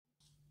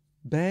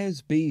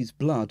bears, bees,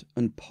 blood,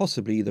 and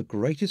possibly the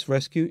greatest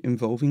rescue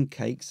involving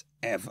cakes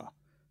ever.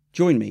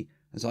 Join me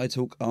as I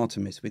talk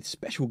Artemis with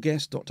special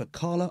guest Dr.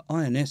 Carla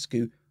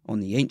Ionescu on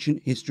the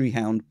Ancient History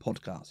Hound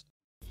podcast.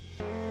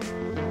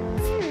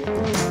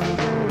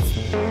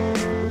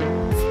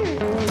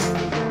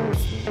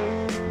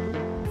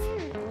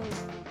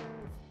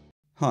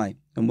 Hi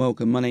and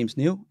welcome, my name's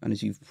Neil, and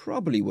as you've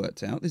probably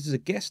worked out, this is a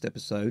guest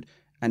episode,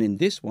 and in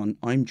this one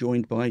I'm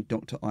joined by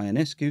Dr.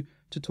 Ionescu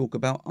to talk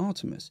about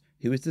Artemis,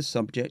 who is the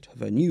subject of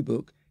her new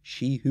book,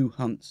 She Who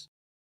Hunts.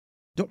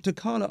 Dr.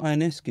 Carla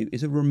Ionescu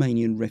is a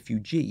Romanian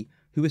refugee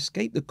who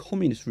escaped the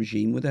communist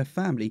regime with her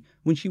family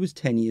when she was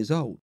 10 years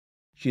old.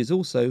 She is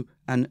also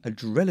an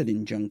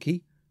adrenaline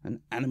junkie,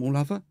 an animal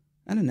lover,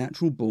 and a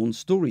natural-born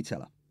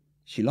storyteller.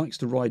 She likes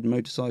to ride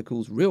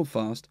motorcycles real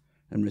fast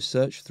and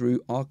research through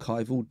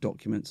archival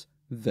documents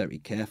very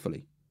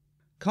carefully.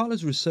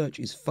 Carla's research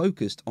is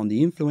focused on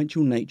the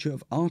influential nature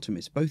of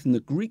Artemis both in the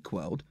Greek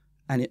world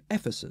and in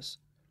Ephesus.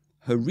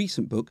 Her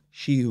recent book,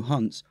 She Who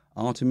Hunts,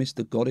 Artemis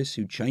the Goddess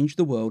Who Changed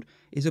the World,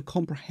 is a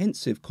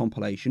comprehensive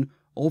compilation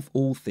of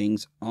all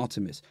things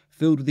Artemis,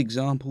 filled with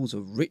examples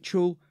of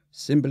ritual,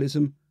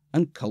 symbolism,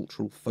 and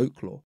cultural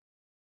folklore.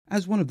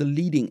 As one of the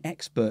leading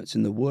experts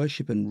in the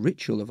worship and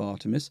ritual of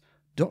Artemis,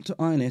 Dr.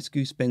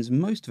 Ionescu spends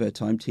most of her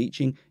time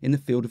teaching in the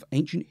field of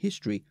ancient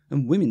history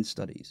and women's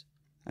studies,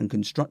 and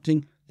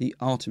constructing the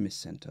Artemis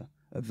Center,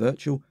 a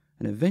virtual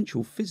and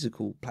eventual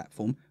physical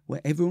platform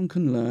where everyone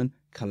can learn,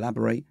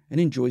 collaborate, and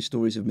enjoy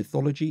stories of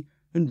mythology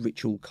and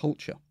ritual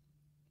culture.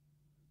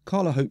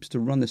 Carla hopes to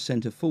run the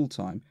center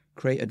full-time,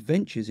 create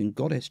adventures in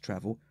goddess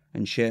travel,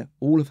 and share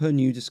all of her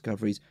new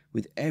discoveries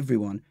with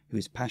everyone who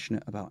is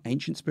passionate about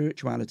ancient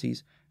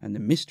spiritualities and the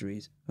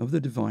mysteries of the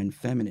divine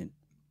feminine.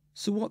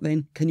 So what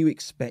then can you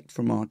expect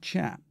from our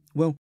chat?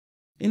 Well,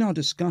 in our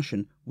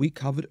discussion, we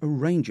covered a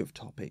range of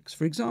topics.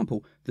 For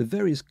example, the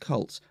various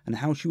cults and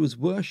how she was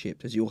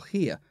worshipped. As you'll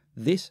hear,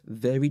 this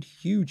varied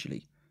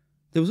hugely.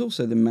 There was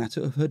also the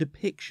matter of her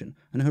depiction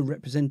and her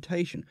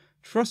representation.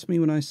 Trust me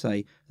when I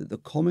say that the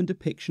common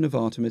depiction of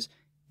Artemis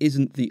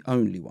isn't the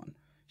only one.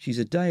 She's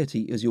a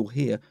deity, as you'll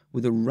hear,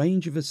 with a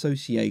range of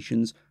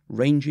associations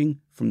ranging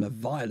from the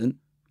violent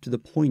to the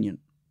poignant.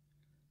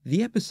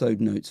 The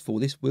episode notes for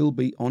this will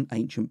be on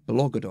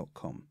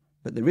ancientblogger.com,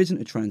 but there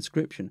isn't a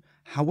transcription.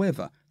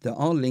 However, there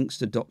are links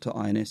to Dr.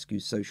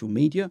 Ionescu's social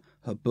media,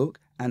 her book,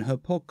 and her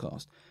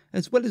podcast,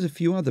 as well as a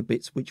few other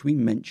bits which we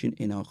mention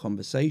in our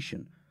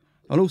conversation.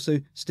 I'll also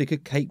stick a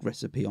cake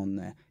recipe on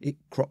there. It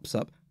crops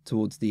up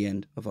towards the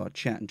end of our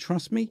chat, and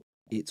trust me,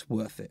 it's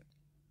worth it.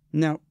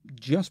 Now,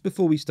 just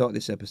before we start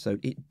this episode,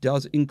 it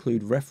does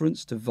include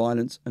reference to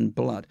violence and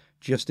blood,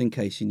 just in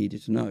case you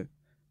needed to know.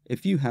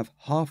 If you have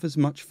half as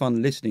much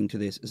fun listening to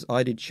this as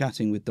I did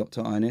chatting with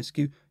Dr.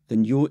 Ionescu,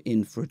 then you're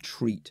in for a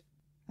treat.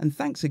 And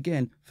thanks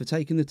again for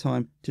taking the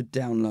time to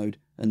download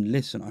and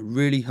listen. I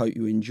really hope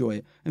you enjoy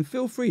it, and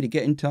feel free to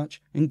get in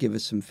touch and give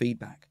us some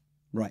feedback.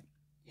 Right,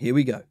 here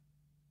we go.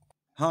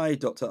 Hi,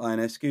 Dr.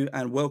 Ionescu,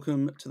 and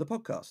welcome to the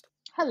podcast.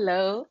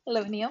 Hello,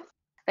 Neil.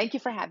 Thank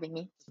you for having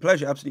me.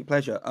 Pleasure, absolute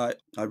pleasure.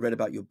 I read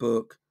about your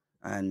book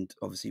and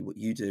obviously what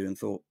you do and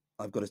thought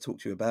I've got to talk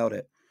to you about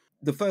it.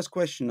 The first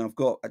question I've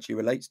got actually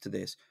relates to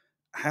this.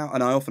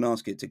 And I often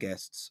ask it to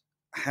guests,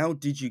 how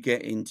did you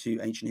get into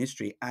ancient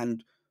history,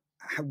 and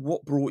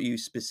what brought you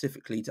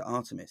specifically to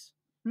Artemis?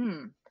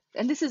 And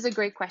this is a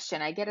great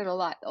question. I get it a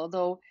lot,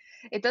 although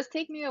it does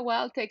take me a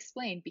while to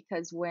explain,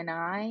 because when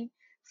I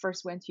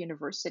first went to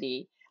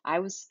university, I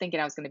was thinking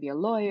I was going to be a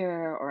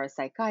lawyer or a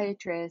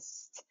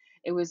psychiatrist.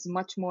 It was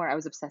much more, I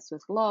was obsessed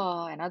with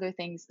law and other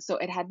things. So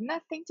it had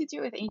nothing to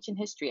do with ancient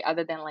history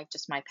other than like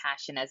just my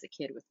passion as a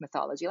kid with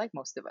mythology, like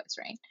most of us,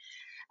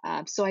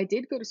 right? So I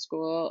did go to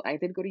school. I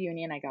did go to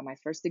uni, and I got my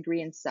first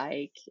degree in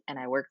psych, and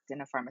I worked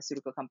in a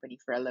pharmaceutical company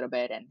for a little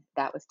bit, and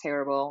that was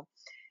terrible.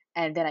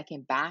 And then I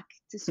came back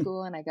to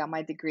school and I got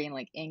my degree in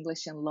like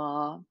English and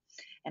law.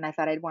 And I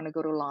thought I'd want to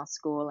go to law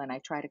school, and I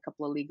tried a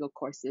couple of legal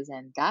courses,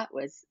 and that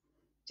was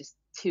just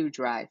too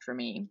dry for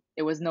me.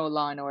 It was no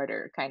Law and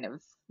Order kind of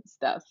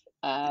stuff.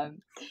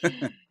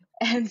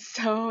 And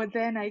so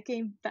then I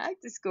came back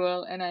to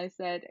school and I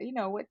said,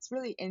 what's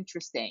really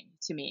interesting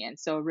to me? And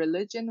so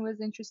religion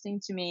was interesting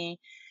to me,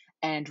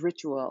 and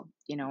ritual,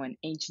 and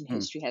ancient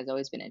history has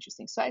always been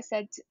interesting. So I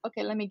said,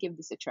 okay, let me give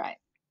this a try.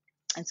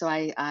 And so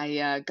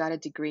I got a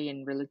degree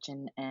in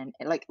religion, and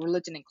like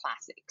religion and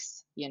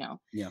classics. Yeah.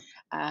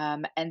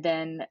 And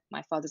then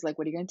my father's like,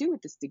 what are you going to do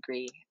with this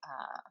degree?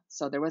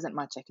 So there wasn't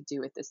much I could do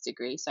with this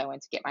degree. So I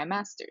went to get my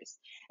master's.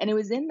 And it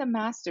was in the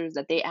master's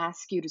that they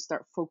ask you to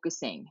start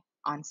focusing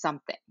on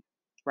something,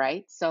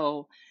 right?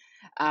 So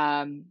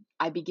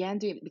I began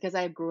doing, because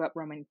I grew up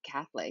Roman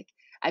Catholic,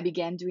 I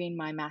began doing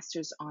my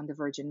master's on the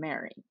Virgin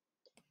Mary.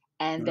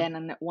 And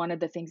then one of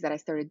the things that I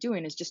started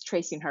doing is just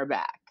tracing her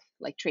back,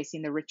 like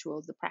tracing the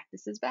rituals, the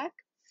practices back.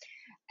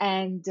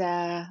 And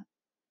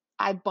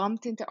I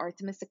bumped into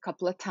Artemis a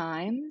couple of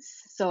times.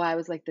 So I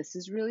was like, this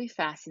is really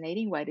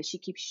fascinating. Why does she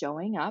keep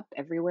showing up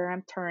everywhere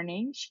I'm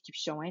turning? She keeps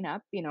showing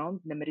up, the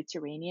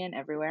Mediterranean,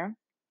 everywhere.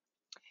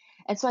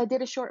 And so I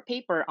did a short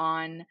paper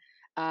on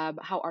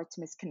how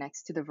Artemis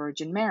connects to the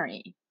Virgin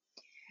Mary.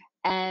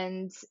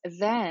 And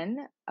then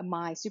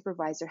my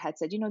supervisor had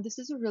said, this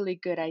is a really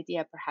good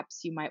idea. Perhaps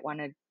you might want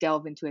to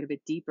delve into it a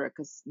bit deeper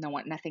because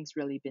nothing's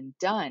really been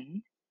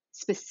done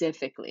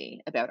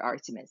specifically about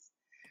Artemis.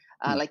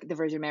 Hmm. Like the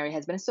Virgin Mary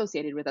has been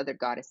associated with other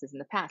goddesses in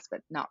the past,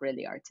 but not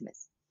really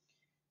Artemis.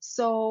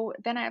 So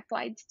then I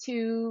applied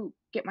to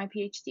get my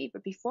PhD.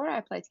 But before I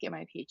applied to get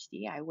my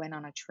PhD, I went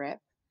on a trip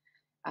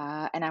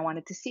and I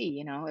wanted to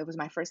see, it was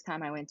my first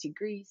time I went to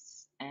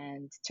Greece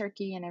and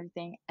Turkey and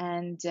everything.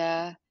 And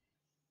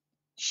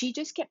she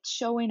just kept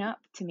showing up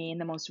to me in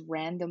the most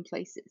random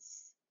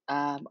places.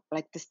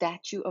 Like the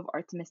statue of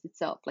Artemis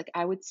itself. Like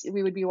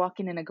we would be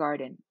walking in a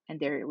garden,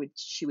 and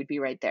she would be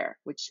right there,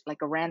 which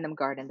like a random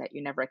garden that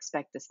you never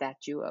expect the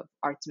statue of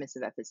Artemis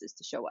of Ephesus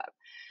to show up.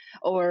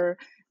 Or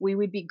we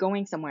would be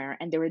going somewhere,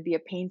 and there would be a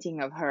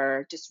painting of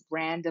her just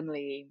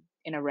randomly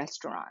in a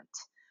restaurant,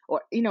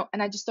 or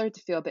and I just started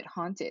to feel a bit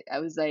haunted. I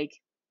was like,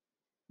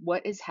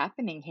 what is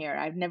happening here?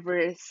 I've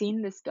never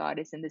seen this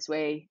goddess in this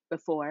way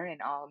before in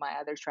all my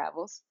other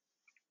travels.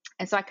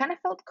 And so I kind of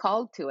felt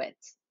called to it.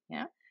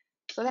 Yeah.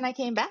 So then I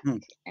came back Hmm.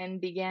 and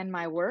began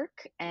my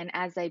work. And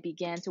as I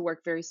began to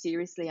work very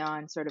seriously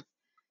on sort of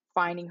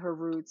finding her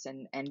roots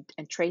and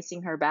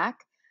tracing her back,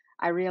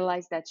 I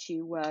realized that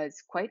she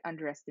was quite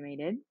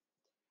underestimated,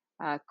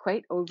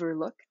 quite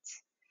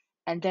overlooked.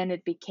 And then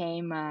it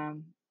became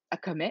a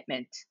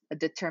commitment, a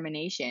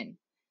determination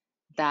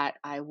that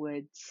I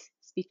would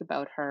speak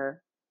about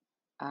her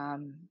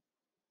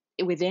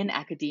within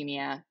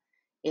academia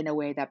in a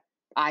way that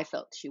I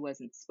felt she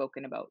wasn't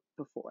spoken about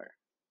before.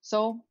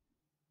 So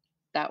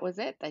that was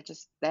it.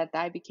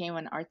 I became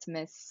an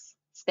Artemis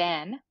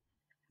stan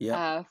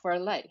Yeah. for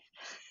life.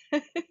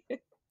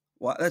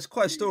 Well, that's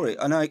quite a story.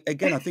 And I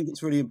think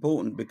it's really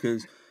important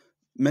because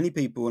many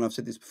people, and I've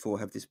said this before,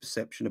 have this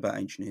perception about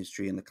ancient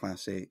history and the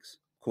classics,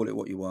 call it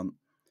what you want,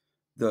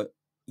 that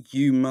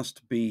you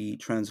must be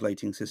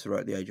translating Cicero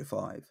at the age of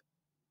 5.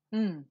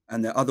 Mm.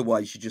 And that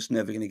otherwise you're just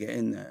never going to get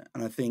in there.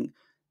 And I think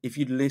if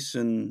you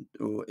listen,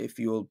 or if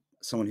you're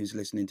someone who's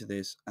listening to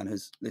this and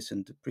has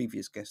listened to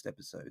previous guest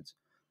episodes,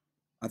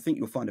 I think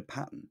you'll find a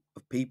pattern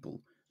of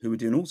people who are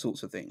doing all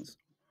sorts of things,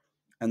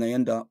 and they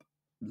end up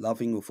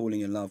loving or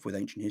falling in love with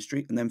ancient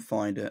history, and then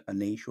find a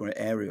niche or an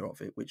area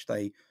of it which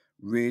they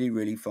really,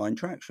 really find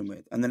traction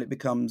with, and then it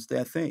becomes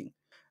their thing.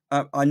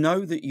 I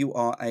know that you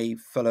are a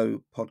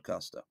fellow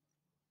podcaster,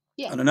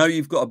 Yes. and I know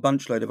you've got a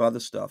bunch load of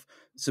other stuff.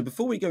 So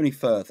before we go any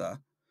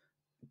further,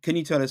 can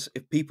you tell us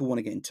if people want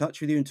to get in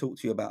touch with you and talk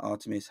to you about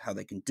Artemis, how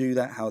they can do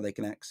that, how they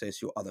can access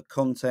your other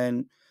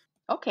content?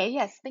 Okay.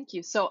 Yes. Thank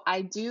you. So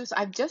I've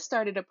just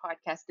started a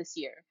podcast this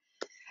year.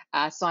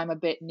 So I'm a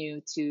bit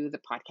new to the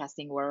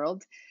podcasting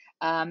world.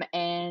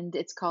 And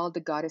it's called the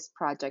Goddess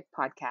Project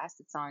Podcast.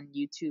 It's on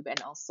YouTube, and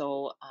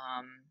also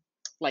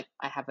like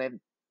I have a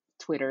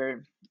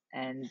Twitter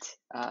and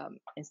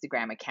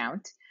Instagram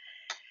account.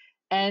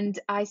 And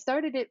I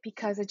started it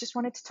because I just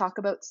wanted to talk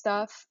about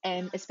stuff,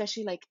 and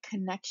especially like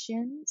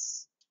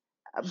connections,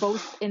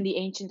 both in the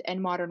ancient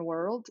and modern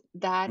world,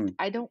 that Mm.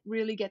 I don't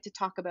really get to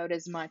talk about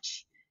as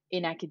much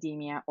in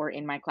academia or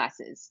in my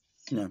classes.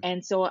 No.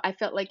 And so I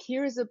felt like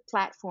here is a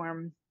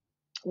platform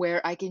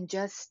where I can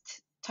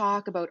just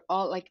talk about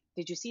all, like,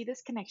 did you see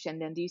this connection?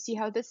 Then do you see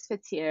how this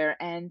fits here?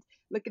 And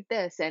look at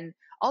this, and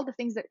all the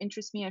things that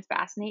interest me and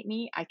fascinate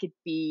me, I could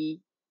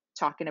be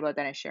talking about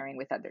that and sharing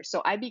with others.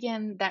 So I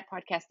began that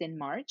podcast in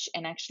March,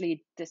 and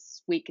actually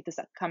this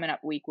coming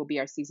up week will be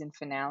our season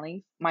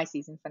finale, my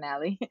season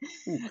finale.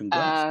 Ooh,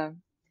 congrats.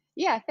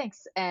 Yeah,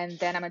 thanks. And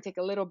then I'm gonna take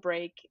a little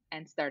break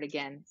and start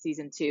again,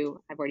 season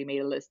 2. I've already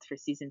made a list for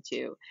season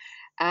 2.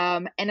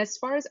 And as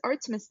far as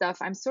Artemis stuff,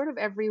 I'm sort of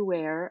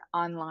everywhere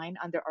online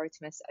under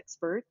Artemis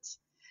Expert.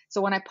 So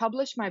when I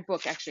publish my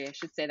book, actually, I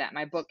should say that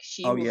my book,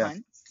 She Oh, Who yeah.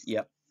 Hunts,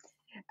 Yeah.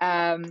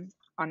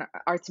 on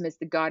Artemis,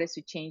 the goddess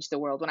who changed the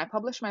world. When I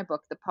published my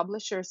book, the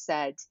publisher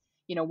said,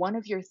 one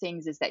of your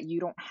things is that you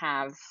don't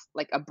have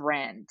like a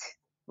brand,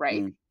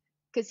 right? Mm.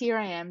 Because here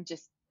I am,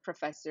 just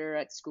professor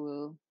at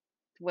school.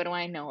 What do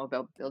I know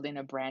about building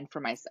a brand for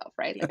myself,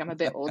 right? Like I'm a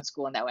bit old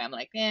school in that way. I'm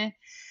like, eh.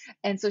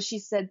 And so she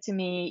said to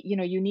me, you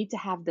need to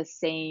have the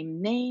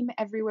same name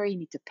everywhere. You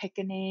need to pick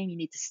a name. You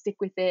need to stick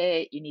with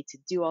it. You need to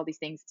do all these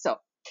things. So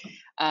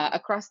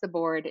across the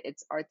board,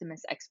 it's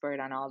Artemis Expert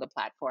on all the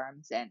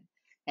platforms, and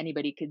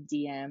anybody could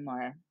DM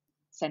or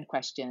send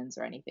questions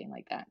or anything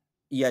like that.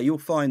 Yeah, you'll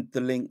find the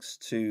links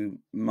to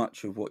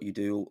much of what you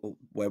do, or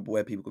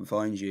where people can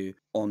find you,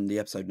 on the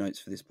episode notes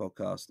for this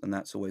podcast, and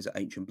that's always at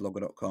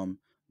ancientblogger.com.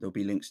 There'll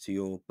be links to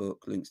your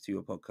book, links to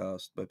your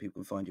podcast, where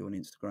people can find you on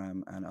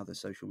Instagram and other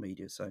social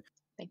media. So,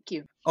 Thank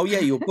you. oh yeah,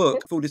 your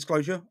book. Full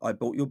disclosure, I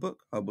bought your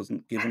book. I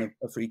wasn't given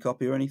a free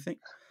copy or anything,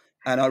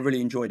 and I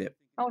really enjoyed it.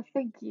 Oh,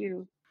 thank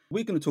you.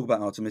 We're going to talk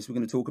about Artemis. We're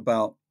going to talk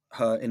about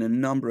her in a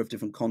number of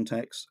different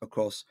contexts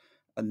across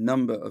a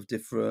number of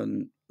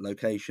different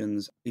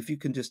locations. If you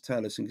can just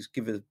tell us and just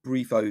give a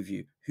brief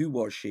overview, who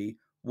was she?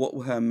 What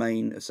were her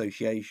main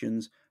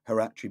associations,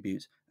 her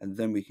attributes? And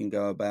then we can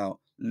go about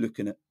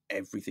looking at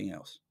everything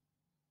else.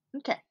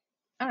 Okay.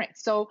 All right.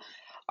 So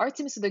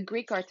Artemis, the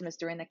Greek Artemis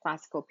during the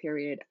classical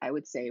period, I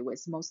would say,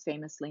 was most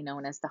famously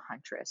known as the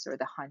huntress or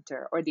the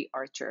hunter or the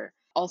archer,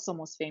 also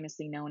most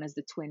famously known as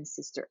the twin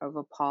sister of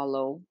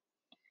Apollo,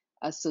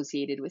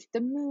 associated with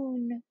the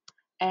moon.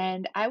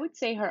 And I would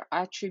say her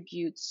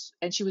attributes,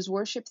 and she was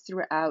worshipped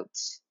throughout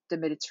the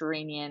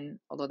Mediterranean,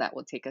 although that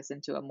will take us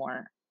into a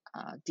more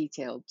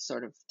detailed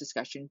sort of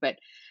discussion. But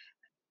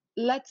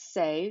let's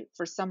say,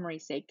 for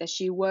summary's sake, that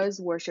she was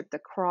worshipped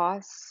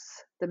across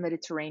the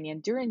Mediterranean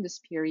during this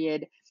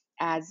period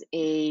as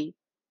a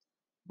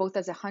both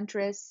as a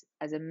huntress,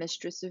 as a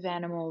mistress of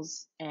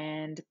animals,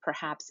 and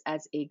perhaps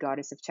as a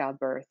goddess of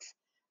childbirth,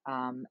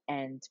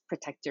 and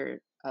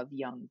protector of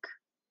young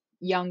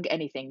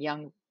anything,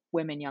 young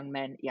women, young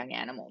men, young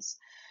animals.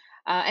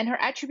 And her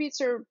attributes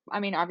are, I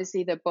mean,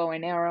 obviously the bow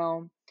and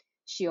arrow.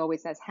 She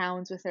always has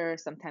hounds with her,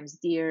 sometimes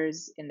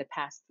deers, in the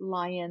past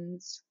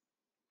lions,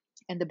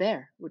 and the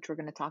bear, which we're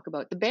going to talk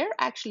about. The bear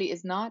actually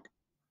is not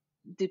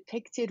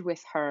depicted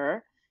with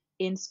her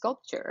in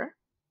sculpture,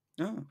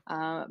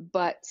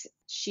 but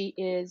she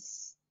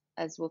is,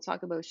 as we'll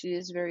talk about, she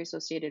is very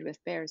associated with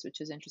bears,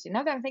 which is interesting.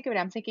 Now that I'm thinking of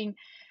it, I'm thinking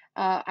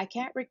I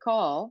can't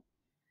recall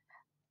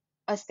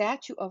a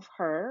statue of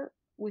her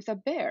with a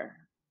bear.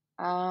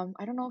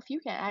 I don't know if you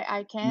can.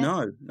 I can't.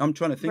 No, I'm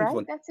trying to think of Right?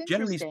 one. That's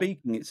Generally interesting.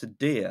 speaking, it's a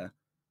deer.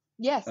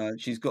 Yes,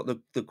 She's got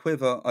the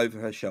quiver over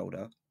her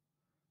shoulder.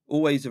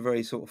 Always a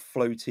very sort of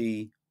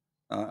floaty,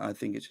 I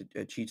think it's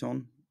a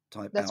chiton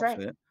type that's right.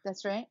 outfit.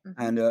 That's right.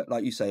 And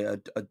like you say,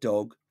 a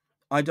dog.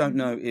 I don't Hmm.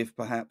 know if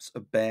perhaps a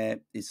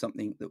bear is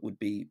something that would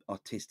be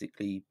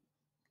artistically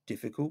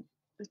difficult.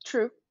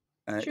 True.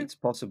 True. It's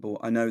possible.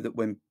 I know that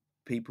when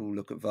people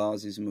look at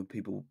vases and when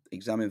people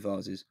examine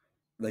vases,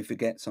 they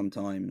forget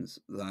sometimes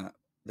that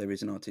there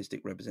is an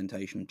artistic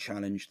representation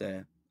challenge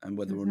there and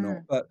whether or not.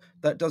 Hmm. But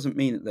that doesn't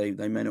mean that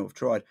they may not have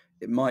tried.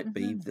 It might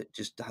be Hmm. that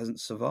just hasn't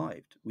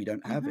survived. We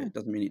don't have it. Hmm. It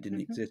doesn't mean it didn't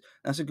Hmm. exist.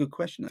 That's a good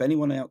question. If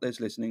anyone out there's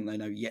listening, they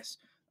know, yes,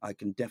 I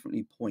can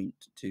definitely point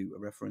to a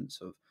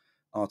reference of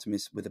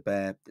Artemis with a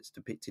bear that's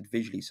depicted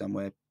visually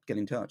somewhere. Get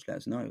in touch. Let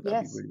us know. That'd be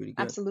Yes, really, really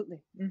good.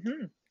 absolutely.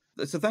 Hmm.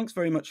 So thanks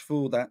very much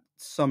for that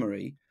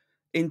summary.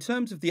 In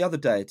terms of the other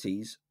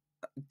deities,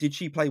 did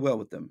she play well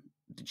with them?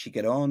 Did she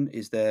get on?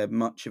 Is there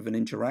much of an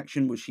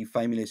interaction? Was she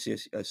famously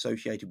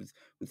associated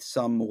with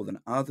some more than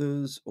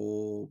others?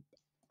 Or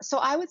So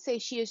I would say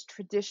she is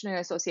traditionally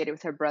associated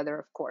with her brother,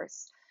 of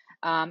course.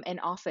 And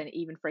often,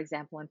 even for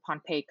example, in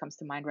Pompeii comes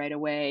to mind right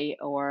away,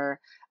 or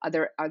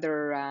other.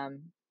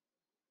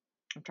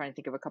 I'm trying to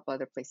think of a couple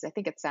other places. I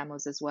think at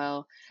Samos as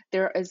well.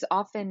 There is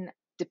often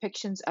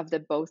depictions of the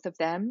both of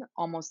them,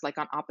 almost like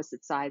on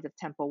opposite sides of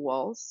temple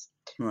walls.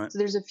 right? So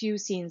there's a few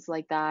scenes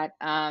like that.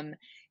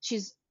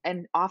 She's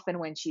and often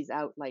when she's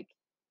out, like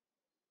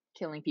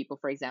killing people,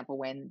 for example,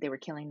 when they were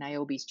killing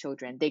Niobe's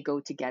children, they go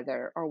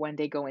together, or when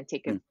they go and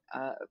take a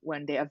Mm,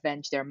 when they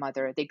avenge their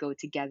mother, they go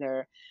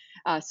together.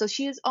 So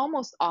she is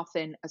almost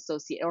often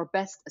associated, or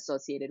best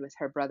associated, with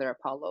her brother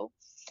Apollo.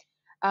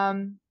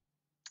 um,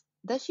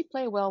 does she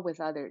play well with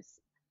others?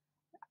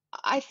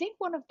 I think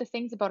one of the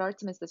things about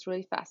Artemis that's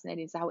really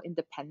fascinating is how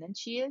independent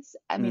she is.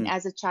 I mean, mm,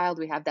 as a child,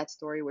 we have that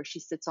story where she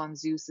sits on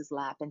Zeus's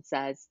lap and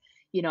says,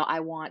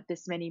 I want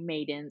this many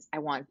maidens, I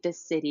want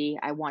this city,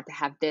 I want to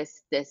have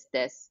this, this,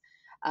 this.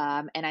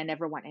 And I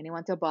never want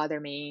anyone to bother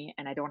me,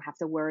 and I don't have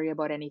to worry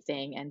about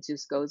anything. And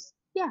Zeus goes,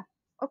 yeah,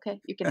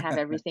 okay, you can have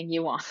everything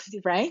you want,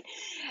 right?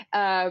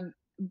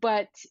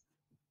 But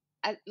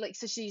like,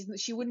 so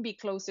she wouldn't be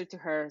closer to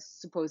her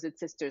supposed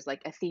sisters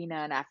like Athena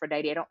and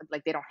Aphrodite. I don't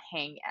like, they don't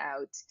hang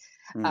out.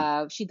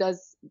 mm, She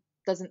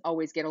doesn't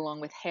always get along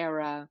with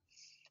Hera.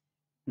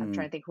 I'm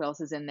trying mm. to think who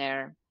else is in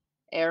there.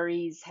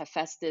 Ares,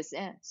 Hephaestus.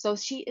 So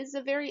she is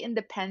a very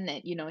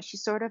independent,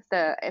 she's sort of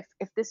the,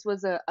 if this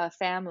was a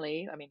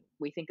family, I mean,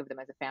 we think of them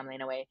as a family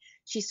in a way.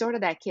 She's sort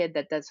of that kid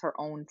that does her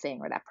own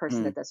thing, or that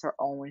person Mm, that does her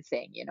own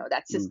thing,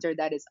 that mm. sister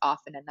that is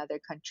off in another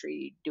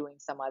country doing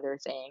some other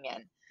thing.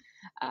 And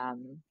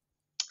um,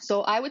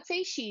 so I would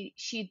say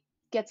she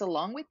gets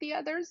along with the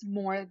others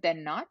more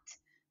than not,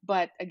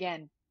 but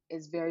again,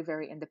 is very,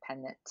 very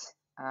independent,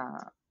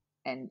 uh,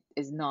 and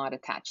is not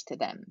attached to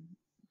them,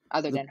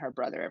 other The than her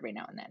brother every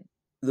now and then.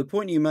 the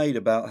point you made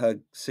about her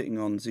sitting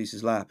on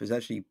Zeus's lap is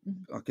actually,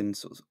 Mhm. I can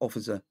sort of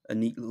offers a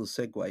neat little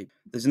segue.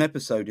 There's an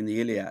episode in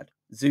the Iliad.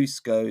 Zeus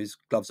goes,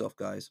 gloves off,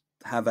 guys,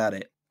 have at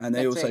it, and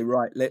they all That's say,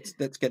 right. right,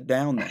 let's get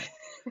down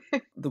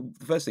there. The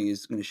first thing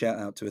is going to shout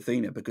out to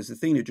Athena, because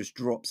Athena just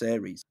drops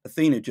Ares.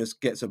 Athena just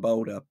gets a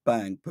boulder,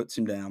 bang, puts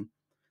him down.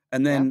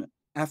 And Yep. then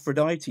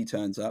Aphrodite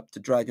turns up to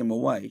drag him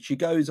away. She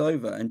goes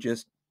over and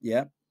just,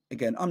 yeah,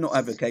 again, I'm not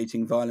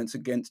advocating violence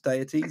against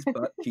deities,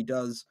 but she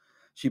does.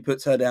 She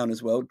puts her down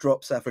as well,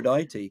 drops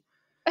Aphrodite.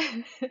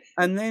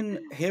 And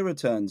then Hera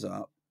turns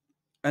up,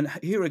 and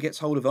Hera gets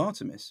hold of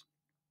Artemis.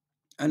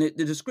 And the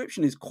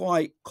description is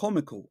quite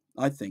comical,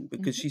 I think,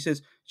 because Mhm. she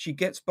says she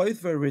gets both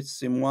of her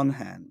wrists in one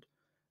hand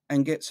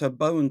and gets her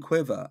bow and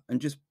quiver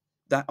and just,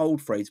 that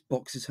old phrase,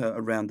 boxes her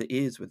around the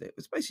ears with it.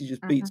 It's basically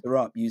just beats Mhm. her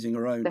up using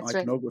her own That's right.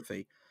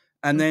 iconography.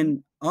 And Hmm.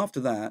 then after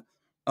that,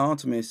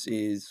 Artemis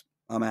is,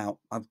 I'm out,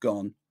 I've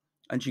gone.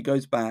 And she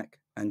goes back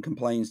and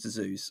complains to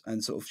Zeus,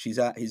 and sort of she's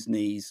at his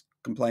knees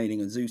complaining,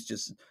 and Zeus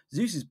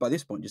is by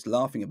this point just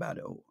laughing about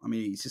it all. I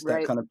mean, he's just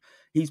that Right. kind of,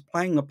 he's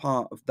playing the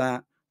part of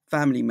that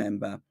family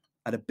member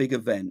at a big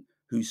event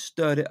who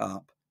stirred it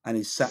up and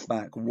is sat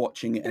back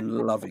watching it and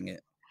loving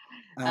it.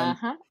 And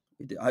Uh-huh.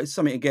 it's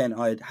something, again,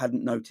 I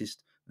hadn't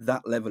noticed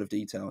that level of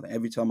detail.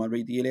 Every time I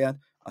read the Iliad,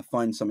 I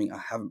find something I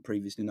haven't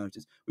previously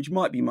noticed, which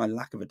might be my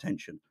lack of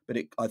attention, but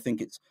I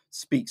think it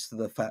speaks to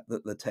the fact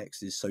that the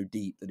text is so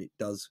deep that it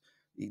does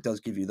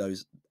give you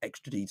those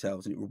extra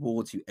details, and it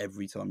rewards you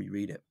every time you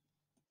read it.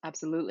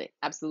 Absolutely,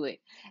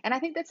 absolutely. And I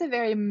think that's a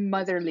very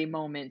motherly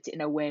moment in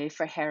a way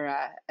for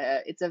Hera.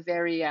 It's a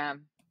very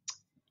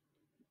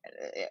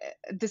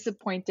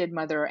disappointed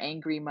mother or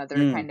angry mother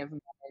Mm, kind of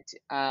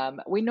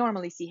moment. We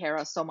normally see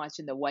Hera so much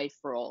in the wife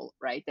role,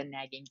 right? The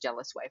nagging,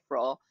 jealous wife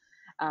role.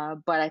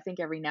 But I think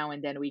every now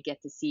and then we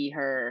get to see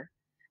her,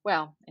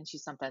 well, and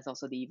she's sometimes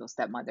also the evil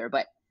stepmother,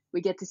 but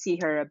we get to see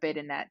her a bit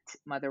in that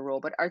mother role.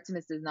 But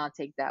Artemis does not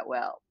take that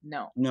well.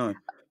 No, no,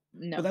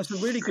 no. but that's a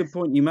really good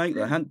point you make,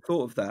 though. I hadn't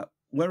thought of that.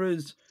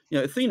 Whereas,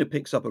 Athena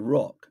picks up a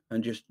rock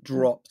and just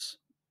drops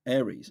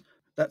Ares.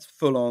 That's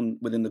full on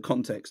within the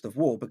context of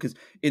war, because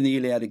in the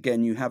Iliad,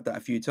 again, you have that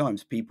a few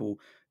times. People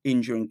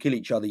injure and kill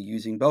each other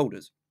using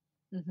boulders.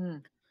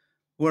 Hmm.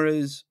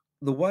 Whereas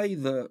the way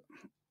that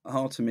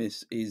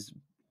Artemis is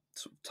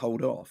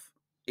told off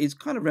is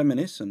kind of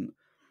reminiscent.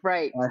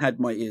 Right. I had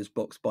my ears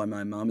boxed by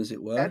my mum, as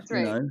it were, That's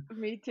right.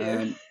 Me too.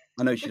 Um,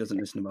 I know she doesn't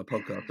listen to my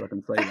podcast, so I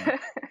can say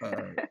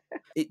that.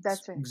 It's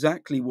That's right.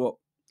 exactly what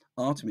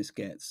Artemis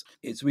gets.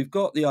 It's We've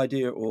got the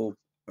idea, or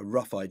a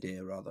rough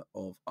idea rather,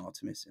 of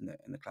Artemis in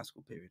the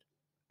classical period,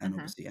 and Hmm.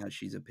 obviously as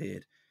she's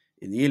appeared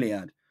in the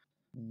Iliad.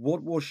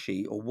 What was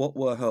she, or what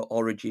were her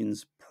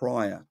origins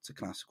prior to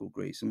classical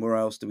Greece, and where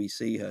else do we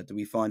see her? Do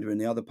we find her in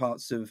the other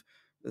parts of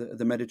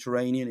the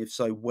Mediterranean? If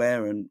so,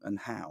 where and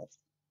how?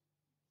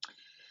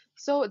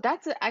 So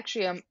that's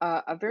actually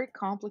a very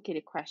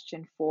complicated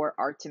question for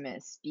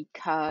Artemis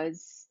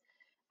because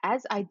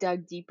as I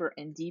dug deeper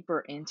and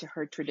deeper into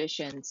her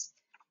traditions,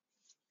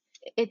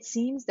 it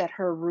seems that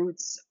her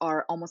roots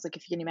are almost like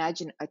if you can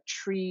imagine a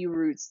tree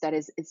roots that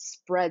is it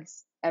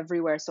spreads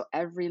everywhere. So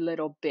every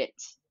little bit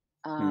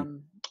Hmm.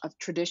 of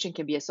tradition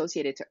can be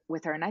associated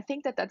with her, and I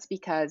think that that's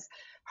because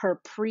her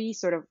pre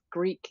sort of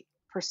Greek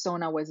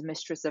persona was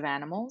mistress of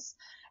animals,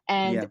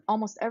 and Yeah,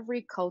 almost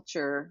every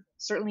culture,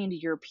 certainly in the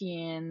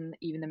European,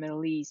 even the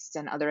Middle East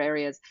and other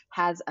areas,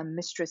 has a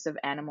mistress of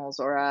animals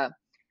or a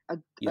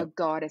yeah.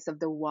 goddess of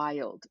the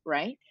wild,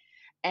 right?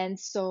 And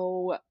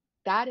so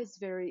that is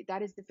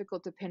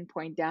difficult to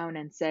pinpoint down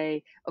and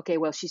say, okay,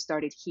 well, she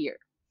started here.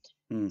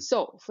 Hmm.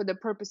 So for the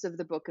purpose of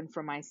the book and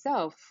for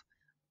myself,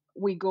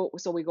 we go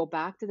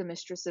back to the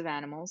mistress of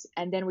animals,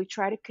 and then we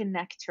try to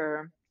connect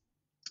her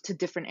to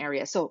different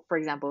areas. So for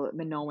example,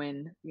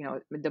 Minoan,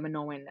 the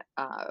Minoan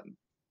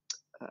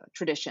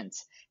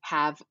traditions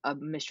have a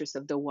mistress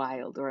of the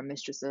wild or a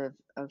mistress of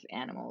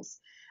animals.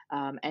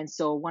 And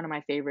so one of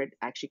my favorite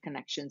actually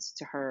connections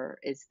to her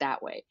is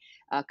that way.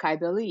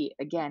 Kaibali,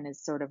 again,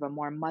 is sort of a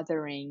more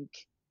mothering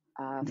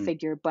Hmm.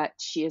 figure, but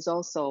she is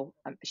also,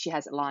 she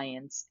has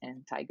lions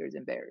and tigers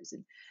and bears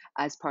and,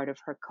 as part of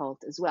her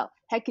cult as well.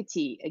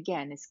 Hecate,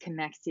 again, is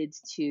connected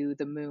to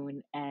the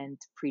moon and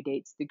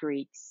predates the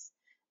Greeks.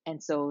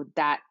 And so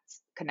that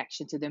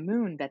connection to the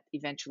moon that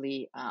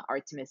eventually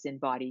Artemis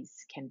embodies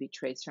can be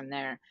traced from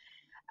there.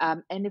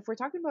 And if we're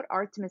talking about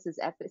Artemis's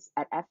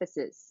at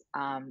Ephesus,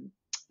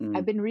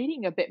 Hmm. I've been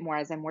reading a bit more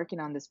as I'm working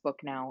on this book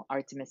now,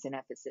 Artemis in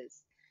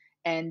Ephesus.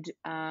 And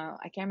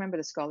I can't remember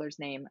the scholar's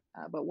name,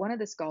 but one of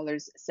the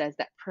scholars says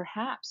that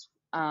perhaps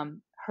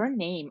her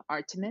name,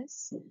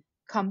 Artemis,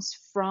 comes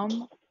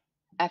from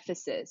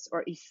Ephesus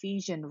or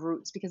Ephesian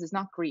roots because it's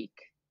not Greek,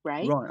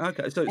 right? Right.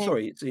 Okay. So And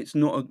sorry, it's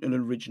not an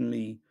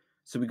originally.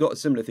 So we got a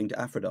similar thing to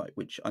Aphrodite,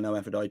 which I know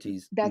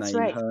Aphrodite's that's name,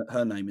 right.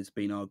 her name has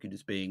been argued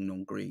as being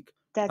non-Greek.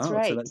 That's Oh,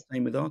 so right. that's the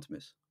same with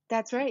Artemis.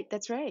 That's right.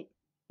 That's right.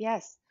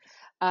 Yes.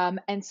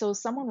 And so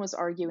someone was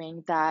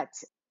arguing that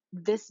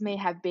this may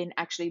have been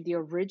actually the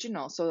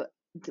original. So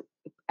the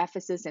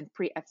Ephesus and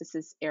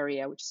pre-Ephesus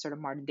area, which is sort of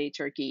modern day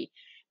Turkey,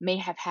 may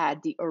have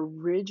had the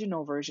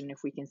original version, if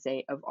we can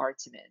say, of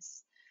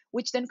Artemis,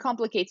 which then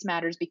complicates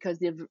matters because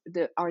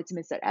the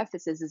Artemis at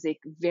Ephesus is a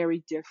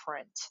very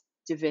different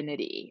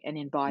divinity and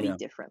Yeah. embodied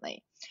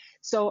differently.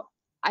 So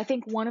I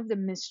think one of the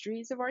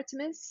mysteries of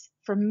Artemis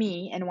for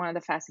me and one of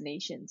the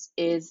fascinations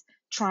is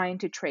trying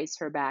to trace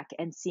her back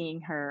and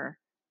seeing her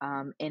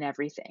in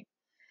everything.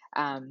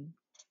 Um,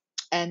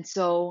 and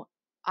so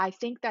I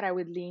think that I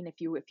would lean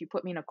if you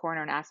put me in a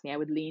corner and ask me, I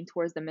would lean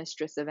towards the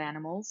mistress of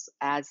animals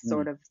as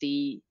sort Mm, of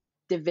the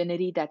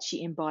divinity that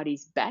she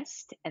embodies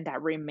best and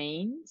that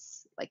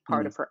remains like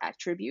part mm, of her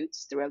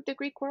attributes throughout the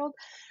Greek world.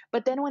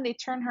 But then when they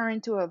turn her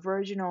into a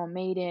virginal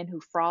maiden who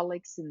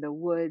frolics in the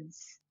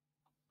woods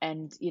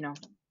and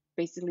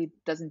basically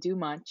doesn't do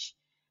much,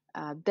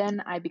 then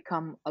I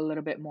become a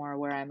little bit more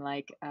where I'm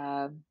like,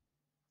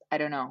 I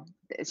don't know.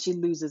 She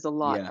loses a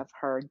lot Yeah. of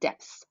her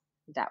depth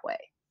that way.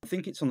 I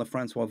think it's on the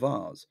Francois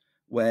vase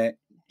where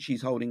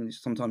she's holding,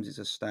 sometimes it's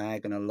a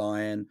stag and a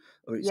lion,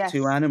 or it's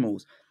two Yes.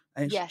 animals.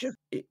 And it's Yes. just,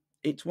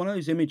 it's one of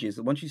those images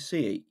that once you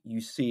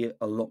see it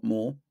a lot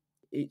more.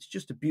 It's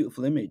just a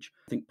beautiful image.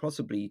 I think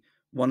possibly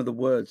one of the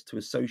words to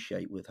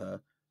associate with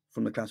her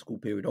from the classical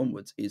period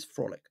onwards is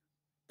frolic.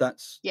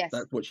 Yes.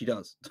 That's what she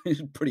does,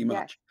 pretty Yes.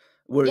 much.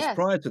 Whereas Yes.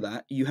 prior to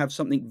that, you have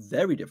something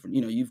very different.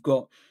 You know, you've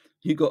got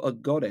a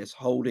goddess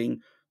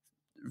holding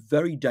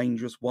very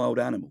dangerous wild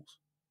animals.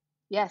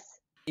 Yes.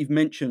 You've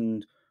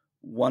mentioned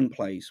one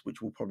place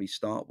which we'll probably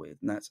start with,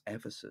 and that's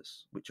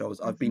Ephesus, which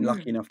I've been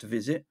lucky Mhm. enough to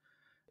visit.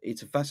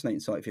 It's a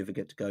fascinating site if you ever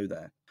get to go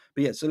there.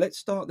 But yeah, so let's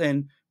start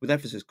then with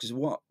Ephesus, because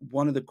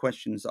one of the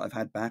questions that I've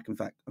had back, in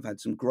fact, I've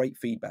had some great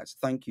feedback. So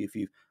thank you if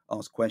you've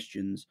asked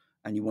questions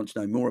and you want to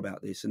know more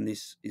about this. And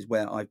this is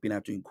where I've been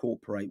able to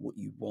incorporate what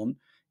you want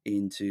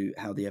into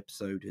how the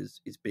episode is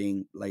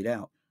being laid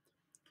out.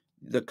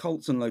 The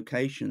cults and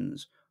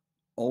locations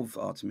of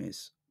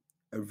Artemis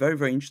are very,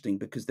 very interesting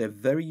because they're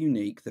very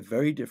unique, they're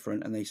very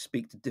different, and they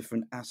speak to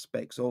different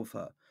aspects of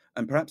her.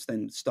 And perhaps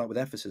then start with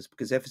Ephesus,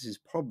 because Ephesus is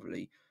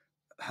probably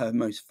her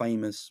most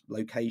famous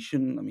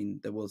location. I mean,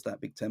 there was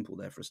that big temple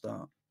there for a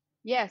start.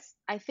 Yes,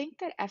 I think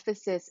that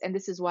Ephesus, and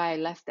this is why I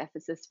left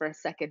Ephesus for a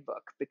second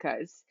book,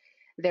 because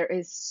there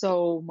is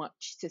so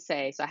much to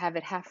say. So I have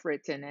it half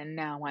written, and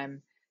now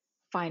I'm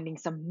finding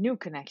some new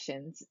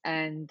connections.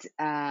 And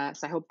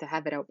so I hope to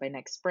have it out by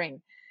next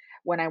spring.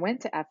 When I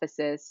went to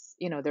Ephesus,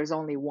 there's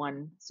only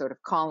one sort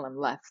of column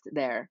left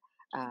there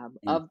Mm,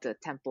 of the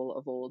temple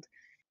of old.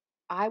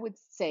 I would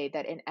say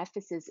that in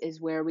Ephesus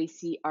is where we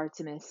see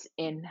Artemis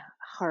in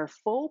her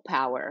full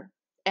power,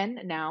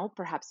 and now,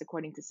 perhaps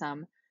according to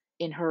some,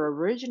 in her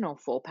original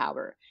full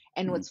power.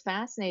 And mm. what's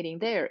fascinating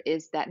there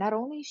is that not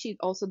only is she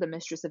also the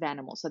mistress of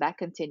animals, so that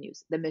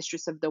continues, the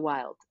mistress of the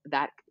wild,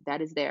 that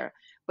is there,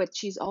 but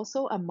she's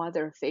also a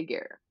mother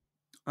figure,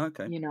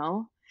 Okay. you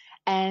know?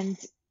 And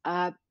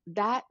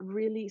that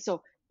really,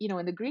 so,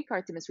 in the Greek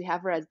Artemis, we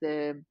have her as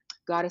the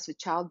goddess of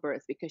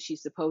childbirth because she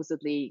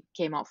supposedly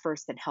came out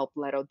first and helped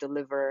Leto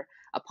deliver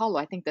Apollo.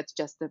 I think that's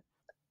just a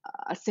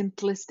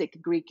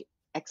simplistic Greek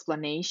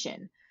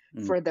explanation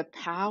Mm. for the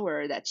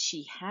power that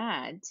she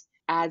had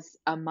as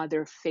a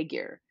mother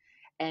figure.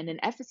 And in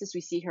Ephesus,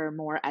 we see her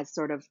more as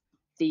sort of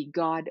the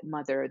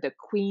godmother, the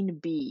queen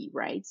bee,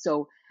 right?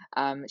 So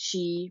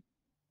she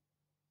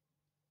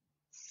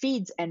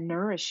feeds and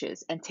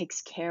nourishes and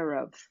takes care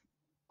of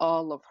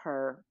all of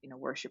her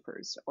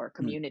worshipers or Mm.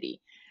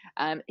 community.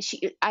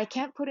 I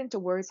can't put into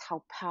words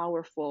how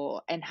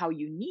powerful and how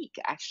unique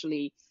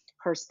actually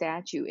her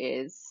statue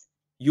is.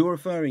 You're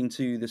referring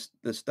to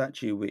the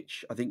statue,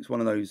 which I think is one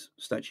of those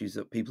statues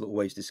that people are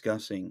always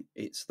discussing.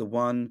 It's the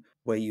one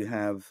where you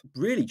have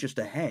really just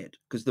a head,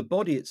 because the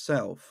body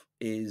itself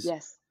is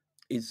Yes.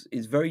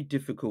 is very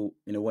difficult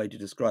in a way to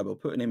describe. I'll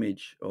put an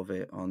image of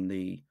it on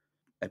the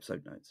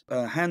episode notes.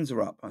 Hands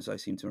are up, as I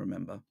seem to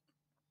remember,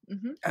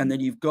 Hmm. and then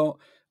you've got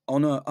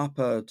on her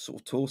upper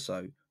sort of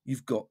torso,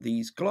 you've got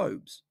these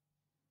globes,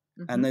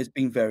 and Hmm. there's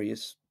been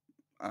various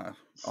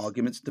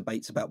arguments,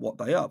 debates about what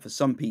they are. For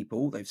some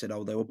people, they've said,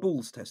 oh, they were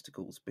bull's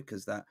testicles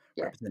because that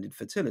Yes. represented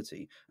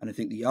fertility, and I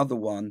think the other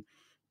one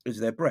is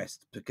their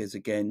breast because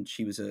again,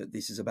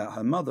 this is about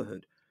her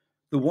motherhood.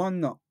 The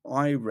one that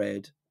I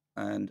read,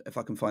 and if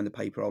I can find the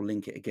paper, I'll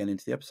link it again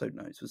into the episode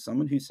notes, was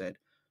someone who said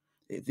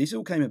this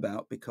all came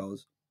about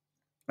because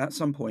at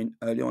some point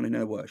early on in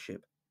her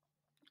worship,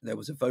 there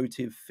was a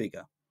votive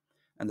figure,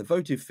 and the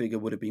votive figure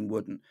would have been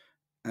wooden.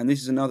 And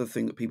this is another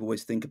thing that people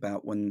always think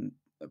about when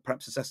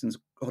perhaps Assassin's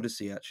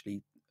Odyssey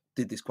actually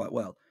did this quite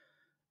well.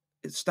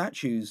 Its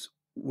statues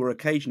were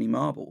occasionally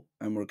marble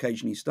and were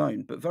occasionally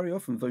stone, but very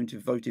often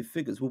votive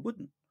figures were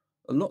wooden.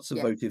 Lots of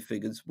Yes. votive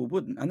figures were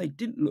wooden, and they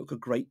didn't look a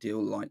great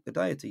deal like the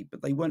deity,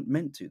 but they weren't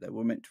meant to. They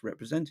were meant to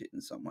represent it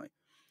in some way.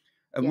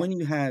 And when Yes.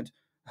 you had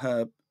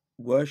her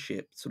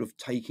worship sort of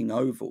taking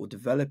over or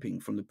developing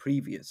from the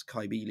previous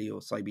Kybele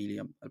or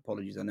Cybele,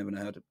 apologies, I never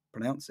know how to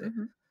pronounce it,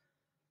 Hmm.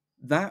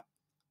 that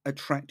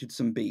attracted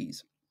some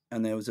bees.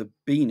 And there was a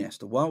bee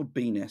nest, a wild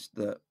bee nest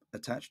that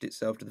attached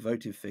itself to the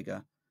votive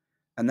figure,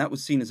 and that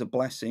was seen as a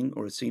blessing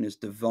or seen as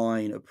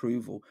divine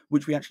approval,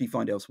 which we actually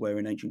find elsewhere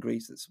in ancient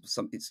Greece.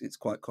 It's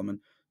quite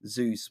common.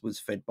 Zeus was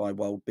fed by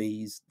wild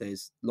bees.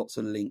 There's lots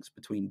of links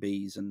between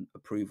bees and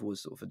approval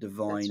as sort of a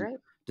That's right.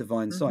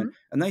 divine sign. Hmm.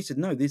 And they said,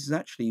 no, this is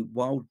actually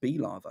wild bee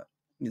larva.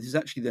 This is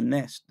actually the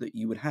nest that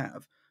you would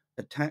have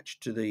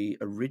attached to the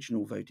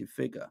original votive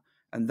figure,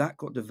 and that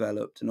got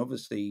developed and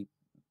obviously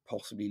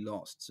possibly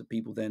lost. So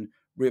people then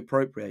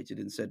reappropriated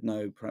and said,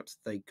 no, perhaps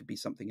they could be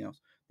something else.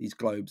 These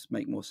globes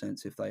make more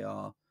sense if they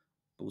are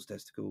bull's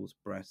testicles,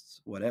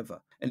 breasts,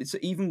 whatever. And it's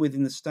even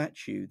within the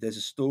statue, there's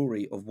a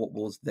story of what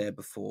was there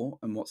before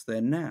and what's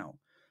there now.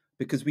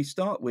 Because we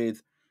start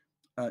with,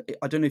 I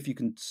don't know if you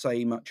can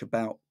say much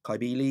about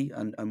Kybele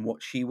and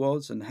what she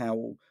was and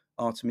how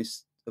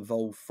Artemis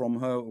evolved from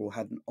her or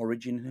had an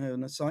origin in her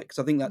on the site. Because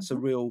I think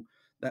Hmm.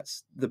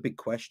 that's the big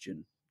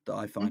question that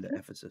I find at Hmm.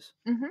 Ephesus.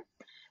 Hmm.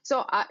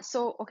 So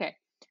okay.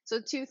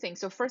 So two things.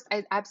 So first,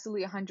 I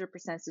absolutely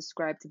 100%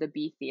 subscribe to the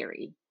bee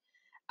theory.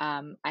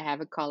 I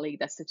have a colleague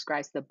that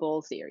subscribes to the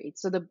bull theory.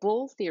 So the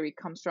bull theory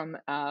comes from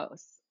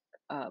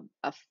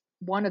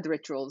one of the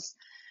rituals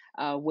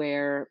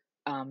where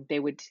they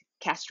would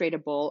castrate a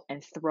bull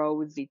and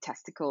throw the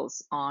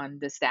testicles on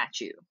the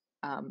statue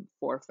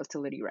for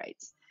fertility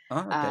rites.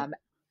 Ah, okay. Um,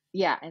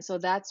 yeah, and so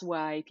that's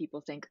why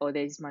people think, oh,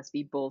 these must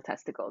be bull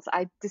testicles.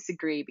 I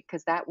disagree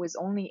because that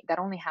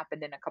only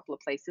happened in a couple of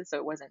places, so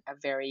it wasn't a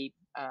very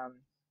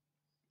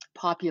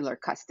popular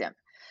custom.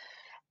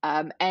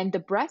 And the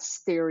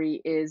breast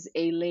theory is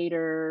a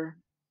later,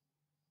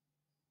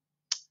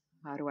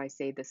 how do I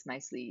say this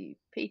nicely,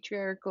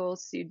 patriarchal,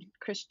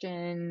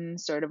 Christian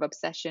sort of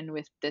obsession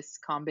with this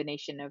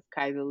combination of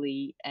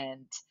Kybele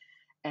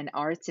and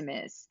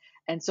Artemis.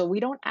 And so we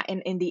don't,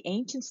 in the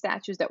ancient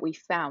statues that we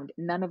found,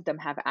 none of them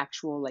have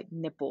actual like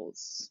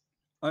nipples.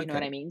 You know Okay.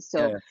 what I mean? Yeah.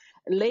 So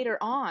later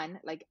on,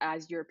 like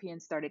as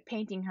Europeans started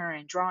painting her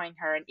and drawing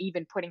her and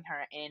even putting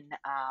her in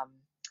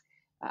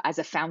as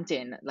a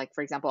fountain. Like,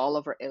 for example, all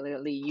over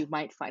Italy, you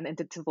might find in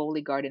the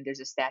Tivoli garden,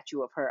 there's a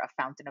statue of her, a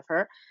fountain of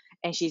her,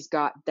 and she's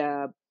got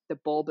the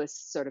bulbous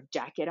sort of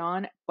jacket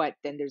on, but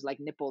then there's like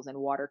nipples and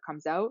water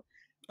comes out.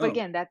 But Oh,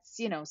 again, that's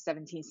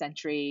 17th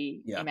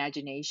century yeah.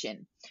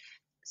 imagination.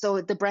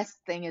 So the breast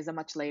thing is a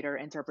much later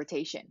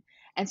interpretation.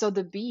 And so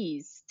the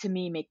bees to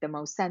me make the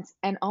most sense.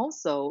 And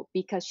also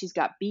because she's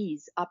got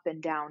bees up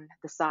and down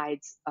the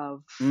sides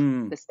of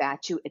Mm, the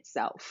statue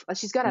itself.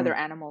 She's got mm, other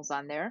animals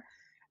on there,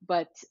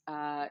 but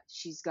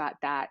she's got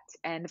that.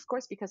 And of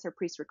course, because her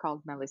priests were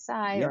called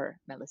Melisai yep. or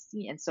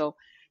Melissi. And so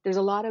there's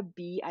a lot of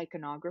bee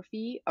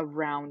iconography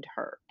around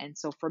her. And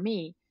so for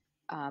me,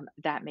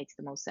 that makes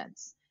the most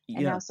sense.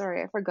 And Yeah. now,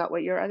 sorry, I forgot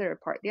what your other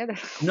part, the other,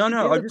 No, the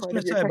no. I other was just part going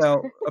of to your say question.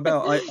 about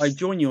I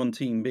join you on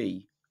Team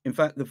B. In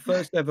fact, the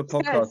first ever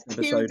podcast Yes,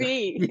 episode.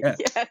 QB. Yeah.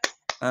 Yes.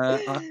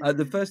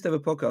 The first ever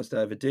podcast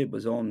I ever did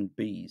was on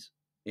bees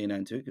in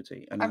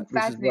antiquity, and I'm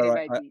this is where fascinated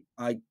by these.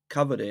 I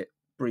covered it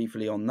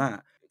briefly on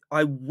that.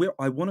 I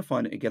want to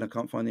find it again. I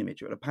can't find the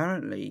image, but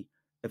apparently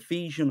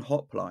Ephesian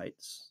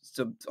hoplites.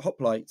 So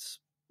hoplites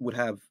would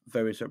have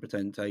various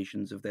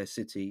representations of their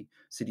city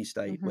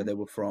state where Hmm. they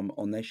were from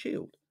on their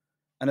shield,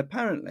 and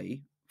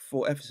apparently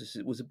for Ephesus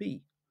it was a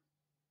bee.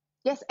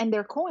 Yes, and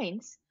their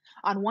coins.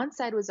 On one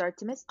side was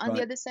Artemis, on the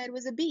Right. other side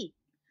was a bee.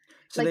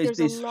 So Like there's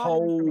there's a this lot of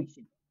whole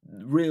information.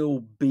 real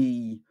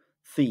bee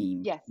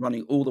theme Yes,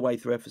 running all the way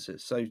through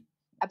Ephesus. So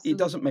it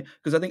doesn't absolutely. make,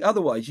 because I think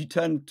otherwise you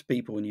turn to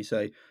people and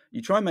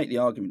you try and make the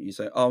argument, you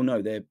say, oh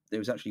no, there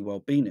was actually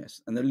wild bee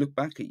nests, and they look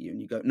back at you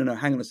and you go, no,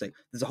 hang on a sec,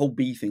 there's a whole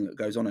bee thing that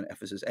goes on in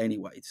Ephesus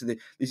anyway. So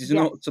this is Yes,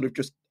 not sort of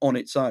just on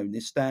its own.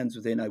 This stands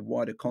within a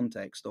wider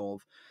context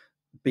of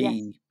yes,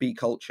 bee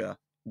culture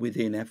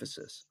within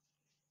Ephesus.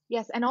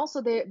 yes. And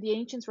also the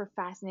ancients were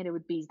fascinated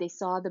with bees. They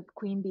saw the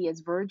queen bee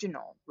as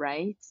virginal,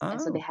 right?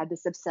 And so they Oh, had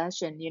this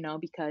obsession,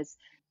 because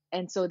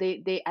and so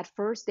they at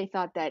first they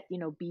thought that,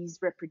 bees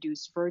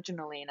reproduce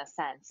virginally in a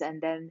sense.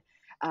 And then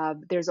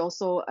there's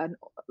also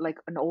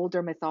an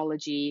older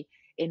mythology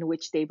in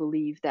which they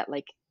believe that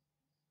like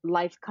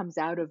life comes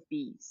out of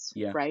bees,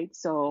 yeah. right?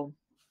 So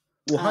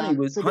Well, so honey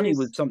was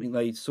there's something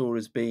they saw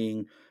as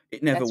being,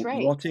 it never that's right.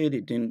 rotted,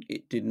 it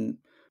didn't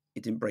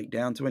break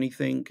down to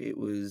anything. It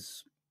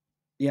was,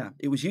 yeah,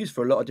 it was used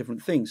for a lot of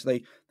different things.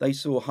 They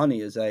saw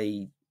honey as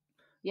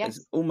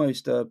Yes.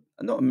 almost not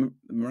a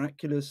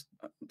miraculous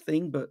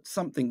thing, but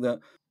something that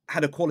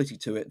had a quality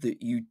to it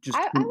that you just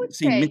I would couldn't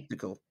see say,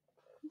 mystical.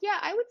 yeah,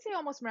 I would say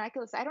almost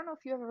miraculous. I don't know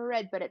if you ever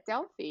read, but at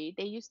Delphi,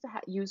 they used to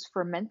use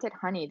fermented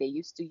honey. They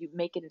used to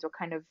make it into a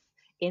kind of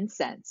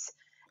incense.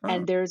 Oh,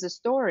 And there's a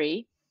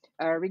story,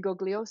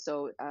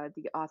 Rigoglioso,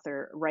 the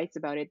author, writes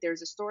about it.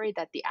 There's a story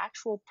that the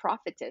actual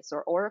prophetess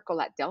or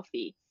oracle at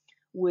Delphi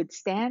would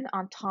stand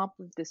on top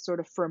of this sort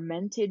of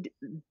fermented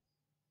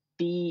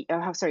honey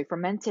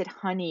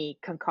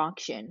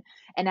concoction,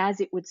 and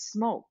as it would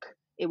smoke,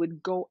 it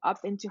would go up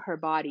into her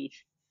body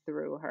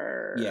through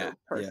yeah, her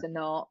yeah,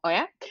 personal, oh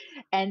yeah,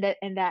 and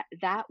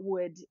that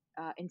would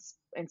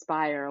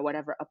inspire or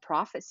whatever a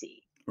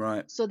prophecy.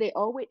 right, So they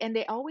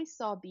always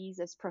saw bees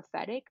as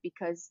prophetic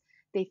because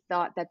they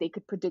thought that they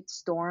could predict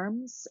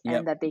storms yep,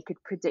 and that they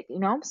could predict.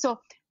 So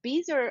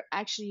bees are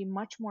actually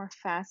much more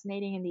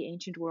fascinating in the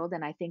ancient world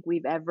than I think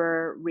we've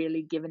ever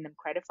really given them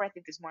credit for. I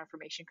think there's more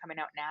information coming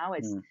out now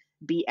as mm,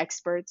 bee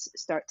experts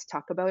start to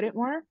talk about it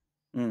more.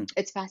 mm,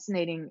 It's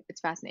fascinating.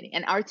 It's fascinating.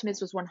 And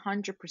Artemis was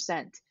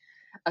 100%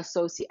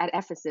 associated at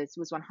Ephesus,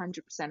 was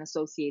 100%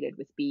 associated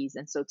with bees.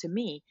 And so to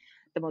me,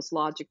 the most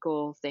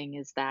logical thing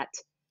is that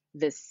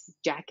this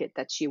jacket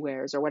that she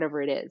wears or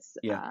whatever it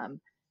yeah.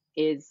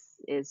 is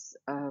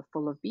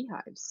full of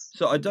beehives.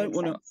 So It makes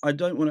sense. I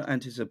don't want to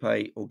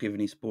anticipate or give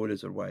any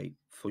spoilers away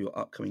for your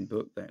upcoming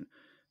book then.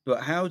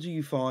 But how do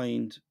you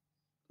find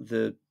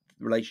the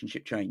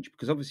relationship change?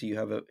 Because obviously you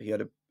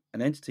had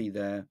an entity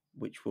there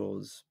which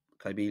was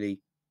Kybele,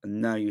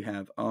 and now you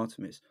have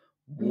Artemis.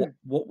 Mm.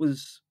 What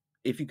was,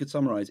 if you could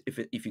summarize,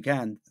 if you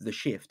can, the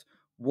shift?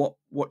 What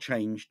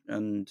changed,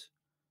 and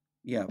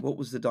Yeah, what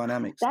was the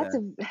dynamics That's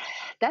there? a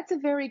that's a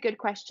very good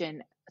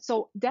question.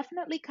 So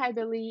definitely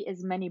Kaibali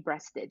is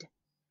many-breasted.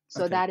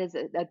 So Okay, that is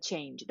a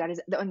change. That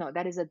is no,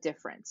 that is a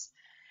difference.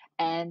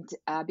 And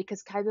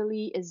because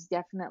Kaibali is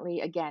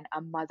definitely again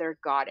a mother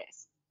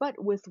goddess,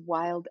 but with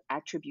wild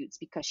attributes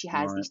because she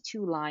has right. these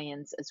two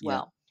lions as Yeah,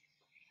 well.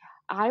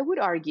 I would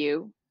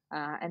argue,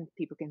 and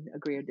people can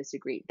agree or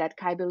disagree, that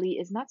Kaibali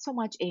is not so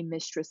much a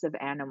mistress of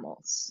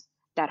animals.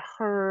 That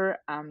her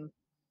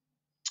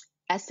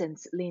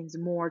essence leans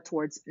more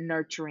towards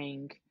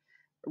nurturing,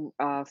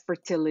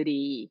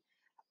 fertility,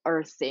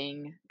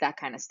 earthing, that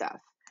kind of stuff.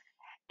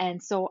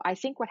 And so I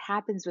think what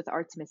happens with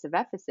Artemis of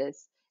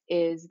Ephesus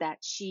is that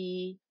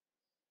she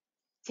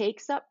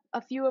takes up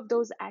a few of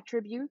those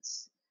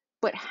attributes,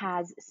 but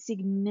has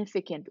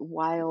significant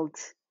wild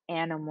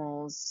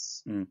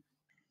animals. mm,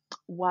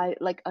 Why,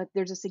 like,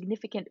 there's a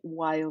significant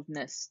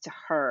wildness to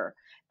her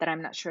that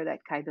I'm not sure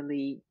that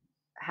Kaibali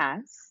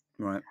has.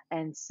 right.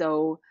 And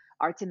so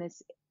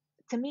Artemis,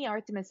 to me,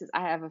 Artemis is,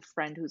 I have a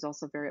friend who's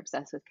also very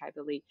obsessed with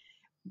Kaibali,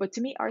 but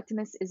to me,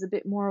 Artemis is a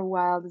bit more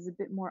wild, is a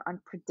bit more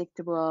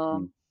unpredictable,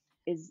 Mm,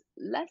 is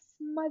less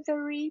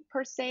mothery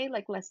per se,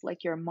 like less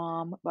like your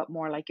mom, but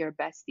more like your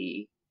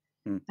bestie.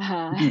 mm.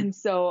 And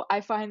so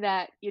I find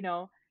that,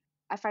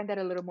 I find that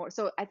a little more.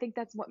 So I think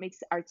that's what makes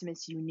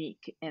Artemis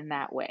unique in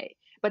that way.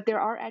 But there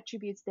are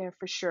attributes there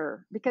for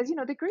sure, because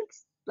the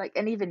Greeks, like,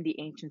 and even the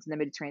ancients in the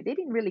Mediterranean, they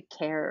didn't really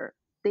care.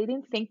 They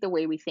didn't think the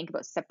way we think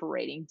about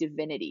separating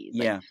divinities,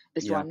 like Yeah,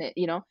 this yeah,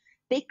 one.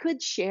 They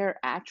could share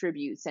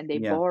attributes, and they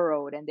yeah.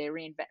 borrowed and they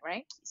reinvent,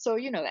 right? So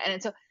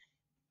and so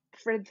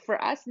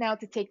for us now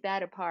to take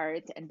that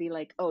apart and be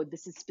like, oh,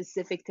 this is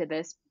specific to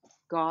this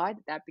god,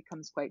 that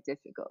becomes quite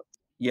difficult.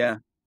 Yeah,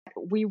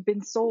 We've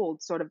been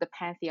sold sort of the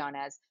pantheon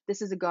as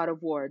this is a god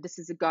of war, this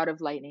is a god of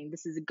lightning,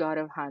 this is a god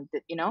of hunt.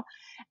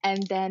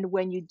 And then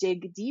when you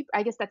dig deep,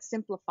 I guess that's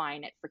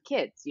simplifying it for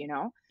kids.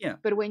 yeah.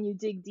 But when you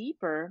dig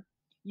deeper,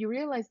 you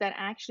realize that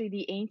actually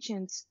the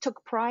ancients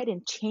took pride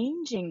in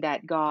changing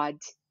that god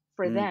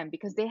for Mm, them,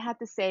 because they had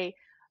to say,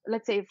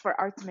 let's say for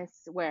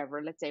Artemis,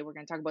 wherever, let's say we're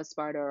going to talk about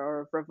Sparta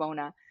or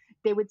Ravona,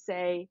 they would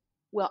say,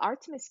 well,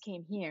 Artemis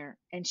came here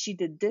and she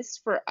did this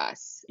for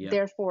us. yeah,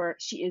 Therefore,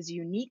 she is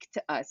unique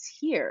to us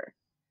here.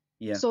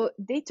 yeah. So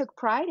they took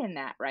pride in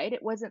that, right?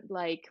 It wasn't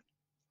like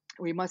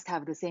we must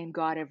have the same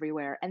God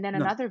everywhere. And then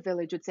No, another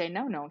village would say,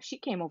 no, no, she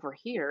came over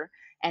here.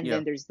 And yeah.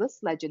 then there's this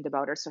legend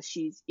about her. So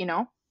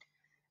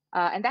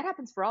and that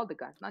happens for all the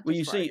gods, not Well, just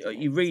you for see,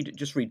 Artemis. you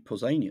just read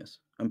Pausanias,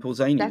 and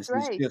That's Pausanias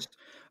is right. just,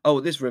 oh,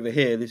 this river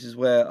here, this is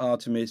where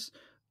Artemis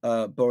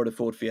borrowed a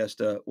Ford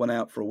Fiesta, went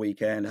out for a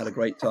weekend, had a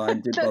great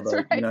time, didn't That's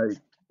bother, right.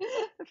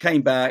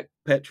 came back,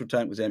 petrol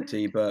tank was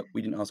empty, but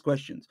we didn't ask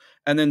questions.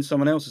 And then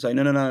someone else will say,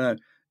 no, no, no, no.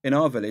 In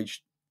our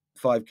village,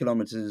 5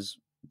 kilometers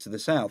to the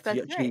south, That's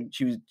right.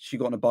 she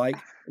got on a bike.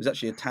 It was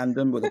actually a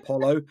tandem with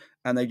Apollo,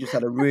 and they just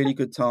had a really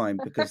good time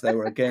because they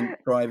were again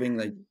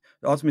driving.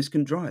 Artemis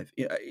can drive.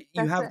 You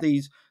That's have it.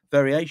 these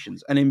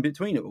variations, and in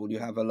between it all, you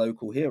have a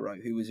local hero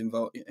who was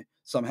involved.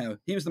 Somehow,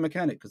 he was the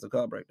mechanic because the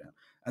car broke down,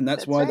 and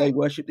that's That's why they right.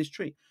 worship this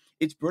tree.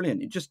 It's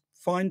brilliant. You just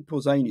find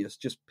Pausanias,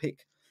 just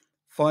pick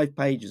 5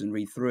 pages and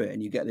read through it,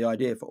 and you get the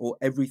idea for all.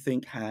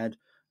 Everything had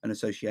an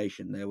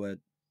association. There were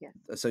Yes.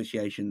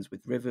 associations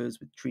with rivers,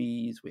 with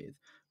trees,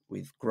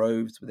 with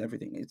groves, with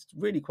everything. It's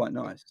really quite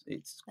Yes. nice.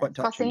 It's Yes. quite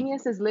touching.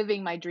 Pausanias is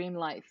living my dream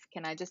life.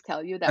 Can I just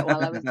tell you that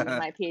while I was doing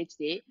my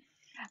PhD,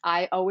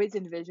 I always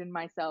envisioned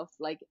myself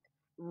like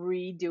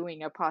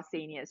redoing a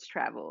Pausanias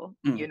travel,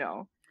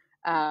 Mm.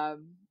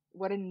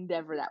 what an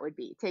endeavor that would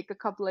be. Take a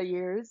couple of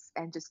years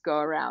and just go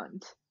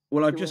around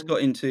Well, I've just doing.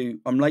 got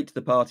into. I'm late to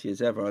the party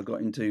as ever. I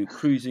got into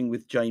cruising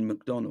with Jane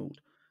McDonald,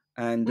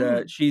 and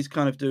Mm. she's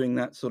kind of doing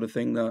that sort of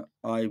thing that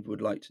I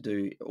would like to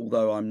do.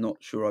 Although I'm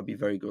not sure I'd be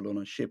very good on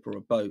a ship or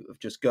a boat, of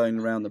just going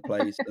around the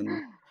place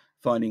and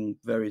finding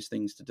various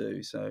things to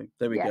do. So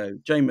there we Yes, go.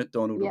 Jane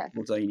McDonald of yes,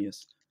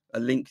 Pausanias, a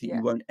link that you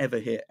yes. won't ever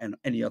hear in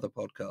any other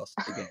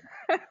podcast again.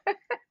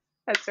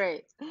 That's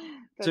right.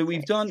 So That's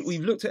right.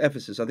 we've looked at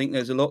Ephesus. I think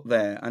there's a lot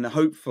there, and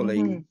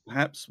hopefully, Hmm.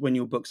 perhaps when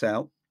your book's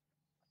out,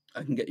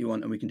 I can get you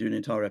on and we can do an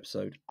entire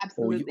episode,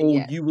 or Absolutely, or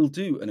yes. you will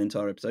do an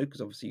entire episode because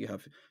obviously you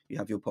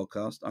have your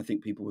podcast. I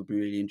think people would be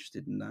really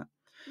interested in that.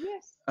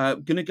 Yes.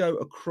 Going to go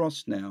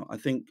across now, I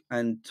think,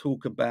 and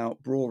talk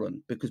about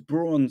Broran because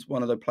Broran's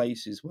one of the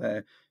places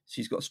where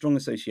she's got a strong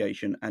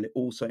association, and it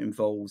also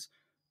involves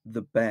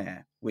the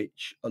bear,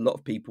 which a lot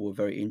of people were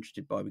very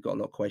interested by. We got a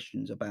lot of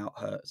questions about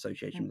her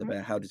association with the Hmm.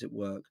 bear. How does it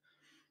work?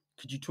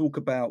 Could you talk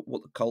about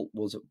what the cult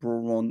was at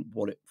Broron,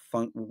 what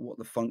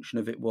the function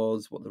of it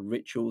was, what the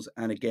rituals,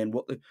 and again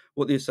what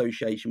the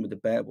association with the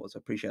bear was? I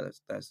appreciate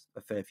that's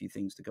a fair few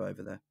things to go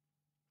over there.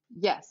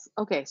 Yes.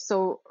 Okay.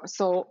 So,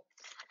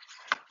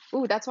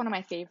 ooh, that's one of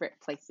my favorite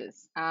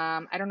places.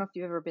 I don't know if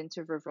you've ever been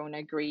to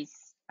Verona,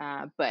 Greece,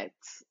 but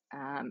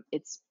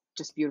it's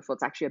just beautiful.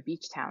 It's actually a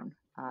beach town,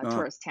 Ah,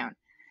 tourist town.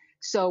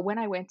 So when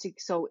I went to,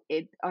 so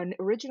it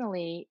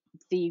originally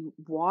the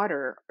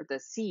water or the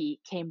sea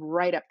came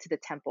right up to the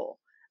temple.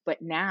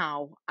 But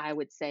now I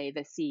would say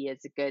the sea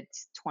is a good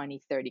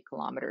 20, 30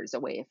 kilometers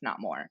away, if not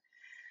more.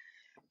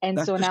 And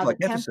That's so just now the like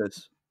temp,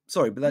 Ephesus.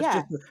 Sorry, but that's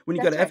just yes, when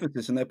you go that's to right.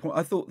 Ephesus and I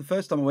thought the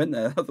first time I went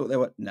there, I thought they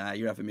were, "Nah,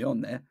 you're having me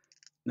on there."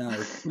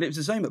 No. But it was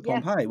the same at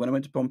Yes, Pompeii when I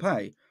went to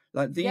Pompeii.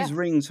 Like, these yes,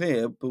 rings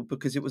here,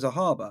 because it was a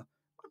harbour.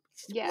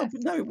 Well, yes,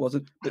 no, it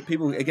wasn't. But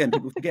people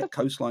forget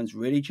coastlines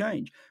really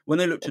change. When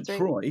they looked at that's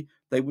right. Troy,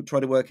 they would try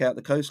to work out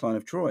the coastline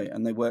of Troy,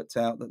 and they worked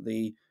out that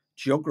the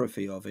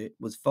geography of it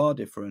was far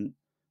different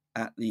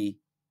at the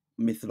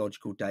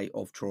mythological date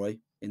of Troy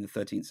in the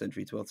 13th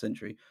century, 12th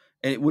century,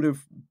 and it would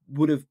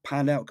have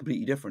panned out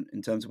completely different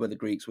in terms of where the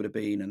Greeks would have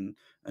been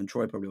and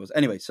Troy probably was.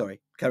 Anyway,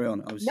 sorry, carry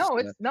on. I was just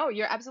No,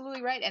 you're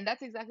absolutely right. And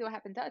that's exactly what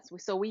happened to us.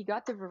 So we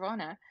got to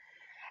Verona,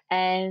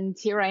 and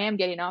here I am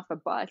getting off a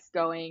bus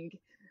going,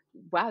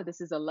 wow,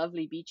 this is a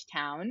lovely beach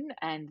town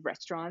and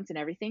restaurants and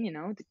everything,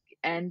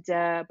 And,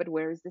 but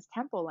where is this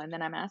temple? And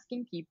then I'm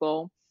asking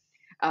people,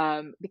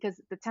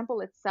 because the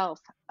temple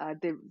itself,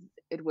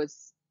 it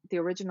was the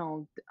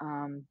original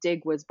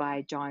dig was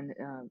by John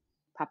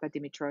Papa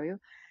Dimitriou,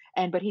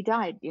 but he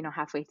died,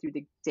 halfway through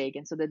the dig,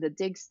 and so the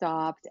dig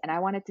stopped, and I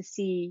wanted to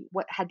see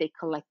what had they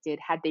collected,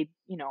 had they,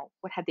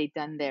 what had they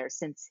done there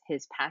since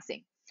his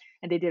passing,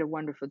 and they did a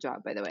wonderful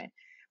job, by the way.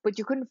 But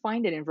you couldn't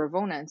find it in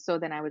Verona, and so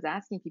then I was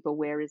asking people,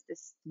 where is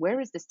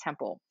this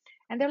temple?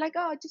 And they're like,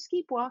 oh, just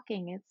keep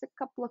walking. It's a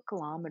couple of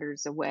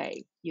kilometers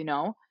away,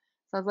 So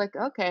I was like,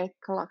 okay,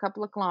 a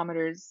couple of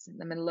kilometers in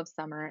the middle of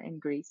summer in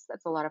Greece.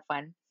 That's a lot of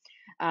fun.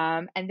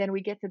 And then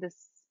we get to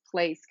this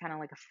place, kind of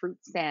like a fruit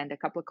stand, a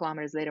couple of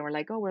kilometers later. We're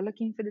like, oh, we're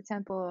looking for the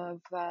temple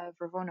of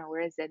Verona.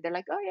 Where is it? They're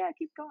like, oh, yeah,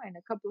 keep going.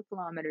 A couple of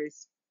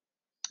kilometers.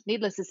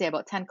 Needless to say,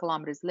 about 10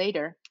 kilometers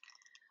later,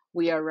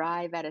 we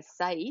arrive at a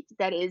site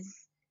that is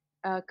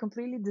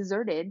completely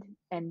deserted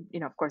and,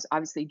 of course,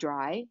 obviously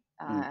dry.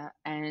 mm,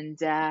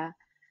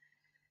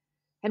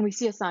 And we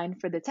see a sign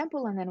for the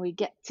temple, and then we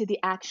get to the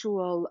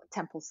actual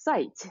temple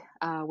site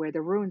where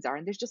the ruins are.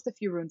 And there's just a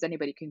few ruins.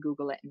 Anybody can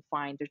Google it and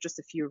find. There's just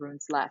a few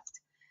ruins left.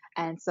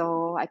 And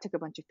so I took a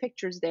bunch of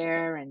pictures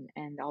there and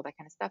all that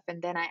kind of stuff.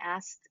 And then I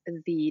asked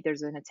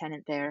there's an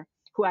attendant there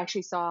who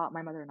actually saw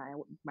my mother and I.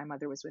 My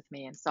mother was with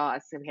me and saw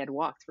us, and we had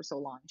walked for so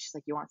long. She's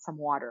like, "You want some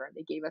water?" And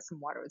they gave us some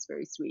water. It was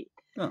very sweet.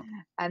 oh,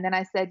 And then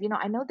I said,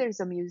 I know there's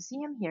a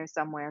museum here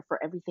somewhere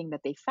for everything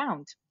that they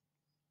found.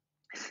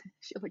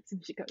 She looks at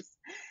me, she goes,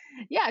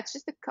 yeah, it's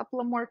just a couple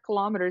of more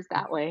kilometers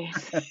that way.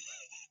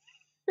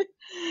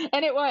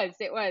 And it was.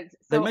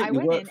 they So make I me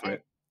went work in, for and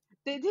it.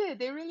 they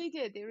really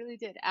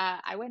did.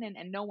 I went in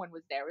and no one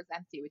was there. It was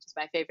empty, which is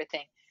my favorite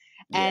thing.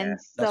 Yeah, And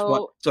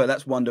so,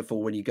 that's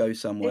wonderful when you go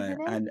somewhere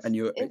isn't it? and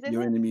Isn't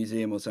you're it? in a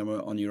museum or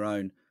somewhere on your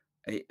own.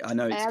 I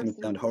know it's going to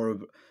sound Absolutely.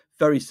 horrible,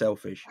 very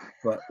selfish,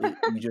 but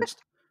you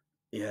just,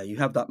 yeah, you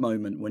have that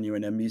moment when you're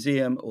in a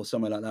museum or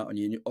somewhere like that,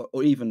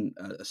 or even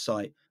a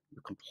site,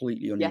 you're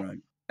completely on your Yes.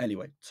 own.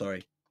 Anyway,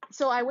 sorry.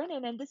 So I went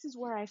in, and this is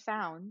where I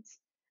found,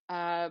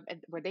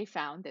 and where they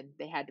found, and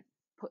they had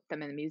put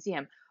them in the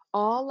museum,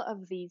 all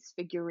of these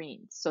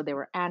figurines. So there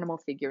were animal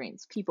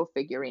figurines, people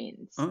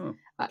figurines, Oh,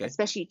 okay.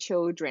 especially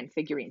children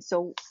figurines.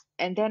 So,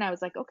 and then I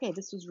was like, okay,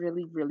 this was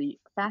really,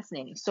 really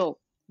fascinating. So,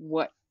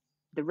 what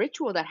the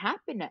ritual that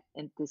happened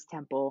in this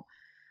temple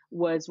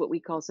was what we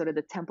call sort of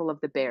the Temple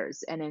of the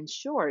Bears. And in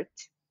short,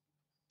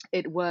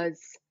 it was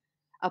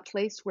a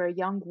place where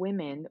young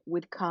women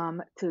would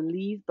come to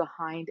leave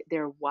behind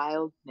their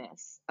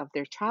wildness of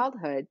their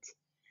childhood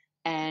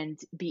and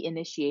be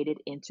initiated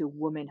into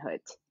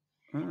womanhood.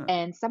 Ah,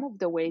 And some of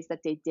the ways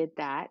that they did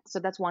that, so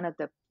that's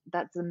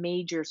a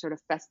major sort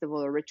of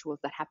festival or rituals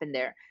that happen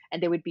there.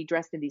 And they would be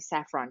dressed in these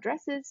saffron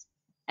dresses,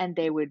 and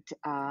they would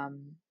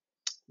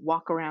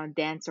walk around,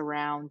 dance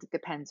around,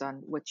 depends on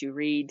what you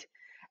read,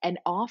 and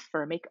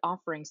make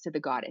offerings to the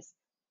goddess.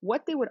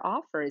 What they would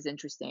offer is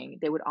interesting.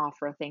 They would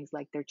offer things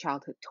like their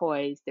childhood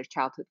toys, their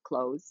childhood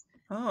clothes.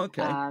 oh,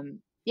 okay.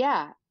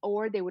 Yeah,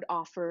 or they would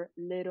offer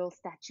little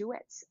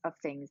statuettes of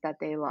things that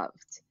they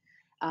loved.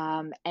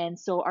 And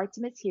so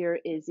Artemis here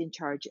is in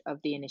charge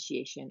of the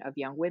initiation of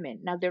young women.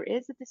 Now, there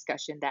is a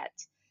discussion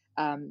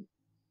um,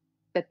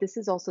 that this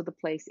is also the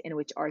place in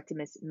which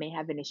Artemis may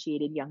have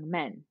initiated young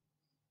men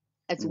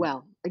as Mm,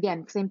 well.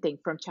 Again, same thing,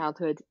 from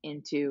childhood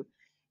into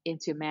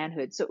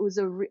manhood. So it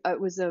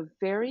was a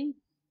very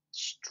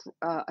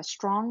a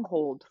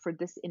stronghold for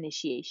this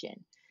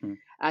initiation. mm.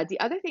 The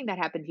other thing that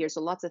happened here,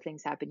 so lots of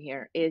things happen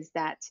here, is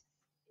that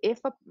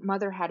if a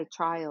mother had a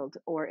child,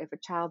 or if a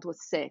child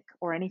was sick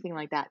or anything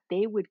like that,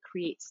 they would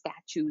create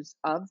statues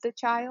of the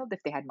child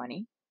if they had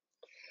money,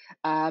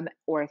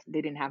 or if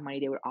they didn't have money,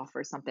 they would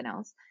offer something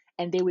else,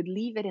 and they would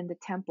leave it in the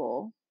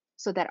temple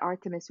so that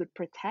Artemis would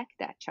protect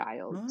that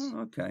child Oh,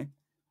 okay.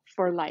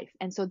 for life.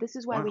 And so this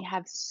is why we Wow.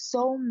 have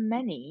so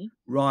many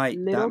Right,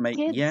 that little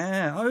make kids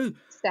yeah. Oh,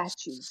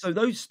 statues. so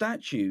those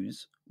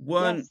statues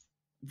weren't Yes,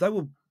 they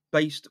were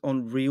based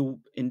on real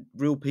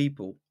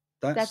people.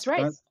 that's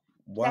right. That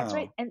That's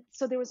right. wow. And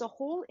so there was a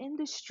whole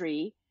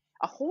industry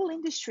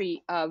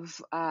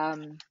of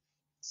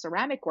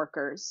ceramic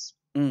workers,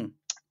 Mm,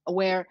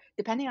 where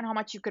depending on how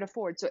much you could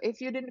afford. So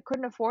if you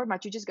couldn't afford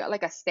much, you just got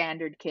like a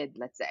standard kid,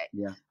 let's say.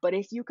 Yeah. But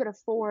if you could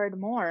afford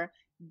more,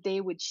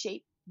 they would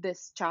shape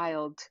this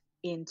child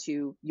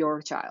into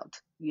your child,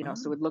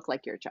 so it Oh. would look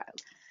like your child.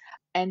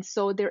 And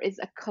so there is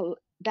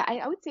that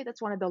I would say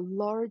that's one of the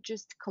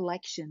largest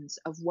collections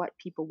of what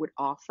people would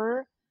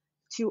offer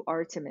to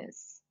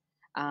Artemis.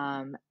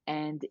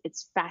 And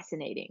it's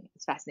fascinating.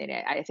 It's fascinating.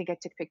 I think I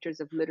took pictures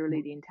of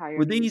literally the entire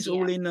Were these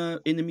all museum. in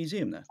the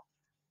museum there?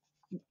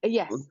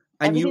 Yes,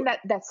 And everything you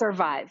that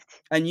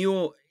survived. and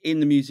you're in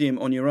the museum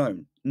on your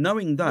own.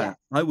 Knowing Yes, that,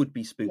 I would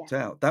be spooked yes.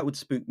 out. That would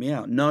spook me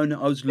out. No,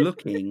 I was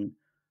looking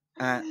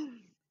at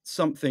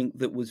something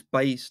that was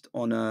based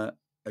on a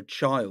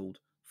child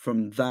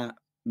from that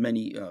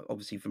many,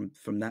 obviously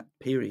from that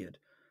period.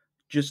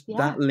 Just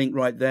that Yeah. link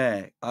right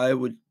there, I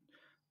would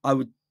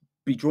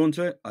be drawn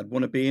to it. I'd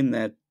want to be in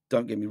there.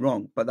 Don't get me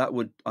wrong, but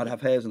I'd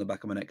have hairs on the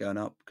back of my neck going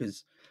up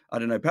because I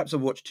don't know. Perhaps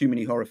I've watched too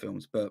many horror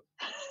films, but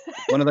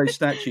one of those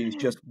statues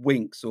just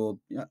winks or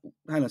hang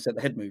on a sec,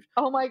 the head moved.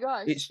 Oh my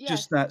gosh. It's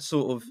Yes. just that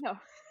sort of. No.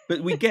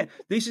 But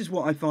this is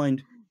what I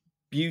find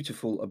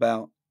beautiful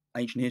about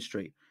ancient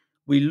history.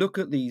 We look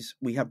at these.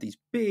 We have these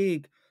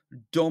big,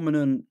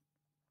 dominant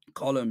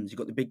columns. You've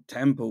got the big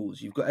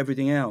temples. You've got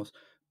everything else.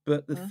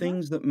 But the Mhm.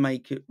 things that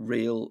make it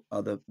real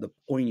are the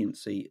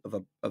poignancy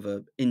of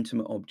a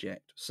intimate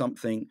object.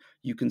 Something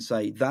you can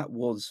say that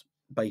was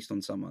based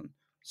on someone.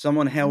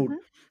 Someone held Mhm.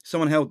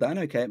 that. And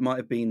okay, it might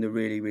have been the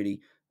really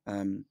really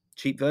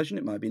cheap version.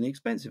 It might have been the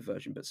expensive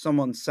version. But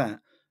someone sat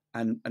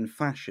and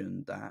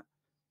fashioned that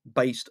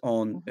based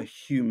on a Mhm.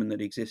 human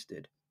that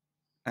existed.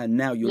 And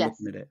now you're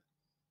looking Yes. at it.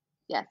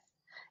 Yes.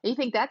 You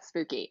think that's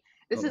spooky?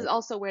 This is Uh-oh.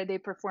 also where they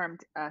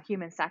performed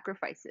human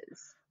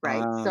sacrifices,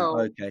 right? Ah,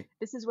 So okay.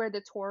 this is where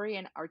the Tauri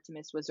and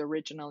Artemis was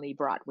originally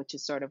brought, which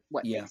is sort of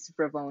what Yeah. makes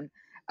Bravone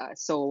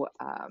so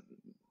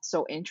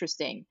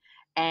interesting.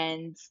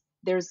 And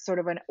there's sort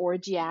of an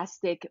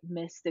orgiastic,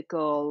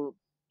 mystical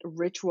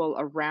ritual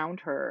around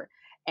her,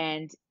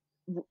 and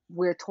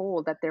we're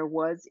told that there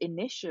was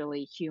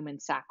initially human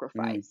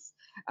Mm, sacrifice,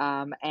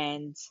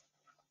 and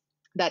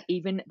that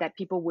even that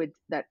people would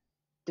that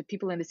the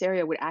people in this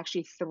area would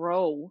actually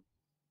throw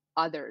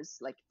others,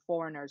 like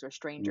foreigners or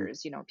mm.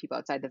 strangers, people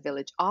outside the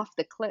village, off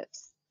the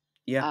cliffs,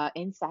 Yeah.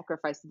 in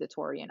sacrifice to the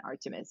Tauri and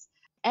Artemis.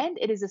 And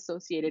it is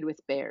associated with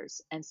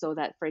bears. And so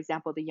that, for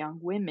example, the young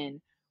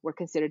women were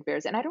considered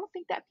bears. And I don't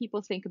think that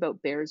people think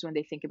about bears when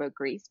they think about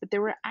Greece, but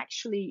there were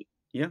actually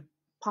Yeah.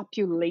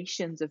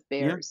 populations of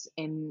Yeah. bears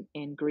in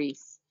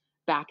Greece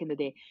back in the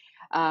day.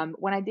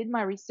 When I did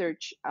my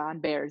research on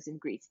bears in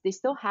Greece, they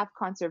still have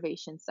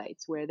conservation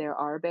sites where there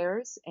are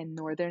bears in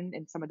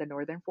some of the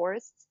northern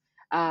forests,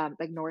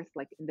 like north,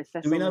 like in the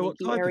Do we know what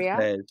Thessaloniki type of area.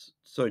 bears?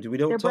 Sorry, do we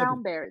know They're what type of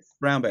brown bears.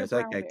 brown They're bears?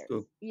 brown Okay, bears.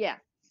 cool. Yeah,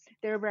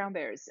 they're brown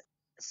bears.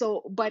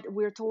 So, but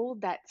we're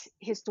told that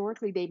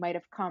historically they might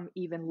have come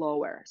even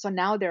lower. So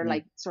now they're Mm,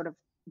 like sort of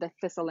the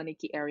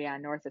Thessaloniki area,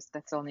 north of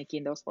Thessaloniki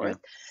in those yeah,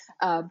 forests.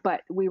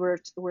 But we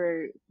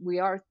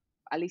are,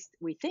 at least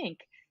we think,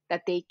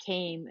 that they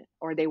came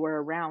or they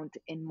were around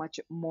in much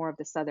more of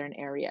the southern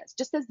areas,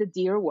 just as the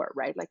deer were,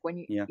 right? Like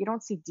when yeah, you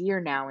don't see deer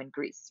now in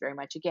Greece very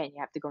much. Again, you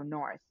have to go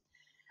north.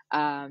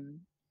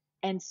 Um,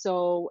 and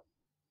so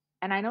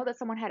and I know that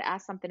someone had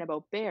asked something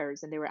about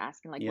bears and they were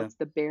asking, like, yeah, what's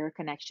the bear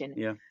connection?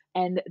 yeah.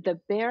 And the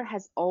bear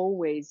has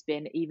always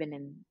been, even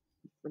in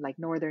like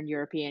Northern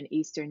European,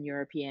 Eastern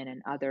European,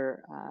 and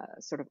other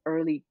sort of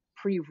early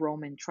pre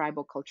Roman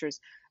tribal cultures,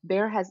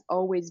 bear has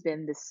always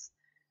been this,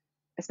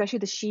 especially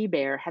the she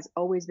bear, has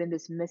always been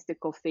this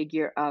mystical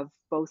figure of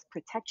both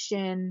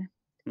protection,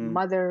 Mm,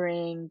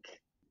 mothering,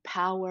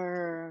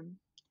 power.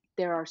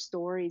 There are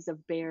stories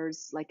of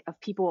bears, like of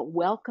people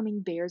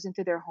welcoming bears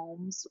into their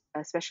homes,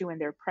 especially when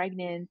they're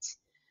pregnant,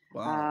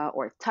 wow.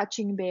 or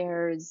touching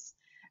bears,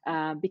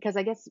 because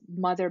I guess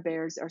mother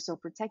bears are so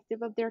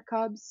protective of their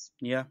cubs,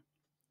 Yeah,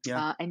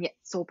 yeah. and yet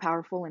so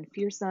powerful and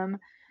fearsome.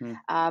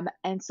 Mm,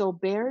 And so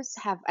bears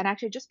have, and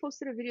actually I just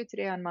posted a video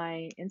today on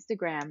my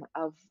Instagram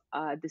of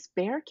this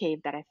bear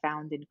cave that I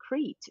found in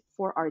Crete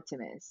for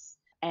Artemis.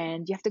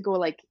 And you have to go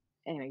like,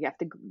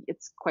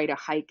 it's quite a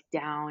hike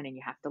down, and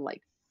you have to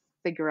like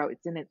figure out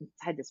it's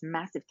inside this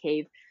massive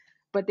cave.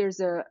 But there's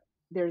a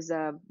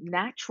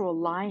natural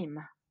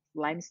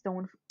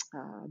limestone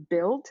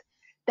build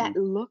that mm.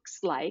 looks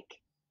like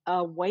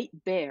a white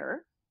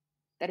bear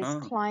that is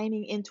Ah,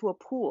 climbing into a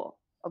pool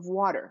of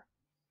water.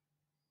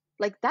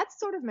 Like that's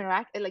sort of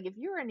miraculous. Like if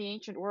you're in the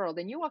ancient world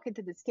and you walk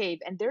into this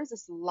cave and there's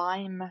this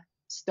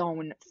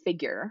limestone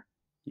figure,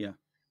 yeah.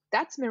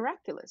 that's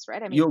miraculous,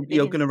 right? I mean, they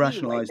You're didn't gonna see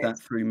white rationalize that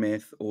bears, through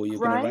myth, or you're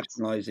gonna right?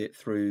 rationalize it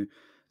through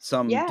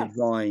some Yes,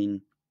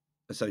 divine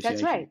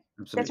that's right. association.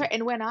 That's right. Absolutely.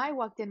 And when I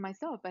walked in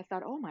myself, I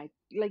thought, oh my,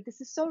 like this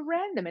is so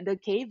random. And the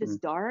cave is Mm,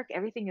 dark,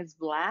 everything is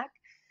black.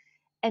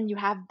 And you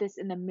have this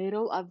in the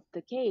middle of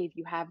the cave,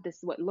 you have this,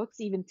 what looks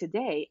even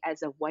today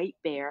as a white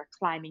bear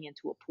climbing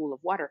into a pool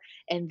of water.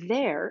 And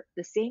there,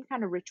 the same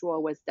kind of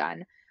ritual was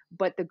done,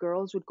 but the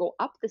girls would go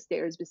up the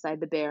stairs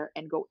beside the bear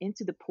and go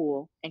into the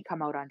pool and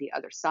come out on the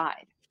other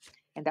side.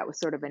 And that was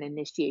sort of an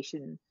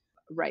initiation.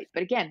 Right.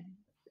 But again,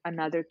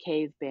 another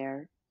cave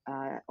bear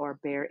or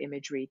bear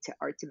imagery to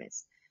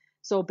Artemis.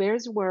 So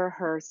bears were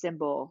her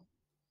symbol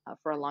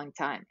for a long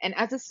time. And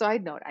as a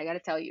side note, I got to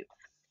tell you,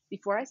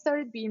 before I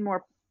started being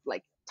more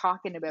like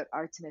talking about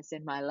Artemis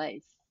in my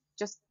life,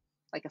 just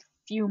like a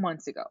few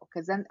months ago,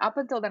 because then up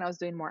until then I was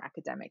doing more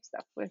academic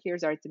stuff. Well,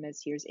 here's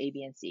Artemis, here's A,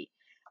 B, and C.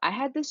 I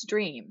had this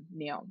dream,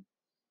 Neil,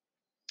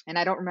 and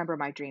I don't remember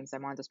my dreams.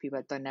 I'm one of those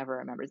people that never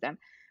remembers them.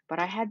 But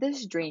I had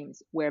this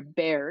dreams where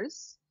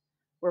bears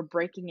were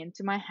breaking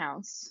into my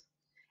house,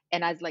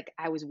 and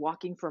I was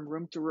walking from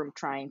room to room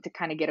trying to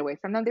kind of get away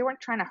from them. They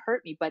weren't trying to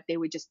hurt me, but they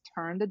would just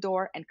turn the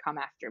door and come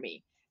after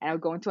me. And I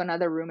would go into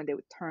another room and they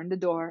would turn the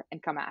door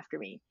and come after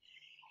me.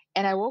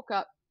 And I woke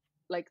up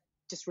like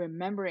just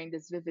remembering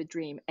this vivid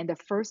dream. And the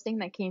first thing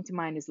that came to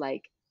mind is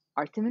like,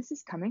 Artemis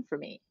is coming for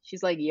me.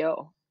 She's like,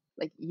 yo,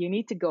 like you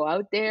need to go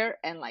out there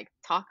and like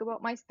talk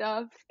about my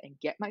stuff and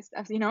get my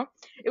stuff.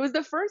 It was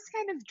the first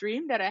kind of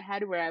dream that I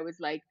had where I was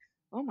like,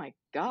 oh my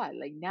God,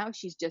 like now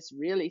she's just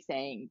really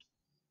saying,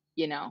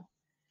 you know,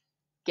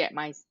 get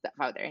my stuff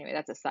out there. Anyway,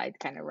 that's a side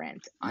kind of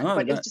rant on, No,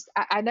 but it was that just,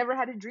 I never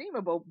had a dream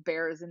about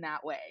bears in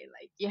that way.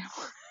 It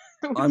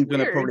was I'm going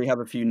to weird. probably have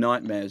a few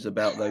nightmares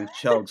about those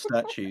child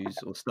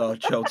statues or star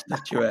child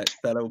statuettes.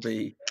 That'll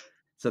be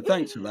so.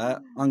 Thanks for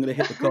that. I'm going to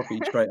hit the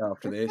coffee straight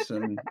after this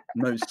and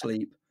no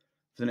sleep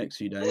for the next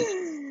few days.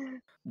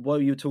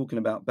 While you were talking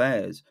about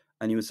bears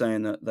and you were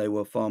saying that they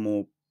were far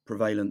more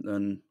prevalent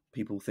than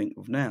people think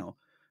of now,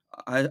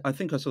 I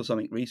think I saw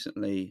something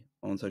recently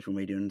on social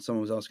media and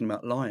someone was asking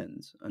about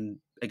lions. And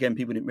again,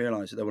 people didn't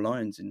realize that there were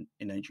lions in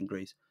ancient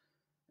Greece.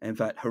 In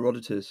fact,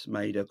 Herodotus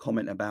made a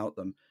comment about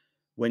them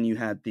when you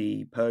had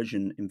the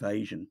Persian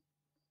invasion,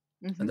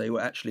 and Hmm. they were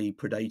actually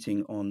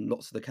predating on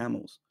lots of the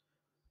camels.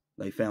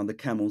 They found the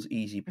camels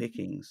easy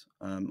pickings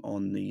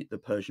on the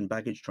Persian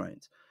baggage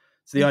trains.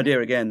 So the Hmm. idea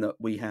again that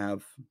we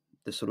have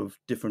the sort of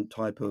different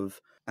type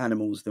of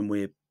animals than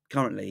we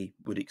currently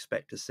would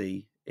expect to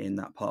see in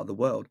that part of the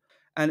world.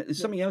 And there's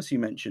Yeah. something else you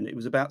mentioned. It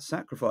was about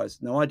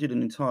sacrifice. Now, I did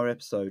an entire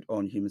episode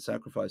on human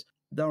sacrifice.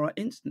 There are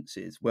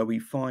instances where we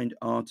find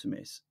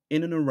Artemis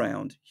in and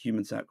around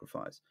human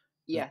sacrifice.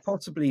 Yes.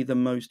 Possibly the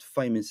most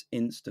famous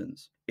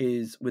instance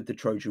is with the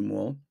Trojan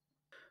War,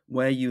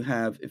 where you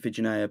have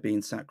Iphigenia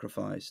being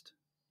sacrificed.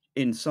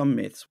 In some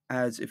myths,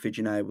 as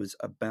Iphigenia was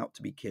about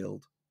to be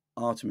killed,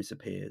 Artemis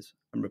appears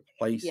and Yes.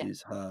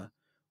 replaces her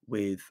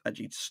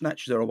actually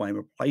snatches her away and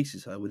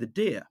replaces her with a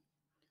deer.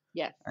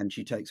 Yes. And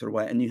she takes her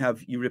away. And you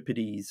have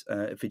Euripides'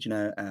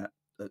 Iphigenia at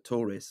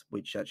Tauris,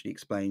 which actually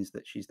explains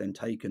that she's then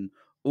taken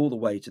all the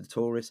way to the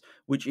Tauris,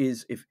 which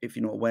is, if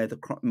you're not aware, the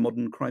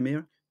modern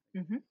Crimea.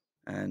 Hmm.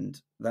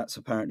 And that's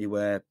apparently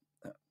where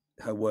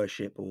her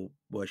worship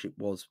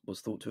was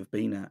thought to have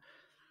been at.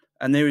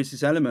 And there is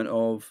this element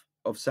of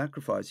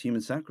sacrifice,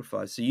 human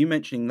sacrifice. So you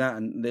mentioning that,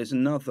 and there's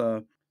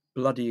another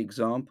bloody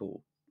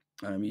example.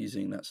 I'm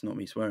using, that's not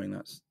me swearing,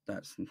 that's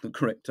the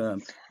correct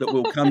term, that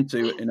we'll come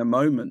to in a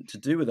moment, to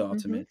do with Hmm.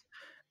 Artemis,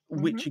 Hmm.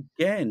 which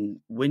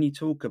again, when you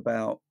talk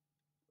about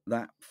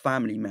that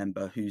family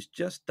member who's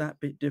just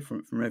that bit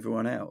different from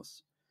everyone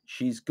else,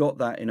 she's got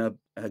that in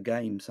her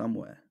game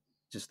somewhere,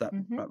 just that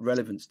Hmm.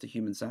 relevance to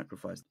human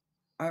sacrifice.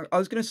 I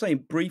was going to say,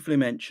 briefly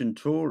mention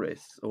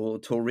Taurus or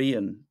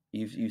Taurian.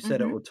 You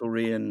said it, Hmm. or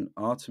Taurian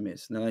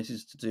Artemis. Now, this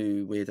is to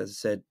do with, as I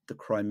said, the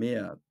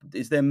Crimea.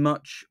 Is there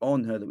much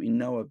on her that we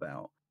know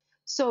about?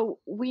 So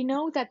we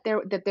know that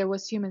there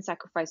was human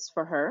sacrifice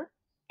for her,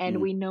 and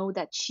Mm, we know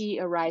that she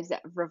arrives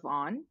at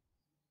Ravon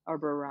or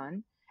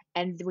Baran,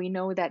 and we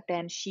know that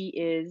then she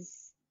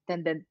is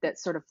then that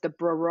sort of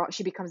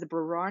she becomes the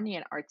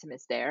Baronian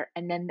Artemis there,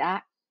 and then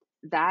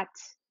that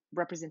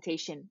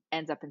representation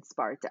ends up in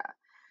Sparta.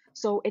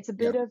 So it's a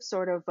yeah, bit of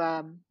sort of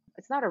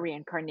it's not a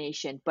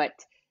reincarnation, but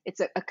it's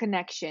a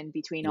connection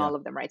between yeah, all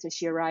of them, right? So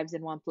she arrives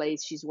in one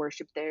place, she's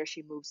worshipped there,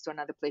 she moves to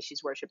another place,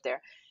 she's worshipped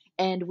there.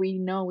 And we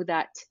know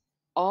that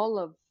all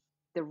of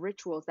the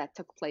rituals that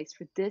took place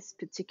for this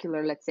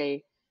particular, let's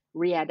say,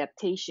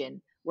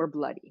 readaptation were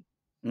bloody,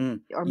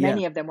 or yeah,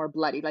 many of them were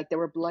bloody. Like there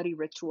were bloody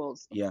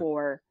rituals yeah,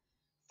 for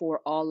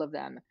all of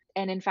them.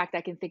 And in fact,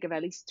 I can think of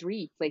at least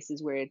three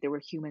places where there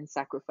were human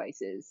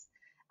sacrifices,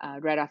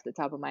 right off the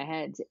top of my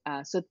head.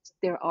 So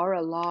there are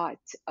a lot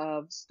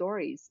of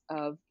stories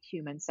of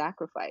human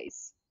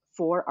sacrifice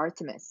for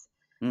Artemis.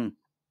 mm,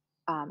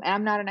 And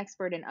I'm not an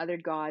expert in other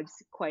gods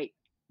quite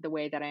the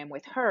way that I am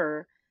with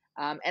her.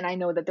 And I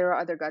know that there are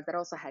other gods that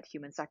also had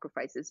human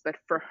sacrifices, but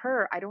for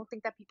her, I don't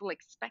think that people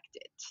expect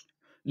it,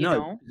 you no.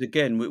 know? Because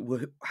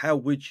again, how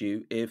would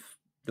you, if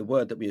the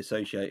word that we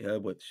associate her,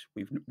 which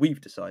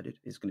we've decided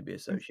is going to be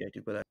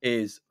associated with her,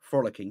 is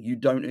frolicking? You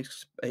don't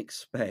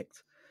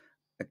expect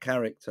a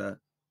character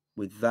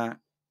with that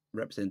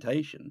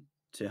representation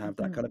to have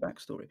that Hmm. kind of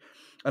backstory.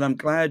 And I'm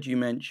glad you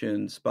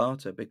mentioned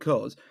Sparta,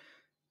 because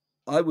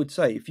I would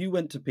say if you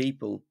went to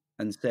people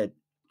and said,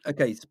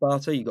 okay,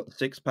 Sparta, you got the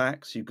six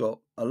packs, you've got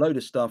a load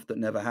of stuff that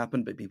never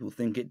happened, but people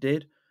think it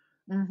did.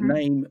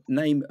 Hmm.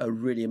 Name a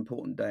really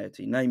important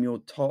deity. Name your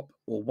top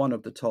or one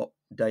of the top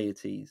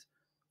deities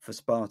for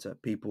Sparta.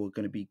 People are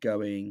going to be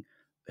going,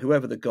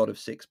 whoever the god of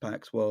six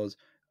packs was,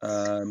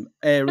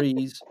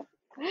 Ares.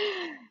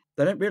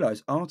 They don't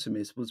realize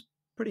Artemis was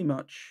pretty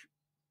much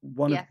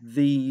one of Yes.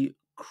 the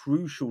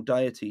crucial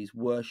deities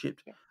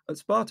worshipped Yes. at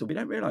Sparta. We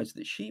don't realize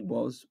that she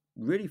was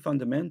really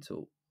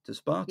fundamental to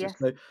Sparta. Yes.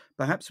 So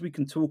perhaps we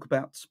can talk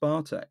about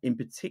Sparta in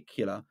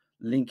particular,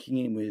 linking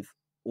in with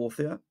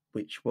Orthia,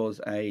 which was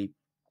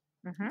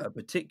Hmm. a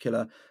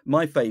particular,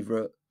 my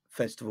favorite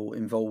festival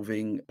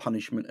involving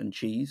punishment and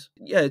cheese.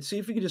 Yeah, see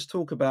if we could just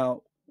talk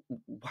about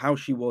how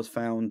she was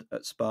found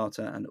at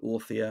Sparta and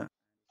Orthia.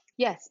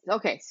 Yes.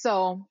 Okay.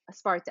 So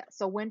Sparta.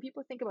 So when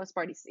people think about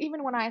Sparta,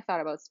 even when I thought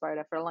about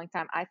Sparta for a long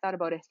time, I thought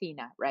about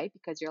Athena, right?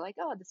 Because you're like,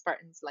 oh, the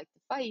Spartans like to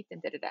fight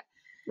and da da da.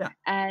 Yeah.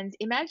 And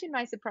imagine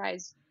my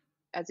surprise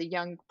as a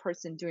young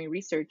person doing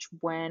research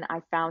when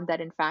I found that,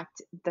 in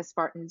fact, the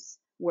Spartans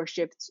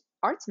worshipped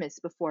Artemis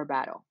before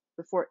battle.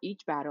 Before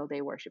each battle,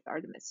 they worshipped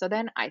Artemis. So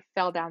then I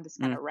fell down this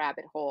kind Mm, of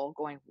rabbit hole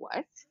going,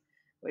 what?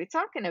 What are you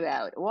talking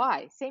about?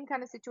 Why? Same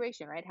kind of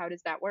situation, right? How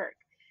does that work?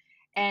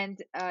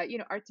 And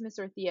Artemis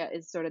Orthia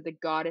is sort of the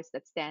goddess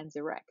that stands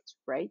erect,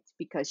 right?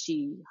 Because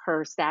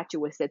her statue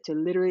was said to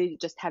literally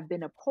just have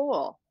been a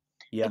pole.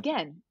 yeah.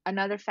 Again,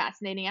 another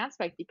fascinating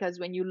aspect, because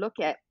when you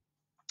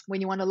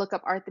want to look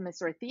up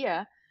Artemis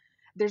Orthia,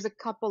 there's a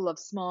couple of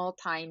small,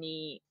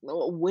 tiny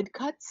little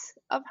woodcuts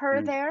of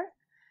her Mm, there,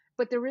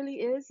 but there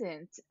really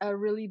isn't a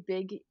really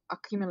big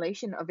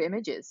accumulation of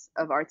images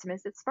of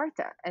Artemis at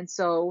Sparta. And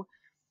so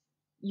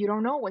you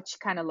don't know what she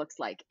kind of looks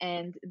like.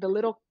 And the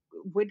little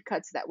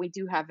woodcuts that we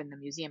do have in the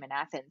museum in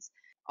Athens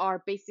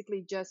are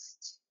basically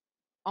just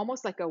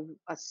almost like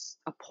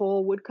a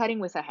pole wood cutting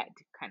with a head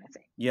kind of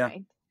thing, yeah.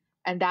 right?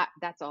 And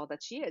that's all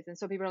that she is. And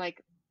so people are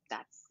like,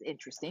 that's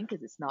interesting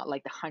because it's not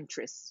like the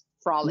huntress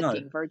No,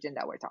 frolicking virgin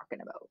that we're talking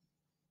about.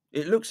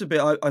 it looks a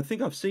bit. I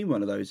think I've seen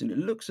one of those, and it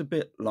looks a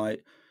bit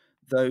like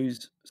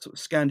those sort of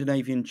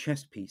Scandinavian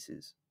chess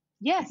pieces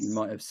that you Yes,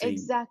 might have seen.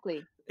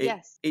 exactly. It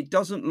Yes. it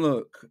doesn't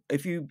look.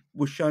 If you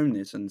were shown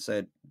this and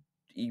said,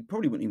 you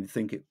probably wouldn't even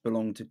think it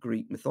belonged to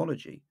Greek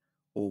mythology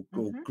or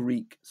Hmm.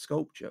 Greek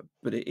sculpture,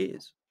 but it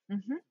is.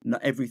 Hmm.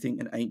 Not everything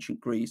in ancient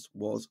Greece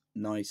was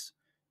nice,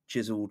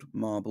 chiseled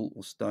marble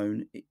or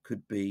stone. It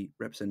could be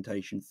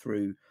representation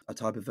through a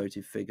type of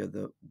votive figure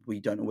that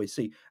we don't always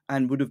see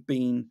and would have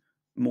been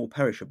more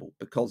perishable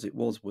because it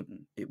was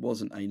wooden. It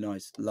wasn't a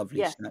nice,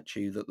 lovely Yes,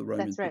 statue that the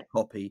that's Romans would right.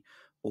 copy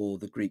or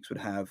the Greeks would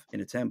have in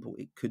a temple.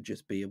 It could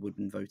just be a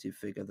wooden votive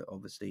figure that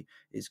obviously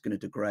is going to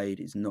degrade,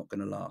 is not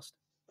going to last.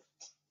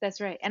 That's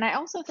right. And I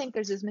also think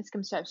there's this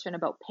misconception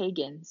about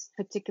pagans,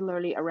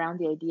 particularly around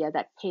the idea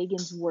that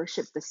pagans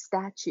worship the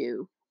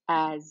statue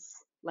as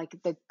like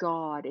the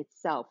god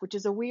itself, which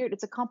is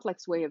it's a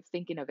complex way of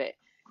thinking of it.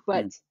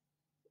 But Mm,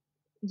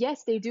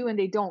 yes, they do and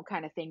they don't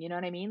kind of thing. You know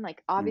what I mean?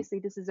 Like, mm, obviously,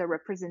 this is a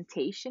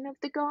representation of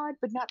the god,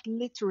 but not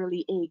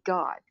literally a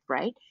god,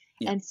 right?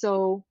 yeah, And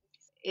so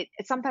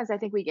sometimes I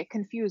think we get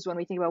confused when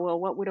we think about, well,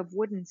 what would a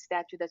wooden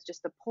statue that's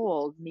just a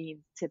pole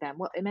mean to them?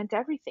 Well, it meant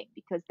everything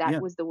because that yeah,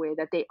 was the way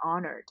that they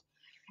honored.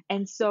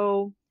 And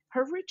so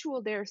her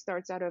ritual there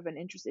starts out of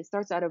it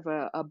starts out of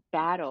a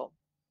battle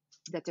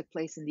that took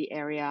place in the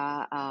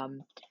area,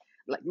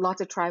 like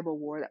lots of tribal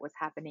war that was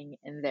happening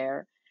in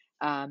there.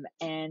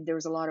 And there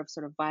was a lot of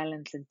sort of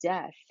violence and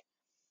death.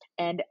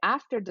 And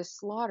after the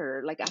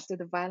slaughter, like after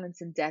the violence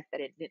and death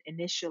that it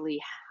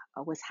initially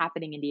was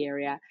happening in the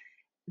area,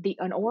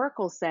 an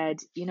oracle said,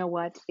 you know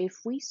what, if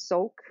we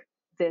soak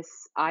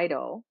this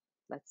idol,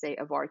 let's say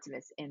of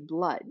Artemis, in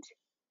blood,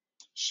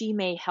 she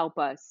may help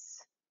us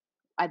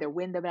either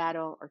win the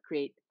battle or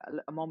create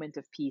a moment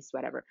of peace,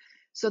 whatever.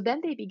 So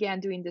then they began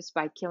doing this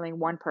by killing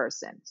one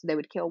person. So they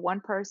would kill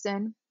one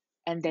person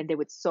and then they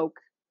would soak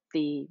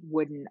the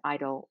wooden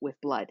idol with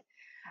blood.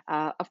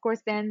 Of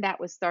course, then that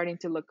was starting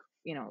to look,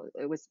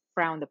 it was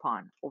frowned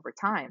upon over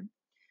time.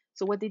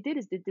 So what they did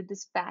is they did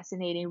this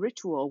fascinating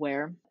ritual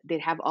where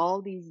they'd have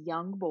all these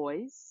young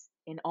boys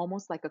in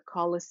almost like a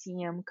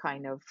coliseum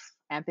kind of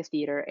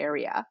amphitheater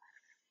area,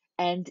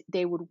 and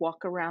they would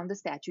walk around the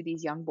statue,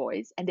 these young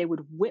boys, and they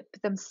would whip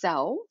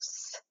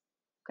themselves,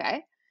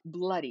 okay,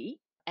 bloody.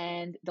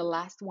 And the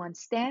last one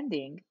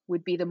standing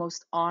would be the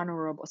most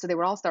honorable. So they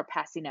would all start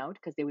passing out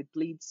because they would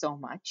bleed so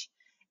much.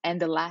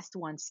 And the last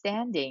one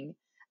standing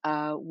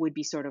would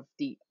be sort of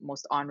the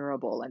most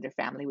honorable, and their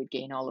family would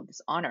gain all of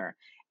this honor.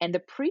 And the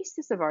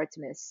priestess of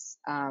Artemis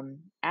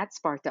at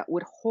Sparta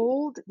would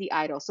hold the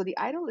idol. So the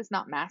idol is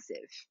not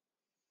massive.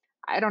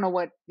 I don't know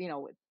what,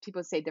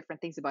 people say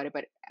different things about it,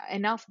 but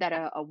enough that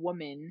a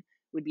woman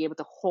would be able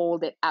to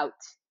hold it out,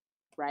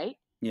 right?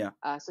 yeah.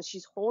 So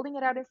she's holding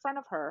it out in front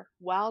of her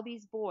while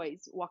these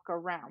boys walk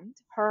around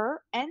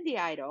her and the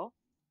idol,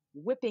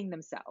 whipping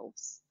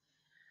themselves.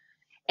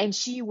 And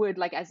she would,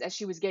 like, as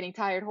she was getting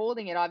tired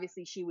holding it,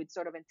 obviously she would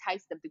sort of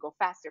entice them to go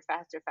faster,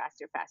 faster,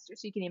 faster, faster.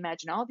 So you can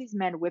imagine all these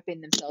men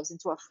whipping themselves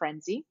into a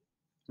frenzy.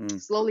 Mm.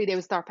 Slowly they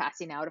would start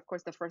passing out. Of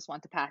course, the first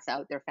one to pass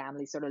out, their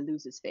family sort of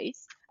loses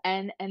face.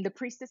 And the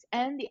priestess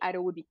and the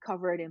idol would be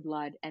covered in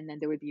blood, and then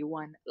there would be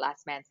one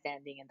last man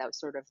standing, and that was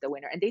sort of the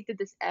winner. And they did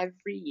this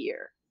every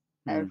year.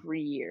 Mm.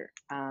 every year.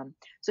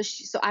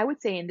 So I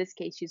would say in this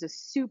case, she's a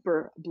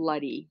super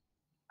bloody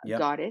Yep.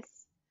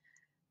 goddess.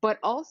 But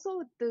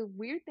also the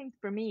weird thing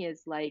for me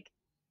is like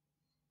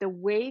the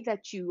way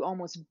that you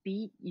almost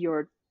beat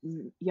your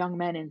young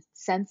men in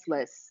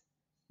senseless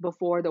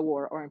before the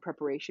war or in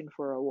preparation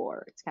for a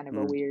war. It's kind of a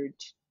Mm. weird,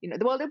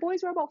 well, the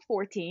boys were about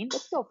 14,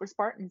 but still for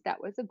Spartans,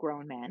 that was a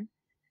grown man.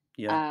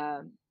 Yeah.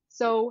 Um,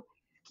 so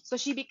so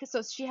she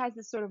has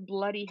this sort of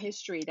bloody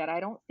history that I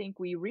don't think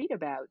we read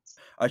about.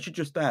 I should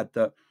just add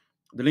that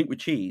the link with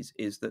cheese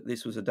is that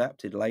this was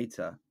adapted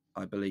later,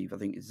 I believe. I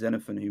think it's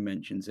Xenophon who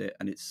mentions it,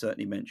 and it's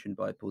certainly mentioned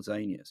by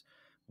Pausanias,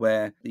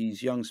 where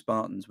these young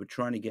Spartans were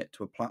trying to get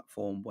to a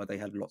platform where they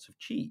had lots of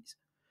cheese.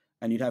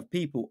 And you'd have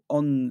people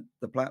on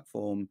the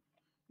platform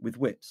with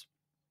whips.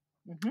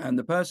 Hmm. And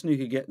the person who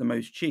could get the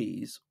most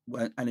cheese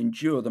and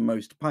endure the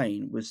most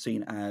pain was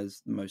seen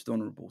as the most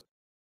honourable.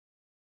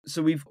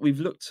 So we've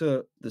looked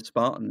at the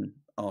Spartan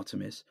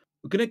Artemis.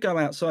 We're going to go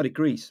outside of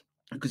Greece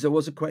because there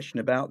was a question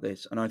about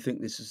this, and I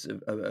think this is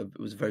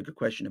was a very good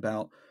question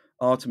about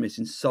Artemis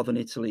in southern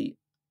Italy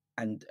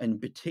and in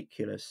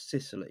particular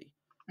Sicily.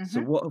 So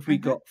Hmm. what have we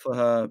Hmm. got for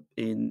her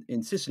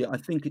in Sicily? I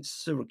think it's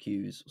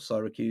Syracuse,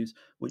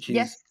 which is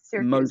Yes, most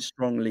Syracuse.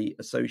 strongly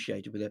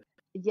associated with it.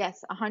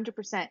 Yes,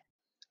 100%.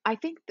 I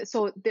think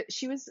so.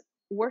 She was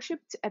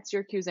worshipped at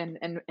Syracuse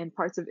and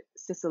parts of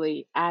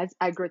Sicily as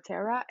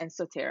Agraterra and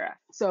Sotera.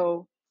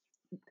 So,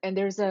 and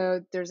there's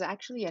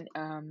actually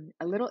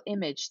a little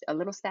image, a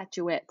little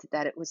statuette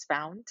that it was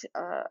found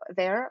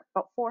there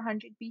about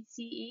 400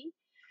 BCE,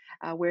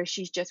 where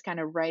she's just kind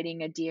of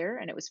riding a deer,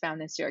 and it was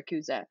found in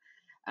Syracuse.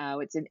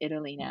 It's in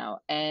Italy now,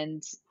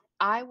 and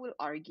I would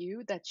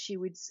argue that she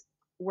would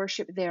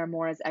worship there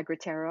more as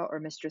Agraterra or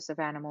Mistress of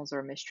Animals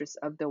or Mistress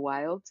of the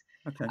Wild,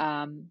 Okay.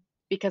 um,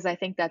 because I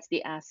think that's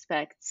the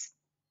aspect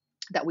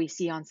that we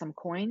see on some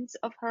coins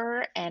of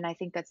her, and I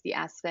think that's the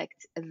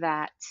aspect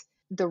that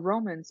the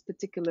Romans,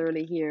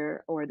 particularly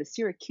here, or the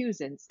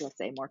Syracusans, let's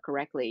say more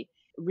correctly,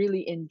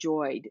 really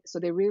enjoyed. So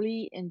they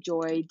really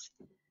enjoyed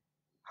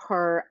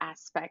her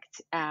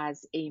aspect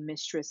as a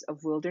mistress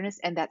of wilderness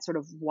and that sort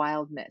of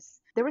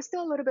wildness. There was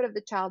still a little bit of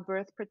the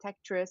childbirth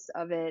protectress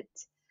of it.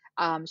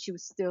 She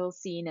was still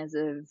seen as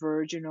a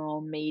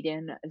virginal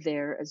maiden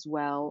there as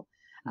well.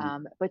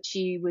 Mm. But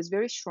she was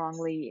very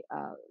strongly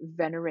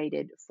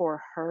venerated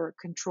for her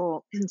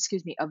control,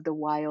 excuse me, of the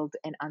wild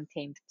and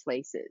untamed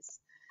places.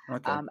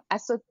 Okay.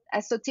 As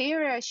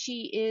Soteria,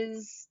 she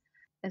is,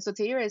 and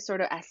Soteria is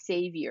sort of a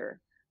savior,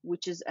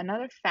 which is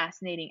another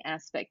fascinating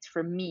aspect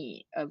for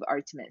me of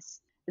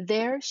Artemis.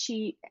 There,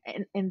 she,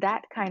 in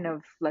that kind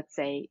of, let's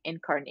say,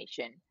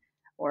 incarnation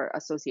or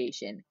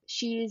association,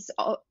 she's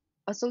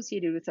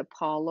associated with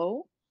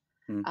Apollo.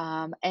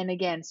 Mm. And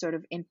again, sort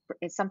of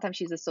sometimes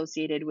she's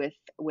associated with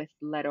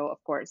Leto,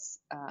 of course,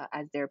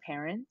 as their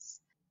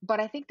parents. But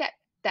I think that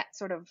that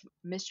sort of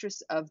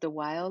mistress of the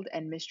wild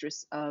and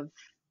mistress of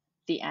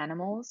the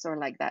animals, or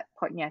like that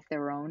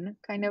Potniatheron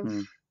kind of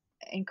Mm.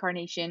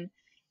 incarnation,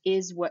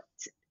 is what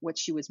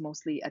she was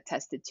mostly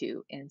attested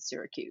to in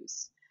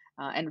Syracuse.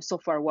 And so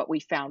far, what we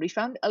found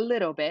a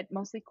little bit,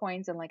 mostly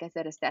coins, and like I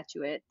said, a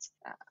statuette.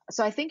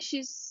 So I think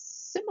she's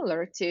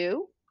similar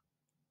to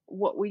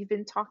what we've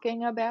been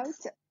talking about.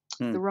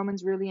 The Mm.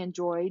 Romans really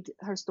enjoyed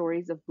her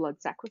stories of blood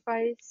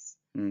sacrifice,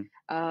 Mm.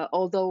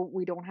 although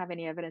we don't have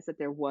any evidence that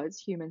there was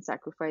human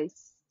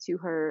sacrifice to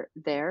her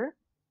there,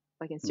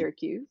 like in Mm.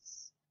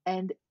 Syracuse.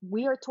 And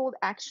we are told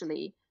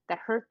actually that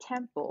her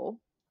temple,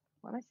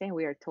 what am I saying?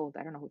 We are told.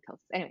 I don't know who tells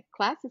us. Anyway,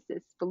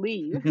 classicists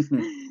believe,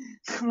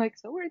 I'm like,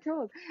 so we're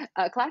told.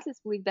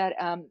 Classicists believe that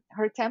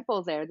her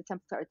temple there, the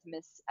Temple to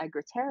Artemis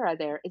Agraterra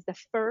there, is the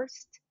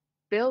first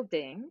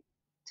building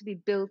to be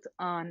built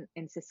on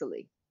in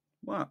Sicily.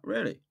 Wow,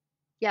 really?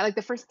 Yeah, like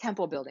the first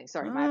temple building.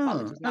 Sorry, my Ah,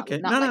 apologies. okay.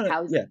 Not No, no, like no. Yeah,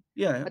 housing,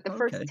 yeah. but the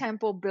first Okay.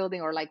 temple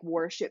building or like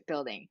worship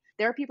building.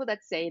 There are people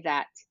that say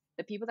that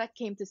the people that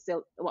came to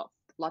well,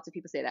 lots of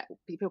people say that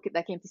people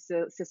that came to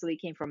Sicily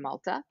came from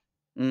Malta.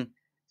 Mm.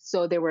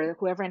 So there were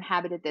whoever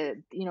inhabited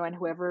and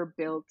whoever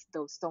built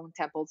those stone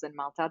temples in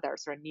Malta that are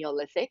sort of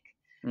Neolithic,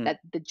 Mm. that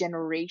the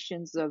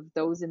generations of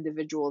those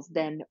individuals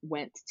then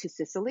went to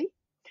Sicily.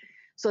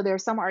 So there are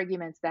some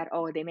arguments that,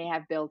 oh, they may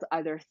have built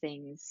other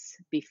things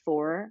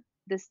before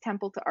this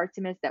temple to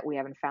Artemis that we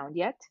haven't found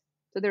yet.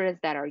 So there is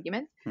that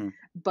argument. Mm.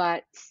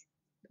 But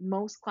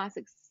most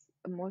classics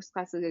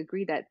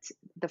agree that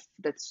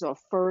the sort of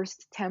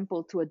first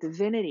temple to a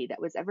divinity that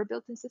was ever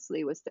built in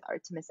Sicily was the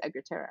Artemis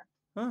Agraterra.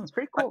 Oh, It's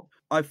pretty cool.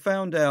 I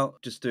found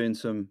out just doing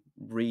some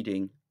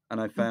reading, and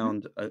I Hmm.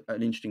 found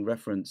an interesting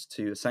reference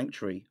to a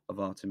sanctuary of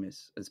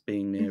Artemis as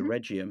being near Hmm.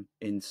 Rhegium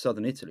in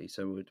southern Italy.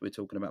 So we're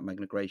talking about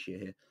Magna Graecia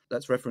here.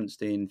 That's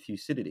referenced in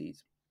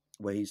Thucydides,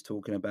 where he's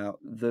talking about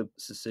the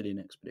Sicilian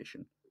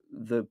expedition.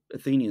 The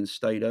Athenians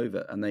stayed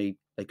over, and they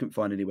couldn't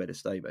find anywhere to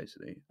stay,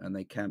 basically, and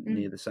they camped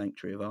near the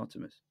sanctuary of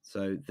Artemis.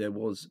 So there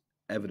was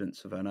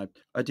evidence of her. And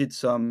I did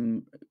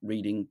some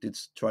reading,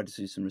 try to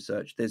do some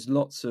research. There's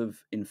lots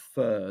of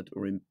inferred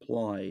or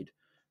implied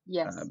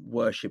Yes.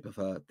 worship of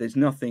her. There's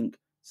nothing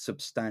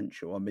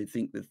substantial. I mean, I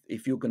think that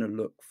if you're going to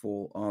look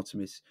for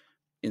Artemis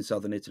in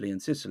southern Italy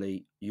and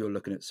Sicily, you're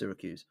looking at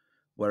Syracuse.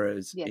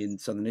 Whereas Yes. in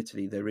southern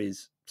Italy, there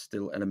is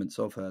still elements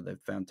of her. They've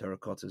found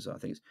terracottas. I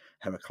think it's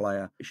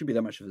Heraclea. It shouldn't be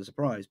that much of a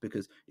surprise,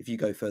 because if you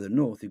go further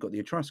north, you've got the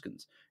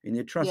Etruscans. And the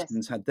Yes.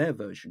 Etruscans had their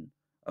version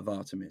of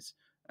Artemis.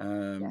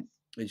 Yes.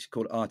 It's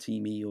called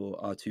Artemi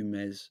or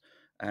Artemis.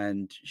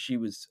 And she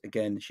was,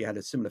 again, she had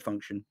a similar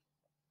function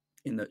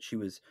in that she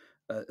was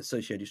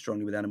associated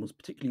strongly with animals,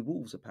 particularly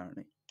wolves,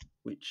 apparently,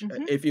 which,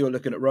 Hmm. if you're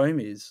looking at Rome,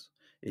 is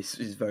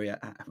very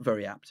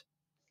very apt.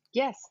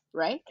 Yes,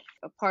 right.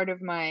 A part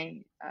of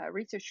my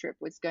research trip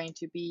was going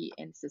to be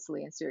in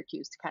Sicily and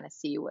Syracuse to kind of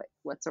see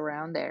what's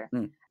around there.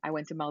 Mm, I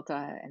went to Malta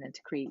and then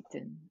to Crete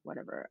and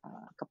whatever a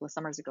couple of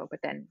summers ago,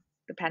 but then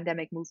the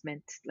pandemic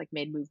movement like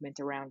made movement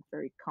around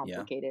very yeah,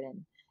 complicated,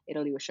 and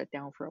Italy was shut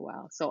down for a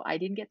while. So I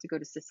didn't get to go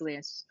to Sicily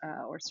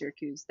or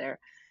Syracuse there,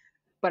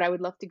 but I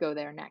would love to go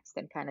there next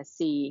and kind of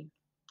see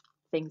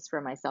things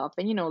for myself.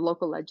 And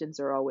local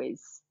legends are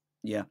always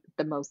yeah,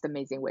 the most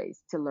amazing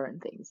ways to learn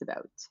things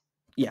about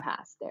the yeah.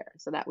 past there.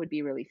 So that would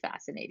be really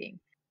fascinating.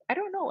 I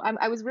don't know.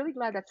 I was really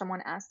glad that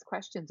someone asked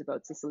questions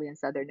about Sicily and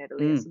southern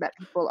Italy Mm. so that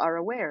people are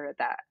aware of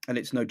that. And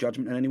it's no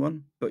judgment on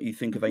anyone, but you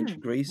think of Hmm.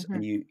 ancient Greece Hmm.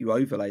 and you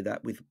overlay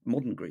that with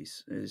modern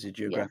Greece as a Yes.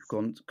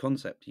 geographical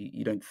concept.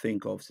 You don't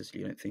think of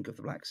Sicily, you don't think of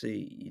the Black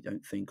Sea, you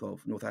don't think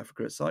of North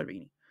Africa at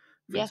Cyrene,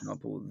 for Yes.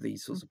 example,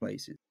 these sorts of Hmm.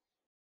 places.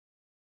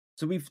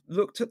 So we've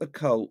looked at the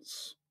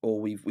cults,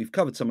 or we've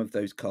covered some of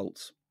those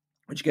cults,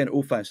 which again,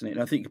 all fascinating.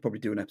 I think you could probably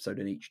do an episode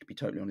in each, to be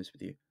totally honest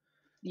with you.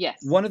 Yes.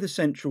 One of the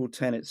central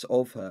tenets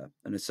of her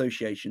and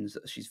associations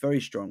that she's very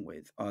strong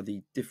with are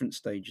the different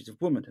stages of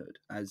womanhood,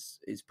 as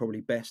is probably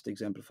best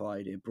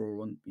exemplified in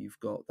Brougham. You've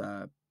got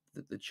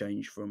the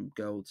change from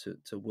girl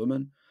to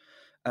woman.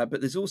 But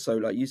there's also,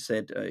 like you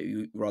said,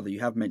 you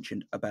have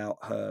mentioned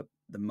about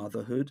the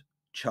motherhood,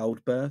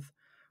 childbirth,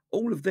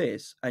 all of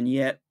this. And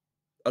yet,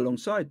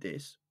 alongside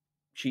this,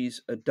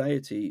 she's a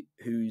deity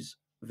whose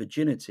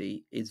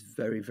virginity is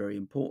very, very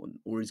important,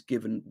 or is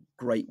given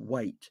great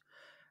weight.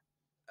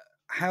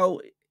 How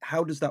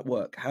does that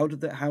work? How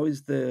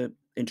is the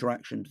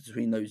interaction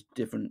between those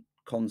different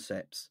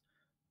concepts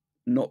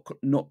not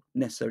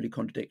necessarily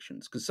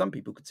contradictions? Because some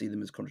people could see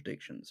them as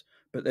contradictions,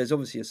 but there's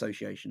obviously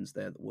associations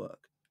there that work.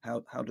 How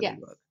do they Yes.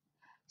 work?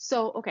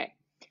 So, okay.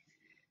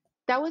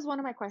 That was one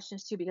of my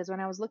questions too, because when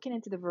I was looking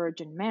into the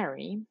Virgin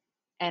Mary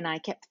and I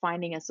kept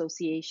finding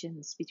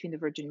associations between the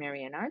Virgin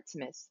Mary and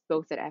Artemis,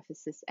 both at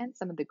Ephesus and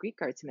some of the Greek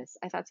Artemis,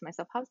 I thought to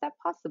myself, how's that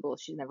possible?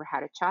 She's never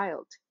had a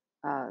child.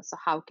 So,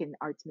 how can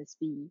Artemis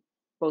be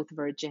both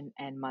virgin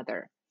and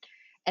mother?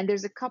 And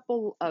there's a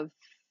couple of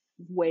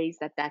ways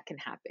that that can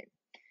happen.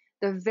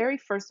 The very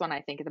first one,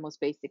 I think, the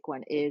most basic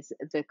one, is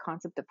the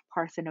concept of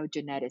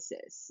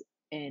parthenogenesis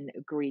in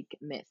Greek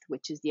myth,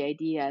 which is the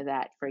idea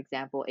that, for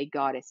example, a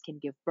goddess can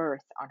give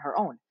birth on her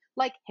own,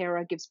 like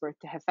Hera gives birth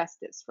to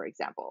Hephaestus, for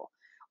example,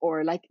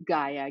 or like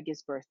Gaia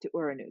gives birth to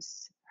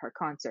Uranus, her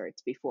consort,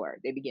 before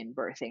they begin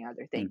birthing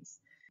other Mm, things.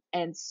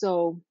 And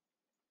so,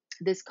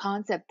 this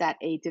concept that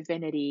a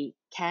divinity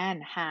can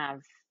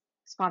have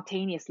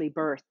spontaneously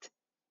birthed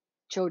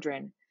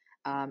children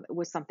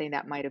was something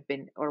that might have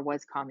been or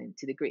was common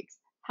to the Greeks.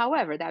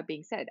 However, that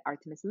being said,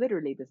 Artemis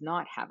literally does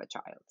not have a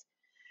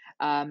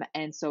child.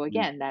 And so, mm,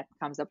 again, that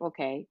comes up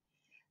okay.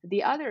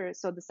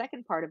 So the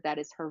second part of that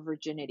is her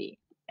virginity.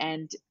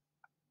 And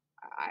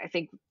I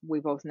think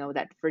we both know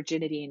that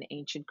virginity in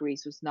ancient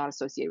Greece was not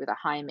associated with a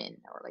hymen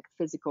or like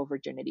physical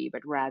virginity,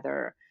 but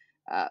rather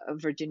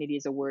virginity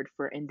is a word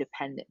for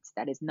independence,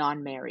 that is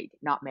non married,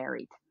 not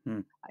married,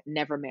 mm,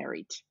 never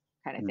married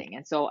kind of mm. thing.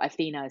 And so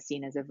Athena is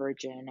seen as a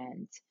virgin,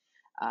 and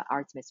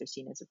Artemis are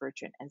seen as a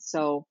virgin. And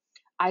so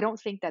I don't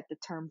think that the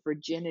term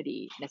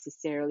virginity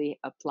necessarily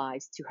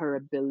applies to her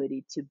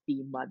ability to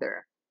be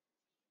mother.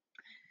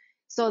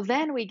 So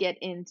then we get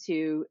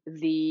into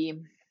the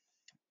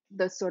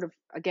sort of,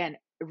 again,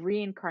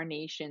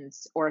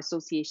 reincarnations or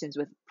associations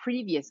with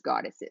previous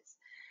goddesses.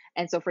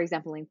 And so, for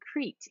example, in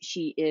Crete,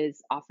 she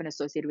is often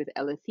associated with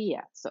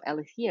Eleuthia. So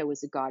Eleuthia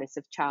was a goddess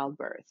of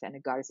childbirth and a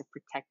goddess of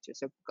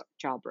protectors of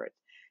childbirth.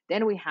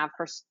 Then we have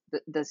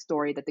the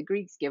story that the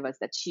Greeks give us,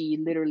 that she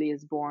literally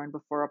is born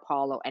before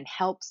Apollo and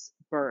helps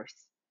birth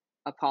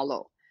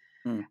Apollo.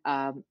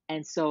 Mm.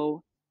 And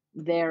so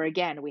there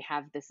again, we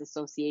have this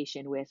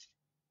association with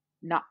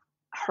not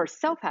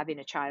herself having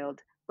a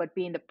child, but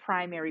being the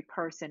primary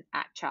person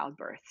at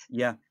childbirth,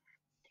 Yeah,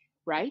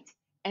 right?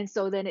 And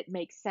so then it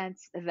makes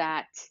sense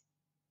that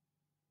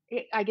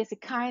I guess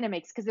it kind of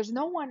makes, because there's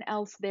no one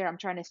else there. I'm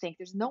trying to think.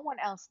 There's no one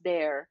else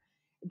there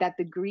that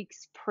the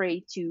Greeks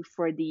pray to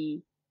for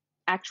the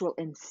actual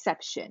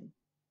inception,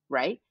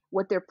 right?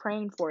 What they're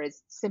praying for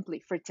is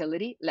simply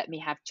fertility. Let me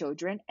have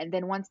children. And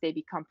then once they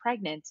become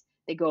pregnant,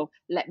 they go,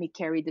 let me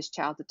carry this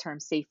child to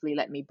term safely.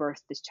 Let me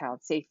birth this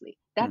child safely. mm,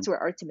 That's where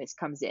Artemis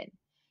comes in.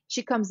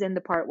 She comes in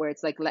the part where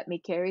it's like, let me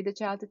carry the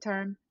child to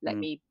term. Let mm,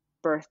 me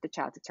birth the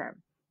child to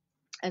term.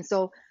 And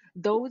so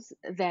those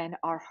then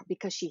are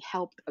because she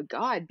helped a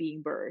god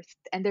being birthed.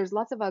 And there's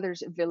lots of other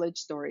village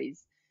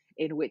stories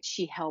in which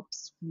she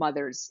helps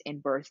mothers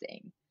in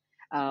birthing,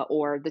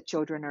 or the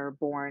children are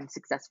born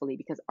successfully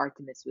because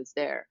Artemis was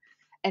there.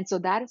 And so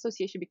that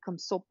association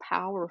becomes so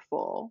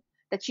powerful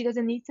that she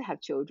doesn't need to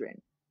have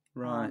children,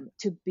 Right.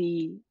 to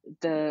be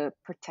the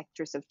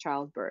protectress of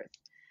childbirth.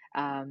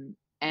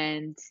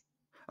 And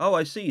Oh,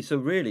 I see. So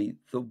really,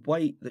 the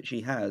weight that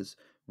she has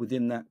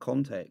within that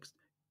context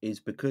is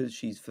because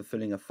she's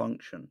fulfilling a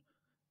function,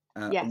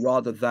 yes,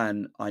 rather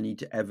than I need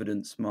to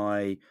evidence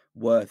my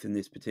worth in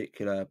this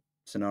particular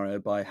scenario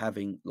by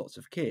having lots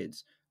of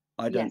kids.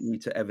 I don't yes,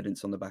 need to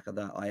evidence on the back of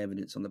that. I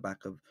evidence on the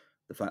back of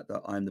the fact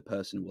that I'm the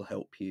person who will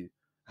help you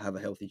have a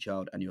healthy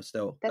child and that's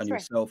right.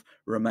 yourself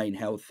remain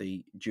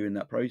healthy during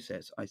that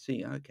process. I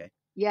see. Okay.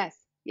 Yes,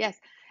 yes.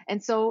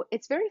 And so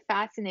it's very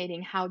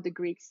fascinating how the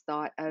Greeks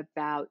thought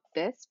about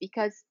this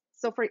because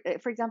so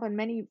for example in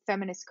many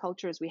feminist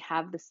cultures we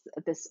have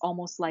this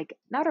almost like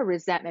not a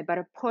resentment but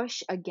a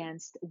push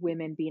against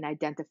women being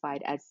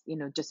identified as,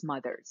 just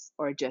mothers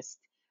or just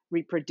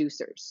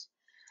reproducers.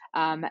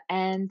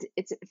 And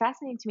it's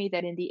fascinating to me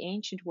that in the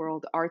ancient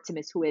world,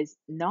 Artemis, who is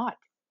not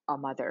a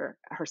mother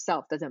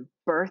herself, doesn't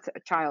birth a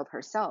child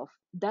herself,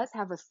 does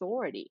have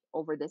authority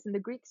over this. And the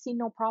Greeks see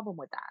no problem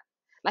with that.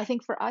 I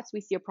think for us,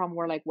 we see a problem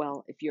where, like,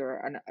 well, if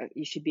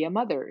you should be a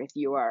mother if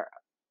you are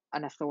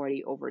an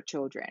authority over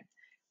children.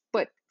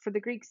 But for the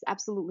Greeks,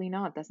 absolutely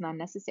not. That's not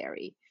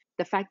necessary.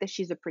 The fact that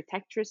she's a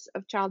protectress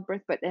of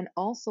childbirth, but then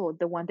also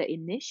the one that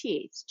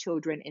initiates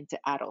children into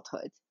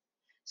adulthood.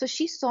 So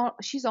she's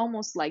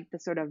almost like the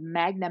sort of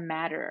magna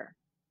mater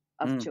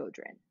of Mm,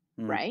 children,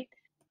 mm. right?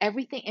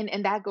 Everything,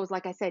 and that goes,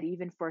 like I said,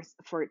 even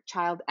for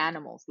child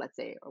animals, let's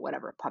say, or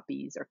whatever,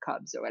 puppies or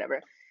cubs or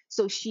whatever.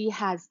 So she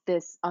has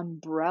this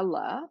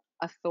umbrella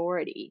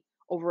authority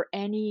over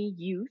any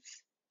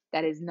youth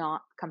that is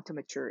not come to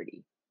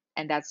maturity.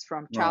 And that's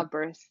from Right.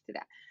 childbirth to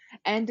that.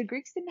 And the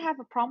Greeks didn't have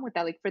a problem with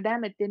that. Like for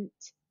them, it didn't,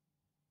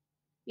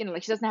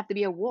 like she doesn't have to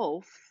be a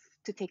wolf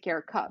to take care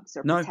of cubs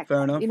or No, protect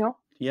fair them, enough.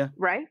 Yeah.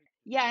 right?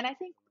 Yeah, and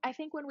I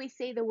think when we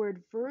say the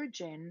word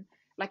virgin,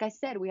 like I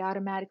said, we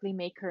automatically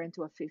make her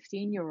into a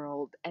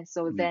 15-year-old. And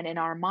so Mm. then in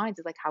our minds,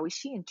 it's like, how is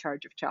she in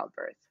charge of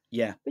childbirth?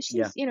 Yeah. But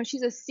Yeah.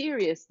 she's a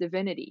serious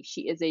divinity.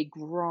 She is a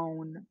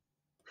grown,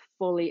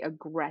 fully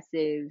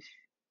aggressive,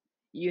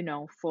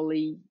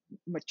 fully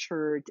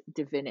matured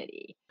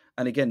divinity.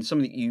 And again,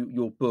 something that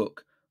your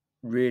book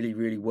really,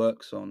 really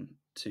works on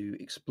to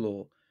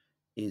explore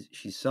is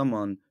she's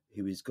someone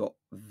who has got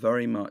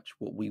very much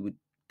what we would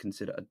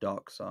consider a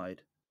dark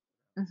side.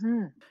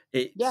 Hmm.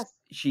 It's Yes,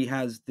 she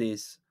has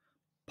this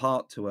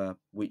part to her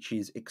which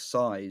is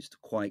excised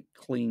quite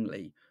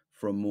cleanly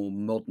from more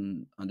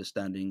modern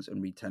understandings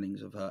and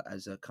retellings of her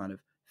as a kind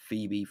of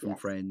Phoebe from yes,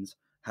 Friends,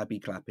 happy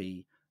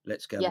clappy,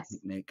 let's go have a yes,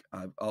 picnic.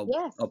 I'll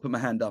yes, put my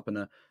hand up and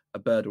a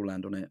bird will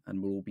land on it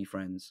and we'll all be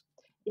friends.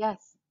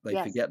 yes, They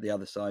yes. forget the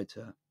other side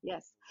to her.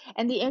 Yes.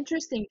 And the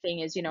interesting thing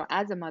is,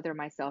 as a mother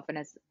myself and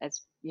as,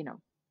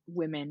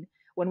 women,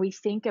 when we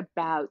think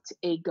about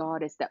a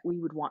goddess that we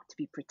would want to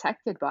be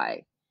protected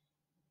by,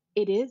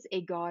 it is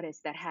a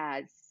goddess that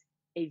has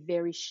a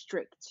very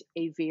strict,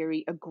 a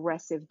very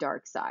aggressive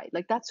dark side.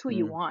 Like that's who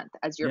you Mm. want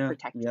as your Yeah, yeah.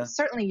 protectress.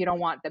 Certainly you don't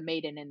want the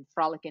maiden and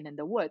frolicking in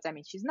the woods. I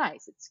mean, she's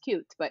nice, it's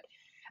cute, but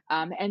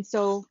and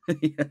so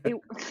Yeah. it,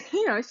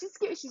 she's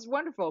cute, she's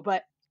wonderful,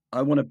 but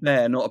I want a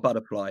bear, not a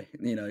butterfly,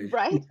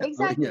 right? Yeah.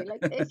 Exactly.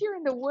 Like if you're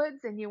in the woods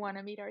and you want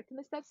to meet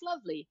Artemis, that's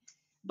lovely.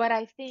 But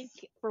I think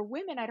for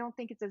women, I don't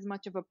think it's as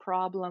much of a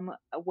problem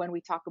when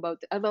we talk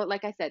about, although,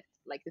 like I said,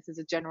 like this is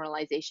a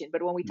generalization,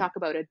 but when we Mm. talk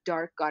about a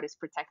dark goddess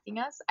protecting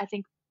us, I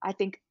think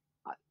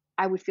uh,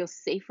 I would feel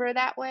safer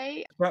that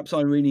way. Perhaps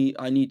I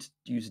need to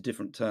use a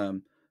different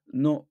term.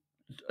 Not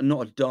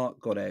not a dark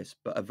goddess,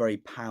 but a very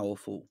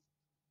powerful,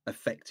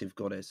 effective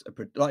goddess.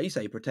 Like you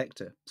say, a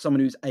protector. Someone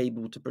who's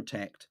able to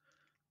protect.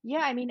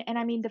 Yeah, I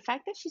mean, the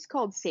fact that she's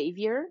called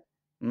savior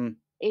Mm,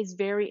 is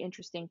very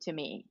interesting to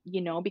me,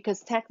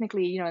 because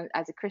technically,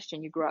 as a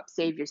Christian, you grew up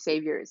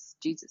savior is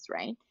Jesus,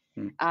 right?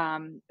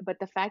 mm, But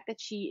the fact that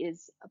she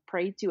is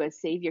prayed to as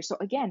savior, so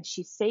again,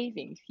 she's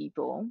saving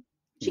people.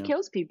 She yeah.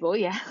 kills people,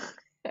 yeah.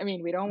 I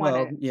mean, we don't want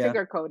Well, to yeah.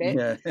 sugarcoat it,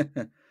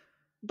 Yeah.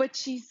 but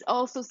she's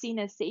also seen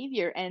as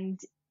savior. And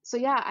so,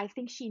 yeah, I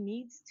think she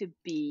needs to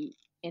be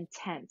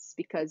intense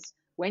because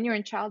when you're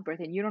in childbirth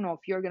and you don't know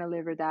if you're going to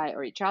live or die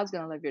or your child's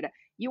going to live or die,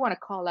 you want to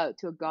call out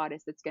to a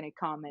goddess that's going to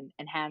come and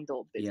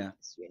handle Yeah.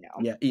 business.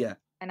 Yeah. Yeah.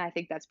 And I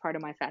think that's part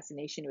of my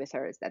fascination with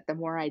her is that the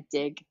more I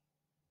dig,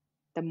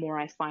 the more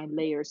I find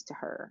layers to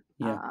her.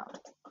 Yeah.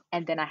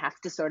 And then I have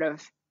to sort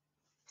of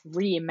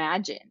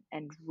reimagine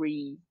and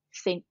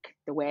rethink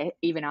the way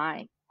even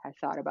I had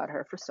thought about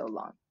her for so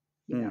long,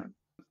 you Mm. know.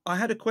 I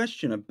had a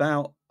question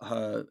about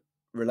her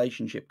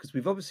relationship because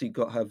we've obviously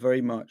got her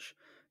very much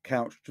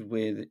couched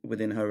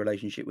within her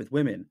relationship with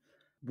women.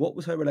 What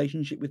was her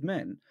relationship with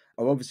men?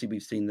 Oh, obviously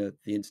we've seen the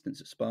instance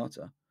at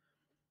Sparta.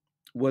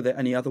 Were there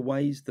any other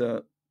ways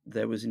that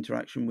there was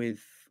interaction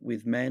with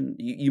men?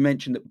 You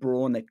mentioned that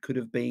Brawn there could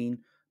have been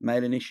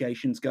male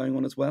initiations going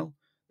on as well.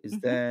 Is Hmm.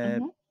 there?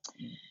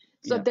 Hmm.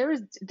 So Yeah.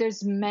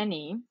 there's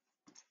many.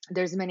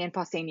 there's many, and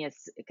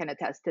Pausanias can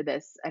attest to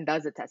this and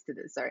does attest to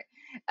this. Sorry.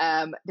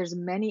 There's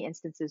many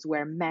instances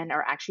where men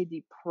are actually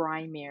the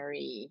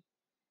primary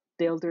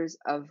builders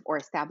of or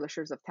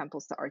establishers of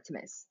temples to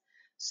Artemis.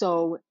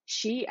 So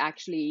she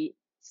actually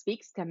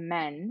speaks to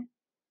men,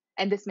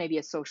 and this may be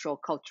a social,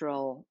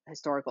 cultural,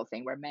 historical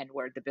thing where men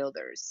were the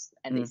builders,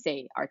 and they Mm.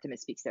 say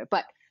Artemis speaks to it.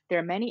 But there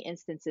are many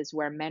instances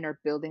where men are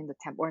building the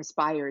temple or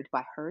inspired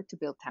by her to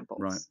build Right.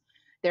 temples.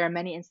 There are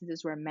many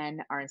instances where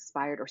men are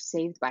inspired or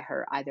saved by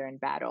her, either in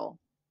battle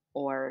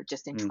or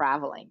just in Mm.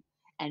 traveling.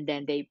 And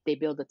then they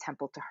build a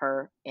temple to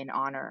her in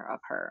honor of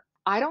her.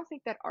 I don't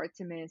think that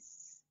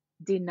Artemis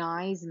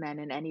denies men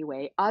in any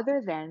way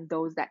other than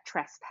those that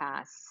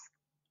trespass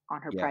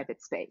on her Yeah.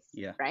 private space,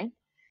 Yeah. right?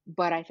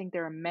 But I think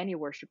there are many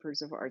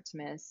worshippers of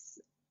Artemis.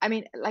 I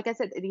mean, like I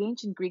said, the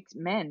ancient Greek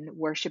men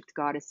worshipped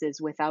goddesses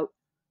without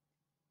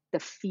the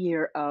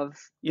fear of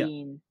Yeah.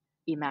 being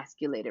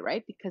emasculated,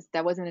 right? Because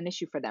that wasn't an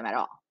issue for them at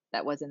all.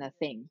 That wasn't a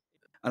thing.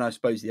 And I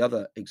suppose the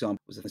other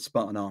example was the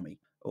Spartan army,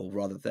 or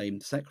rather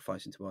them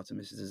sacrificing to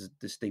Artemis. There's a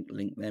distinct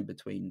link there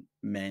between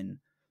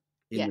men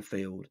in the Yes.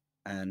 field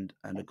and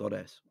a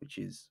goddess, which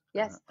is,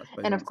 Yes. I suppose,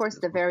 And of understood course,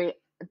 as well.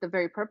 the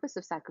very purpose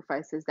of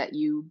sacrifice is that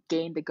you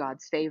gain the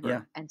god's favor.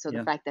 Yeah. And so the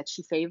Yeah. fact that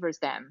she favors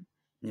them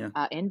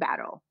Yeah. in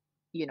battle,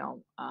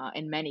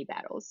 in many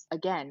battles,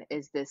 again,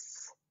 is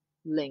this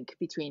link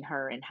between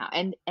her and how,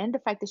 and the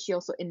fact that she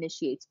also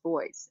initiates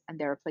boys, and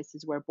there are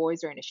places where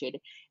boys are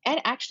initiated.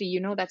 And actually,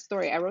 that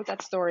story, I wrote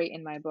that story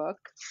in my book,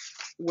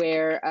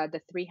 where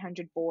the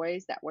 300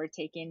 boys that were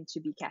taken to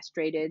be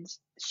castrated,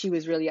 she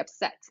was really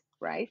upset,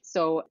 right?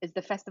 So it's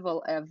the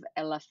festival of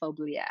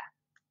Elaphoblia.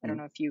 I don't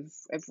know if you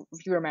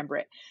remember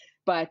it,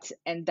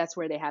 and that's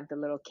where they have the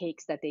little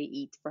cakes that they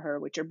eat for her,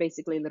 which are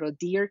basically little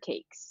deer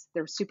cakes.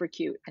 They're super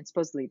cute and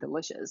supposedly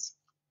delicious.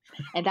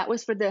 And that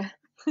was for the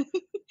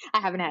I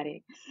haven't had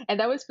any. And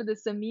that was for the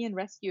Samian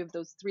rescue of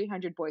those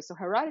 300 boys. So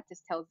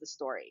Herodotus tells the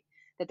story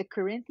that the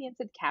Corinthians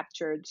had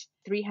captured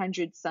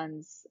 300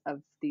 sons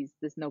of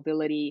this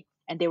nobility,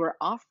 and they were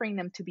offering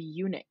them to be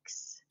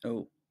eunuchs.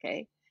 Oh.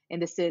 Okay, in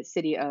the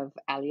city of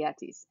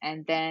Alyatis.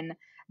 And then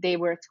they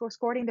were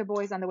escorting the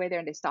boys on the way there,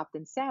 and they stopped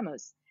in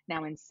Samos.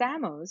 Now, in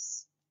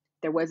Samos,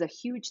 there was a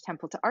huge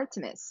temple to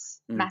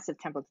Artemis, massive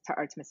temple to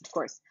Artemis, of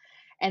course.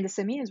 And the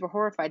Samians were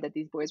horrified that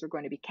these boys were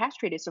going to be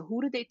castrated. So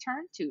who did they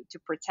turn to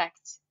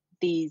protect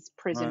these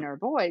prisoner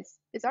boys?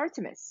 It's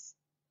Artemis,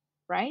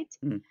 right?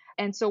 Mm.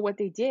 And so what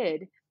they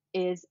did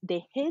is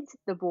they hid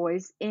the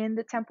boys in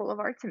the temple of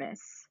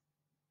Artemis.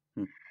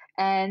 Mm.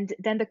 And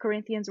then the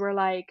Corinthians were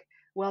like,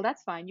 well,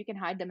 that's fine. You can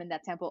hide them in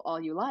that temple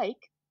all you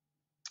like,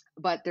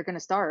 but they're going to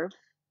starve,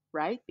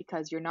 right?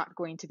 Because you're not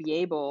going to be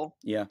able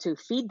to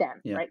feed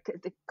them, right?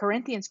 The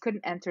Corinthians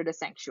couldn't enter the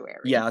sanctuary.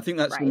 Yeah, I think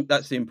that's right?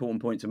 that's the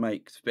important point to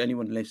make. For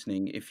anyone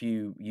listening, if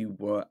you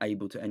were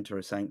able to enter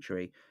a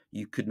sanctuary,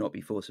 you could not be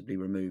forcibly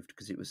removed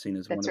because it was seen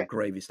as one of the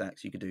gravest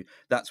acts you could do.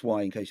 That's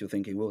why, in case you're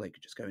thinking, well, they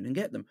could just go in and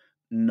get them.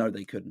 No,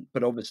 they couldn't.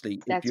 But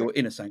obviously, if you're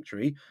in a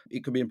sanctuary,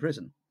 it could be in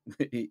prison.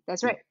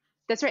 That's right.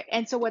 That's right.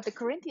 And so what the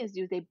Corinthians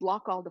do, they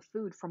block all the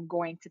food from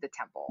going to the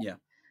temple. Yeah.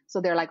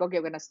 So they're like, okay,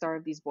 we're going to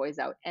starve these boys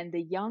out. And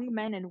the young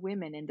men and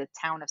women in the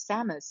town of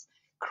Samos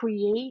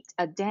create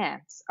a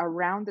dance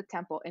around the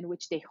temple in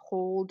which they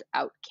hold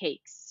out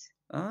cakes.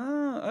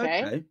 Ah,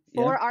 okay.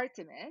 For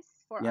Artemis.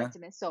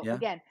 Artemis. So yeah.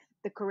 again,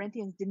 the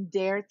Corinthians didn't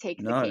dare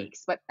take the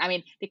cakes, but I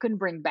mean, they couldn't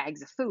bring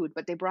bags of food,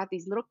 but they brought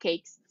these little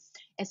cakes.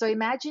 And so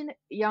imagine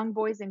young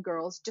boys and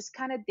girls just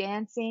kind of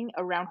dancing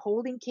around,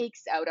 holding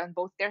cakes out on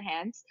both their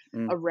hands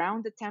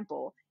around the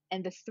temple.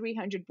 And the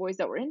 300 boys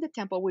that were in the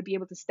temple would be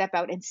able to step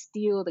out and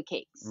steal the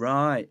cakes.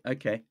 Right.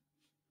 Okay.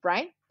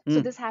 Right. So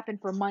this happened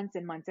for months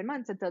and months and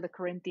months until the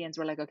Corinthians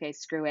were like, okay,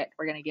 screw it.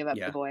 We're going to give up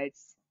the boys.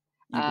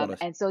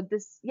 And so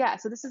this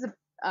is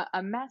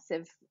a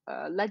massive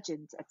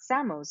legend at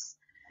Samos,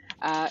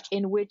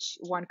 in which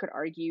one could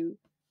argue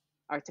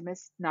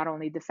Artemis not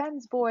only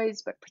defends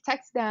boys, but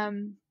protects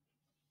them,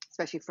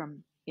 especially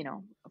from,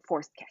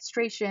 forced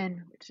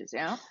castration, which is,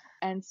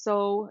 And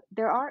so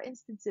there are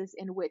instances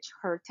in which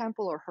her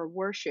temple or her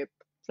worship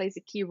plays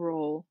a key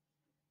role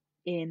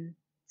in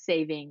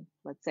saving,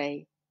 let's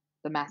say,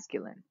 the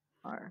masculine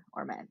or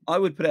men. I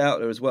would put it out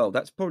there as well.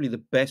 That's probably the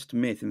best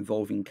myth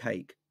involving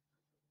cake.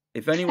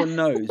 If anyone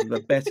knows of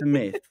a better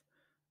myth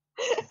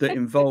that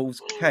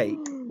involves cake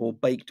or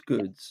baked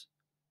goods,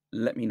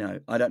 let me know.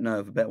 I don't know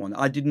of a better one.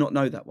 I did not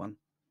know that one.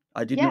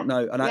 I did not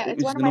know. And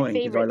it was annoying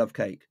because I love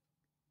cake.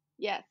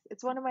 Yes,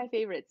 it's one of my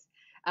favorites.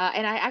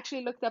 And I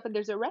actually looked up, and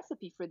there's a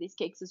recipe for these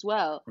cakes as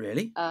well.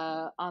 Really?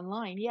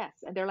 Online, yes.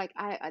 And they're like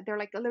they're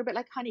like a little bit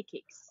like honey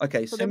cakes.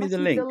 Okay, so send me the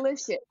link.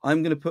 Delicious.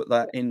 I'm going to put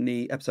that in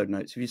the episode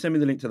notes. If you send me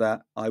the link to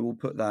that, I will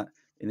put that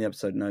in the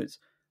episode notes,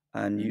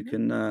 and you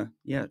can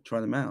try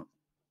them out.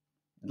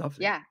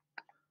 Lovely.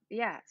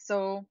 Yeah.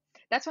 So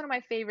that's one of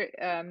my favorite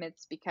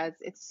myths because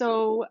it's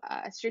so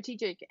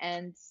strategic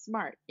and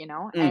smart,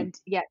 and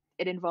yet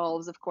it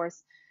involves, of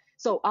course.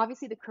 So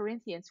obviously the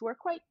Corinthians, who are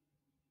quite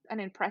an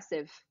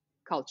impressive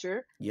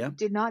culture, Yeah.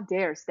 did not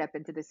dare step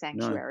into the No.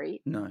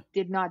 sanctuary, No.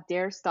 did not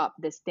dare stop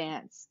this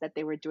dance that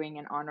they were doing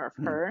in honor of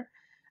Mm. her,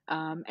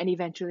 and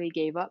eventually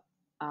gave up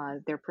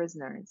their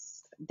prisoners.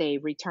 They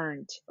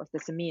returned, or the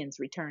Sameans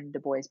returned the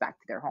boys back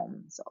to their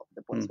home. So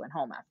the boys Mm. went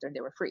home after and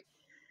they were free.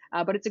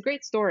 But it's a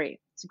great story.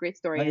 It's a great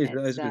story, and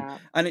That is it's good,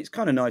 and it's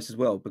kind of nice as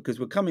well because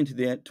we're coming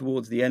to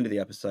towards the end of the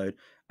episode,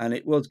 and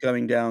it was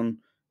going down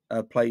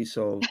a place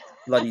of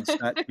bloodied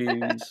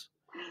statues,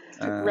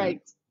 um,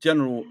 right.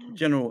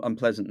 general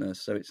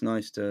unpleasantness. So it's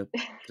nice to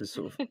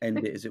sort of end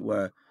it, as it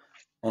were,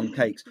 on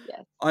cakes.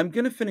 Yes. I'm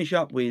going to finish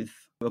up with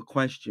a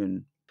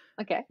question.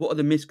 Okay. What are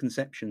the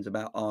misconceptions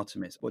about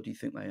Artemis? What do you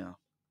think they are?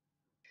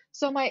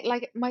 So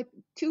my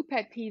two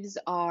pet peeves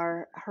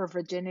are her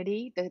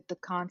virginity, the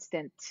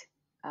constant,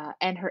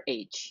 and her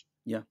age.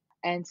 Yeah.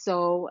 And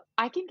so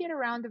I can get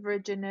around the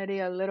virginity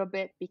a little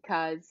bit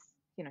because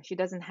she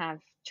doesn't have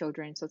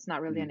children, so it's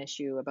not really Mm. an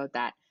issue about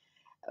that.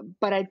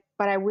 But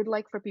I would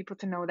like for people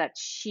to know that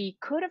she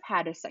could have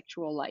had a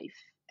sexual life,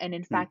 and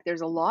in Mm. fact,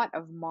 there's a lot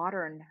of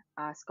modern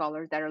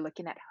scholars that are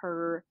looking at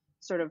her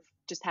sort of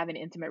just having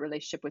an intimate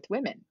relationship with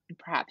women, and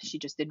perhaps she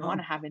just didn't want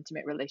Oh. to have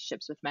intimate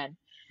relationships with men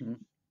Mm.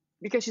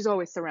 because she's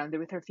always surrounded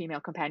with her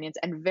female companions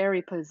and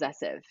very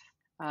possessive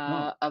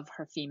Oh. of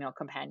her female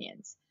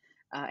companions,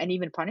 and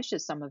even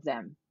punishes some of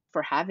them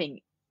for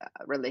having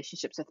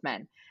relationships with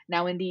men.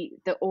 Now, in the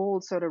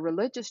old sort of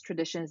religious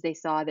traditions, they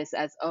saw this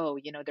as, oh,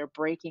 they're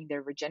breaking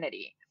their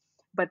virginity.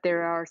 But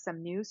there are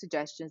some new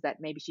suggestions that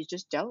maybe she's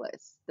just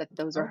jealous that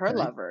those are her Okay.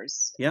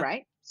 lovers, Yeah.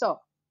 right?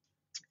 So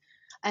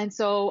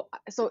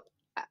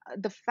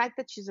the fact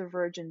that she's a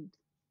virgin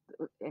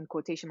in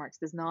quotation marks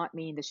does not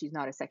mean that she's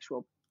not a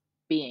sexual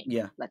being,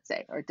 Yeah. let's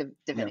say, or Yeah.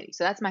 divinity.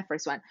 So that's my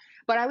first one.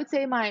 But I would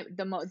say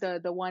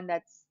the one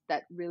that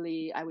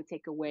really I would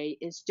take away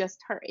is just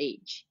her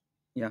age.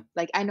 Yeah.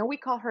 Like, I know we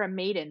call her a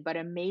maiden, but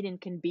a maiden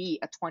can be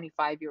a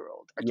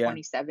 25-year-old or Yeah.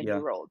 27 Yeah.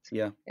 year old.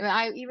 Yeah.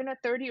 Even a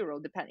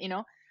 30-year-old,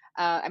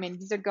 I mean,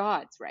 these are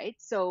gods, right?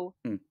 So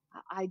Mm.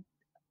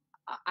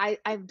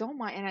 I don't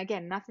mind, and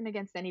again, nothing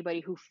against anybody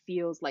who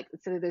feels like,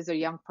 so there's a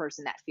young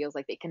person that feels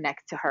like they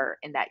connect to her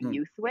in that Mm.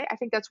 youth way. I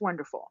think that's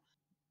wonderful,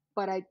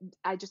 but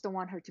I just don't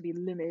want her to be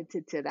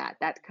limited to that.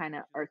 That kind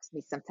of irks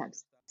me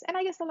sometimes. And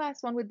I guess the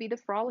last one would be the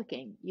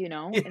frolicking, in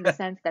the Yeah.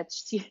 sense that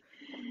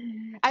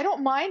I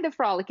don't mind the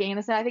frolicking in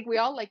the sense, I think we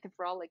all like to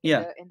frolic in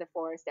Yeah. the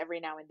forest every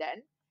now and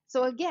then.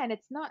 So again,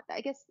 it's not,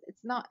 I guess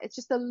it's not, it's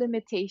just the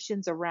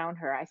limitations around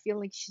her. I feel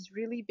like she's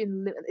really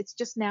it's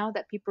just now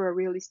that people are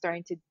really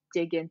starting to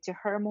dig into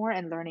her more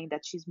and learning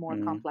that she's more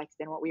Mm. complex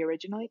than what we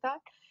originally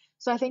thought.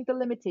 So I think the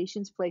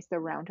limitations placed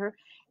around her,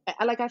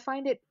 I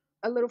find it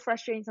a little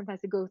frustrating sometimes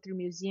to go through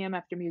museum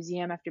after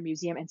museum after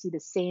museum and see the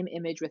same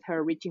image with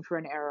her reaching for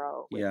an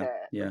arrow with Yeah.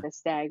 a Yeah.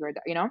 stag, or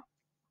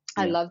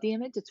I Yeah. love the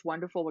image. It's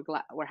wonderful.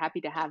 We're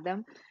happy to have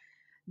them,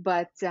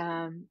 but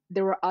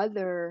there were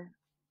other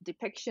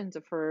depictions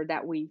of her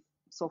that we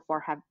so far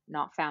have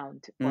not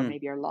found or Mm.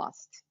 maybe are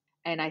lost.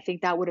 And I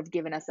think that would have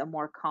given us a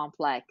more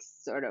complex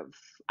sort of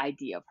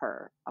idea of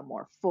her, a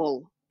more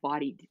full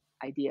bodied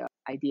idea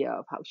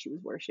of how she was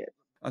worshipped.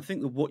 I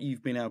think that what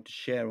you've been able to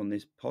share on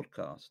this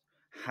podcast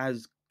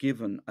has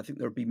given, I think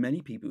there'll be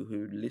many people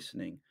who are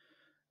listening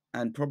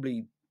and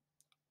probably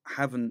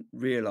haven't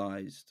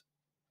realized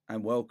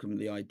and welcomed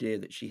the idea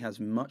that she has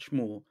much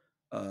more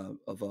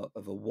of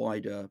a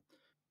wider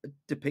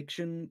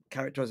depiction,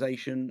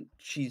 characterization.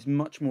 She's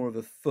much more of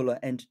a fuller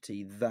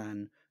entity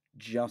than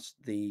just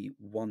the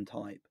one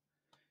type.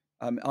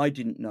 I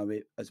didn't know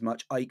it as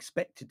much. I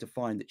expected to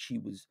find that she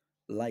was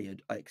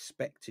layered. I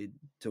expected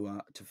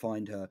to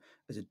find her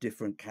as a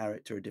different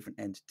character, a different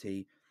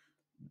entity.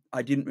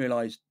 I didn't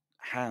realize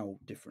how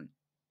different.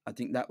 I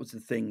think that was the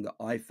thing that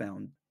I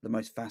found the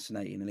most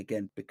fascinating. And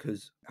again,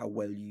 because how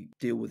well you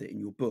deal with it in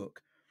your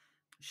book,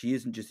 she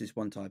isn't just this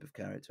one type of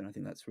character. And I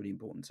think that's really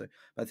important. So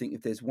I think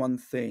if there's one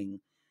thing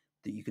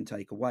that you can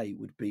take away,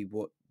 would be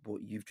what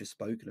you've just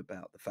spoken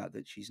about, the fact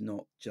that she's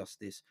not just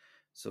this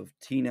sort of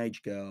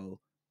teenage girl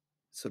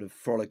sort of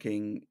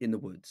frolicking in the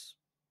woods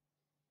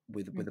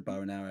with a Hmm.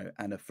 bow and arrow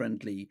and a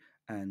friendly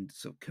and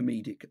sort of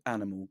comedic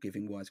animal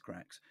giving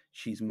wisecracks.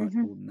 She's much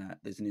Hmm. more than that.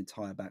 There's an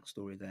entire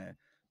backstory there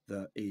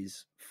that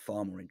is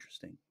far more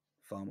interesting.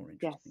 Far more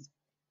interesting.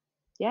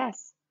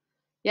 Yes.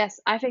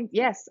 Yes.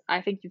 Yes,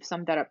 I think you've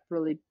summed that up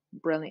really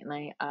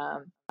brilliantly.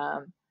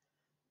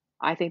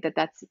 I think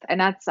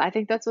I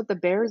think that's what the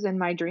bears in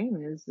my dream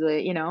is,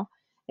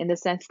 in the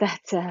sense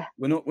that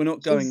We're not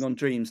going she's on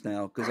dreams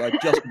now because I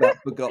just about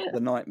forgot the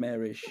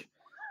nightmarish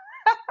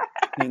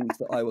things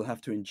that I will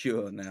have to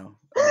endure now.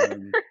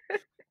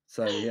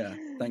 So yeah,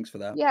 thanks for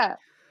that. yeah, Uh,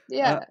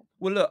 yeah,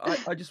 well, look,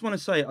 I just want to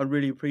say I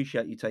really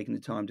appreciate you taking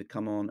the time to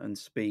come on and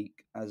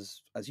speak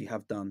as you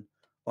have done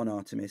on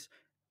Artemis.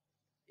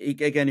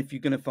 Again, if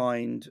you're going to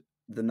find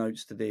the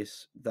notes to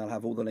this, they'll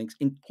have all the links,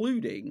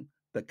 including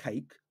the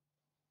cake.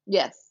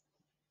 yes.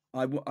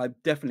 I'm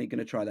definitely going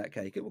to try that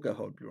cake. It will go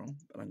horribly wrong,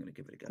 but I'm going to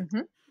give it a go.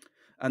 Hmm.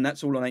 And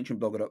that's all on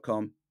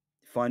ancientblogger.com.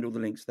 Find all the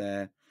links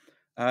there.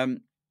 Um,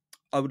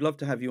 I would love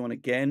to have you on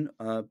again,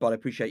 but I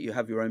appreciate you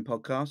have your own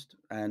podcast,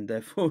 and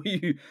therefore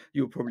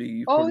you've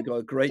probably Oh, got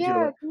a great deal of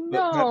yeah, work.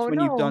 But perhaps no, when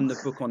you've no. done the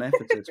book on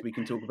Ephesus, we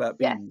can talk about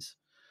Yes, bees.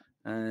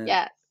 Uh,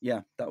 yes,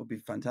 yeah, that would be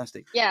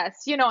fantastic.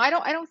 yes. I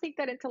don't think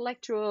that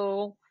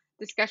intellectual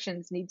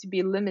discussions need to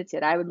be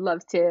limited. I would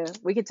love to.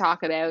 We could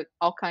talk about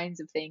all kinds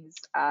of things,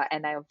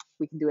 and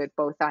we can do it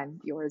both on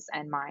yours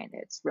and mine.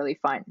 It's really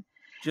fun.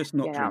 Just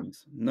not You know,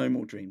 dreams. No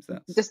more dreams.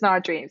 just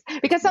not dreams. That's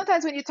Because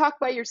sometimes when you talk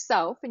by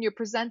yourself and you're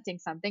presenting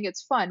something,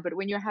 it's fun. But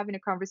when you're having a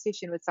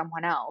conversation with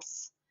someone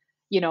else,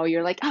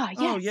 you're like, oh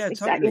Oh yes, yeah,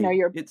 exactly.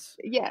 totally.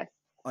 Yes.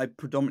 I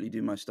predominantly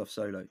do my stuff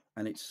solo,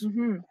 and it's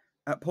Hmm.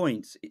 at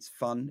points it's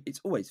fun.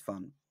 It's always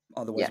fun.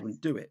 Otherwise, I Yes.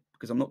 wouldn't do it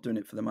because I'm not doing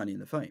it for the money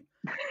and the fame.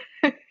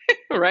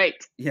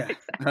 Right. Yeah,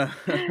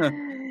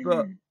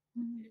 but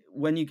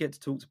when you get to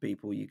talk to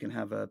people, you can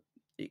have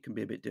it can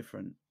be a bit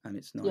different, and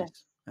it's Yes.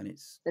 nice, and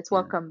it's It's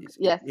welcomed. it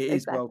Yes, is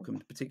exactly.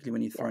 welcomed, particularly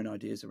when you're Yes. throwing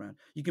ideas around.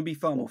 You can be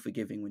far more Yes.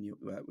 forgiving when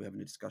we're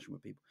having a discussion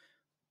with people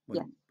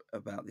Yes.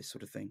 about this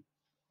sort of thing.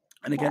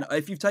 And Yeah. again,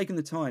 if you've taken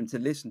the time to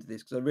listen to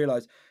this, because I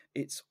realise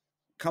it's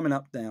coming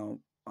up now.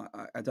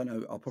 I don't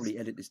know. I'll probably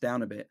edit this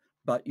down a bit,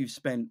 but you've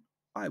spent,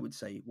 I would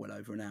say, well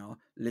over an hour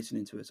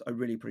listening to us. I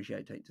really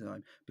appreciate taking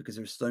time because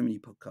there are so many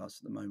podcasts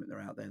at the moment that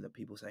are out there that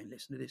people saying,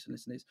 listen to this and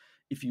listen to this.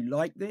 If you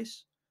like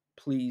this,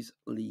 please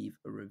leave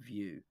a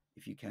review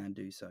if you can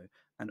do so.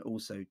 And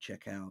also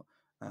check out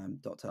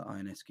Dr.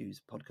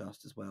 Ionescu's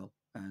podcast as well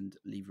and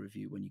leave a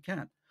review when you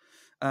can.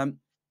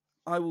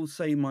 I will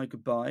say my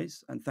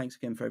goodbyes and thanks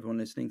again for everyone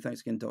listening.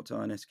 Thanks again, Dr.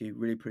 Ionescu.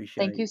 Really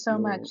appreciate Thank you so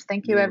much.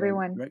 Thank you,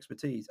 everyone. your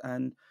expertise.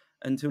 And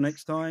until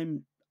next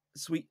time,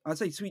 I'd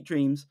say sweet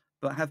dreams,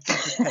 but have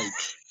piece of cake.